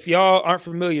look up, if y'all aren't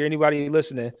familiar, anybody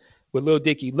listening with Lil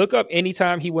Dicky, look up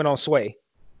anytime he went on Sway.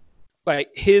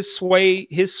 Like his Sway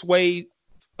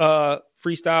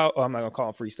freestyle. Oh, I'm not gonna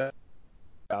call them freestyles.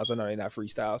 I know they're not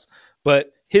freestyles,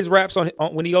 but his raps on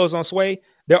when he goes on Sway,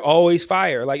 they're always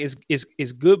fire. Like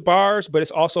it's good bars, but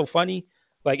it's also funny.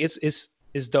 Like it's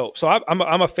dope. So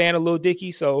I'm a fan of Lil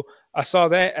Dicky. So I saw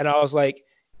that and I was like,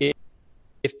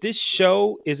 if this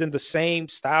show is in the same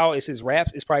style as his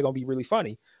raps, it's probably gonna be really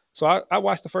funny. So I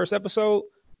watched the first episode.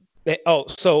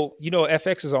 So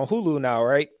FX is on Hulu now,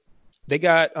 right? They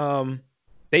got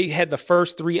they had the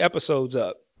first 3 episodes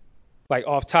up, like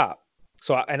off top.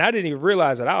 So I didn't even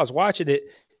realize that I was watching it,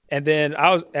 and then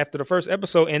after the first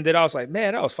episode ended, I was like,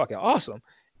 man, that was fucking awesome.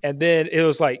 And then it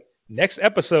was like next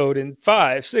episode in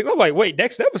 5, 6. I'm like, wait,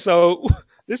 next episode?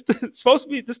 This supposed to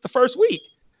be the first week.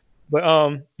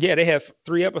 But yeah, they have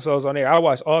 3 episodes on there. I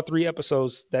watched all 3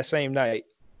 episodes that same night,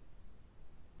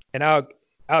 and I'll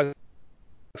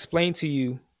explain to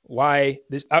you why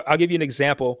this. I'll give you an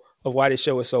example of why this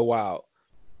show is so wild.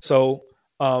 So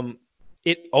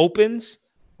it opens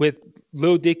with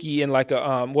Lil Dicky in like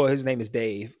a his name is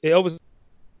Dave. It opens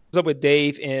up with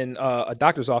Dave in a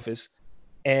doctor's office,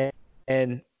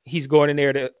 and he's going in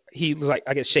there he was like,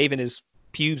 I guess, shaving his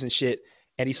pubes and shit,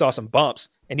 and he saw some bumps,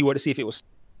 and he wanted to see if it was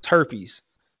herpes,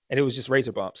 and it was just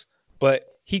razor bumps.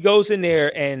 But he goes in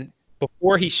there, and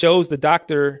before he shows the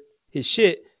doctor his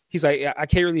shit, he's like, I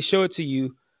can't really show it to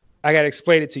you. I gotta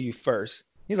explain it to you first.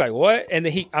 He's like, what? And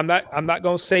then I'm not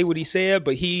gonna say what he said,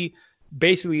 but he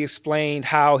basically explained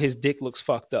how his dick looks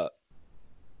fucked up.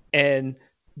 And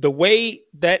the way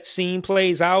that scene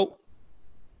plays out,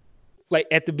 like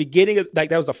at the beginning of, like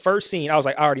that was the first scene, I was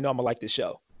like, I already know I'm gonna like this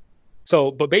show.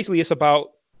 So, but basically it's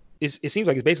about it seems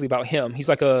like it's basically about him. He's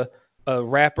like a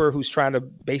rapper who's trying to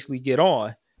basically get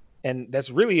on, and that's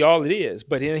really all it is.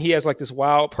 But then he has like this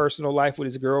wild personal life with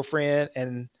his girlfriend,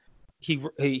 and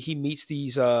he meets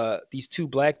these two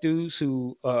black dudes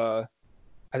who I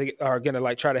think are gonna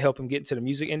like try to help him get into the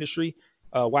music industry.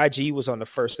 YG was on the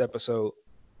first episode,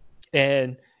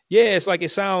 and yeah, it's like it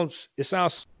sounds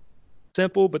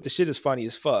simple, but the shit is funny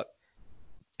as fuck.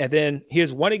 And then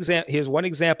here's another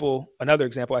example,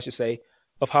 I should say,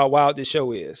 of how wild this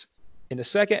show is. In the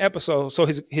second episode, so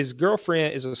his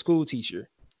girlfriend is a school teacher.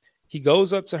 He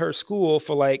goes up to her school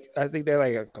for like, I think they're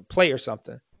like a play or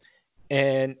something.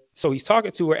 And so he's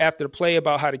talking to her after the play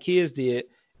about how the kids did.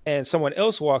 And someone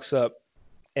else walks up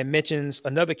and mentions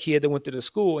another kid that went to the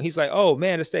school. And he's like, oh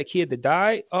man, it's that kid that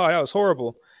died. Oh, that was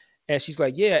horrible. And she's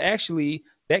like, yeah, actually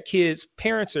that kid's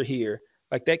parents are here.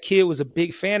 Like that kid was a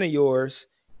big fan of yours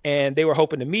and they were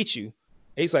hoping to meet you.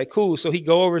 And he's like, cool. So he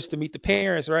goes over to meet the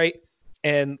parents, right?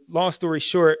 And long story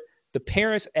short, the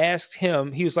parents asked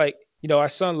him, he was like, you know, our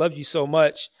son loves you so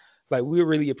much. Like, we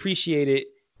really appreciate it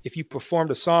if you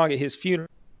performed a song at his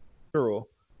funeral,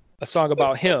 a song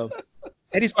about him.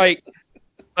 And he's like,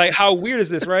 how weird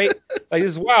is this, right? Like,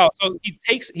 this is wild. So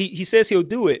he says he'll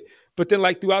do it. But then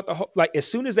like throughout the whole, like as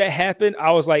soon as that happened,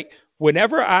 I was like,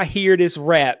 whenever I hear this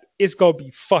rap, it's going to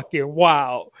be fucking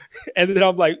wild. And then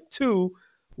I'm like,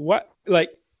 what?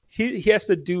 Like he has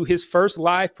to do his first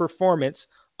live performance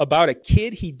about a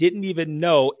kid he didn't even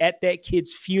know at that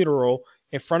kid's funeral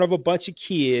in front of a bunch of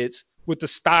kids with the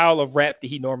style of rap that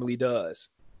he normally does.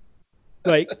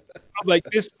 Like, I'm like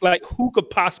this, like who could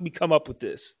possibly come up with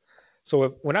this? So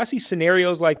when I see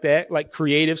scenarios like that, like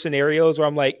creative scenarios where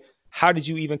I'm like, how did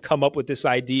you even come up with this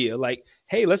idea? Like,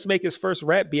 hey, let's make his first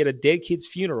rap be at a dead kid's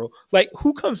funeral. Like,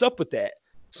 who comes up with that?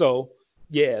 So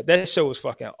yeah, that show was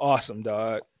fucking awesome,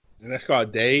 dog. And that's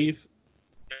called Dave.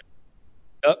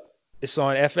 Yep. It's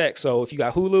on FX. So if you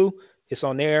got Hulu, it's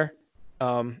on there.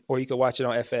 Or you can watch it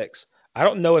on FX. I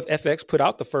don't know if FX put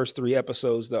out the first 3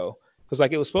 episodes though. Because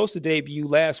like it was supposed to debut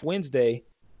last Wednesday.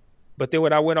 But then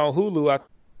when I went on Hulu, I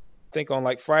think on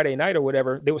like Friday night or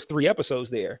whatever, there was 3 episodes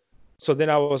there. So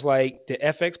then I was like, did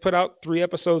FX put out 3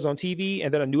 episodes on TV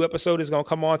and then a new episode is going to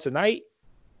come on tonight?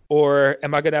 Or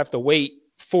am I going to have to wait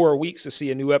 4 weeks to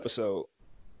see a new episode?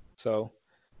 So,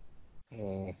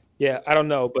 yeah, I don't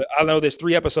know. But I know there's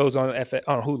 3 episodes on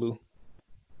Hulu.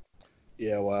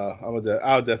 Yeah, well,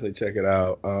 I'll definitely check it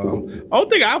out. Only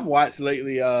thing I've watched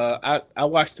lately, I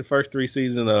watched the first 3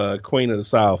 seasons of Queen of the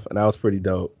South, and that was pretty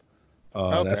dope.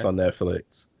 Okay. That's on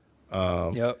Netflix.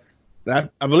 Yep.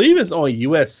 I believe it's on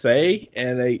USA,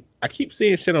 and I keep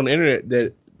seeing shit on the internet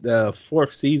that the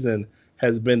 4th season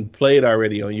has been played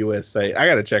already on USA. I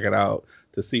got to check it out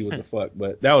to see what the fuck,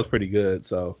 but that was pretty good.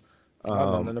 So, I don't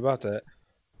know nothing about that.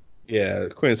 Yeah,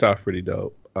 Queen of the South is pretty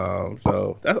dope.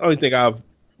 So that's the only thing I've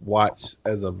watched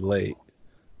as of late.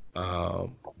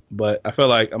 But I feel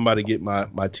like I'm about to get my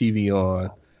TV on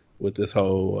with this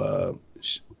whole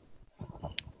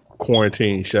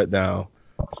quarantine shutdown.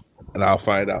 And I'll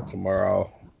find out tomorrow.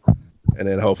 And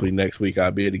then hopefully next week I'll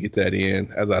be able to get that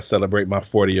in as I celebrate my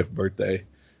 40th birthday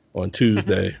on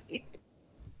Tuesday.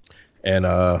 And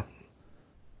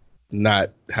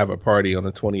not have a party on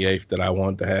the 28th that I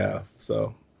want to have.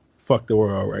 So fuck the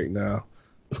world right now.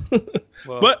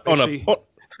 Well, but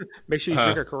make sure you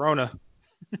drink a Corona.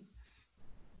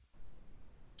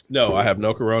 No, I have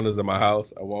no Coronas in my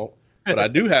house. I won't. But I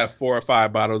do have 4 or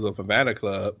 5 bottles of Havana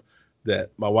Club that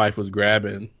my wife was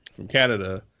grabbing from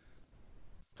Canada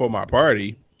for my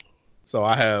party. So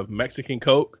I have Mexican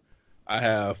Coke. I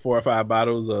have 4 or 5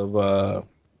 bottles of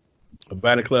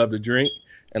Havana Club to drink,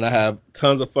 and I have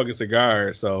tons of fucking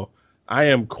cigars. So I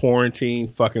am quarantine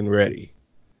fucking ready.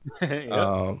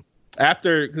 Yep.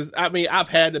 Because I've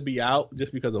had to be out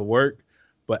just because of work,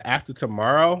 but after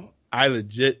tomorrow, I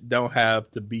legit don't have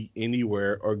to be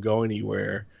anywhere or go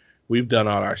anywhere. We've done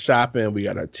all our shopping. We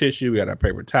got our tissue. We got our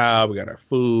paper towel. We got our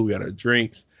food. We got our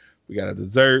drinks. We got our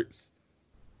desserts.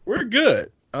 We're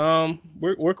good.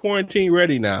 We're quarantine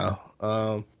ready now.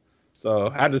 So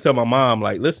I had to tell my mom,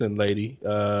 like, listen, lady,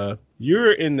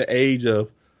 you're in the age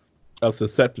of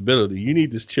susceptibility. You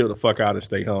need to chill the fuck out and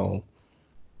stay home.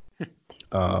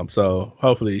 So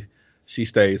hopefully she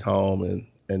stays home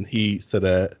and heeds to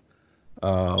that.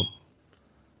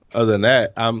 Other than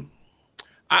that, I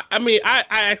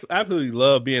absolutely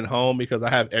love being home because I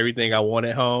have everything I want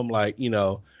at home. Like, you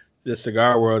know, the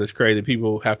cigar world is crazy.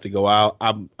 People have to go out.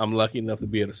 I'm lucky enough to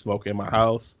be able to smoke in my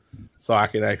house, so I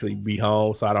can actually be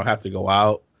home, so I don't have to go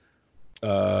out.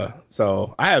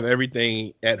 So I have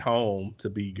everything at home to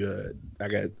be good. I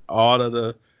got all of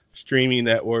the streaming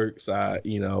networks,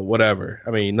 whatever.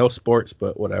 I mean, no sports,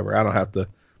 but whatever. I don't have to.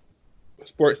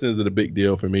 Sports isn't a big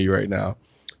deal for me right now.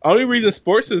 Only reason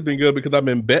sports has been good because I've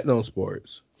been betting on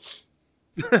sports.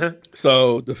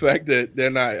 So the fact that they're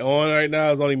not on right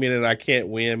now is only meaning I can't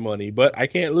win money, but I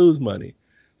can't lose money.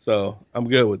 So I'm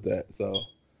good with that. So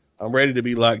I'm ready to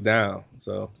be locked down.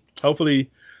 So hopefully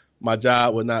my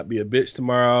job will not be a bitch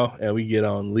tomorrow and we get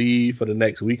on leave for the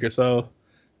next week or so.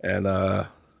 And I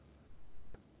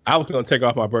was going to take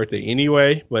off my birthday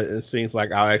anyway, but it seems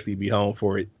like I'll actually be home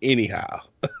for it anyhow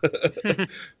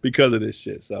because of this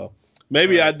shit. So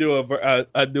maybe I do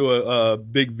a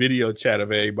big video chat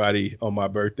of everybody on my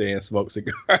birthday and smoke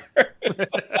cigars.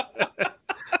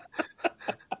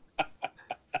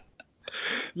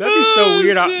 That'd be so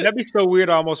weird. That'd be so weird.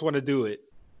 I almost want to do it.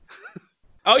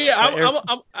 Oh yeah,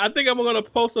 I think I'm gonna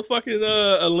post a fucking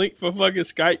a link for fucking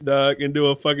Skype, dog, and do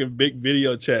a fucking big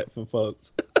video chat for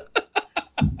folks.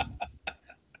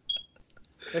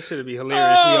 That should be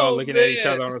hilarious. We all looking at each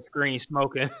other on the screen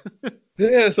smoking.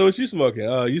 Yeah, so what you smoking?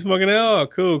 Oh, you smoking that? Oh,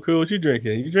 cool. What you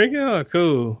drinking? You drinking? Oh,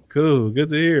 cool. Good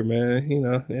to hear, man.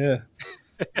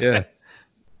 Yeah.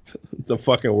 It's a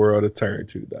fucking world to turn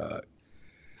to, dog.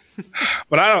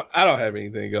 But I don't have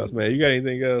anything else, man. You got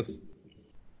anything else?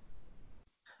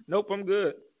 Nope, I'm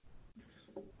good.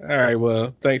 All right,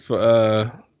 well, thanks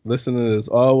for listening as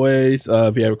always.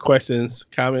 If you have questions,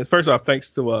 comments, first off, thanks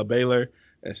to Baylor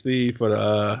and Steve for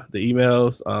the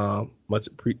emails.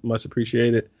 Much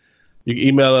appreciated. You can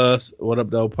email us, What Up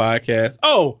Though Podcast.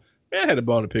 Oh, man, I had a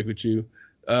bone to pick with you.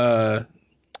 I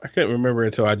couldn't remember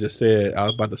until I just said I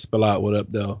was about to spell out What Up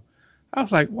Though. I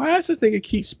was like, why does this nigga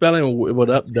keep spelling What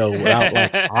Up Though without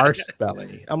like our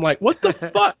spelling? I'm like, what the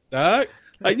fuck, dog?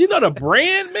 Like, you know the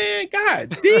brand, man?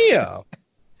 God damn.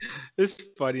 It's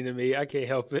funny to me. I can't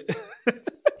help it.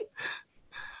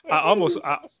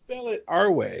 I spell it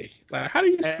our way. Like, how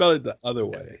do you spell it the other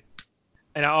way?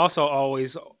 And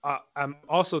I'm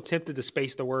also tempted to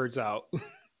space the words out,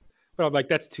 but I'm like,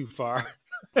 that's too far.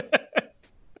 But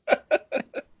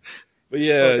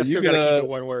yeah, you can keep it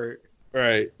one word.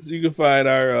 Right. So you can find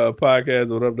our podcast,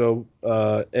 What Up Though,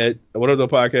 at What Up Though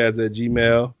Podcast at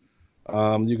Gmail.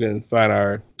 You can find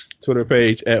our Twitter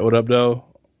page at What Up Though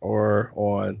or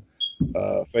on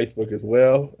Facebook as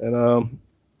well. And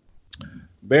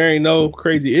bearing no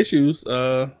crazy issues,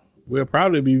 we'll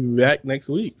probably be back next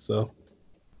week. So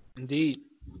indeed.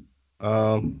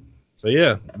 So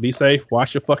yeah, be safe.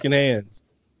 Wash your fucking hands.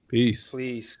 Peace.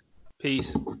 Please.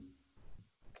 Peace.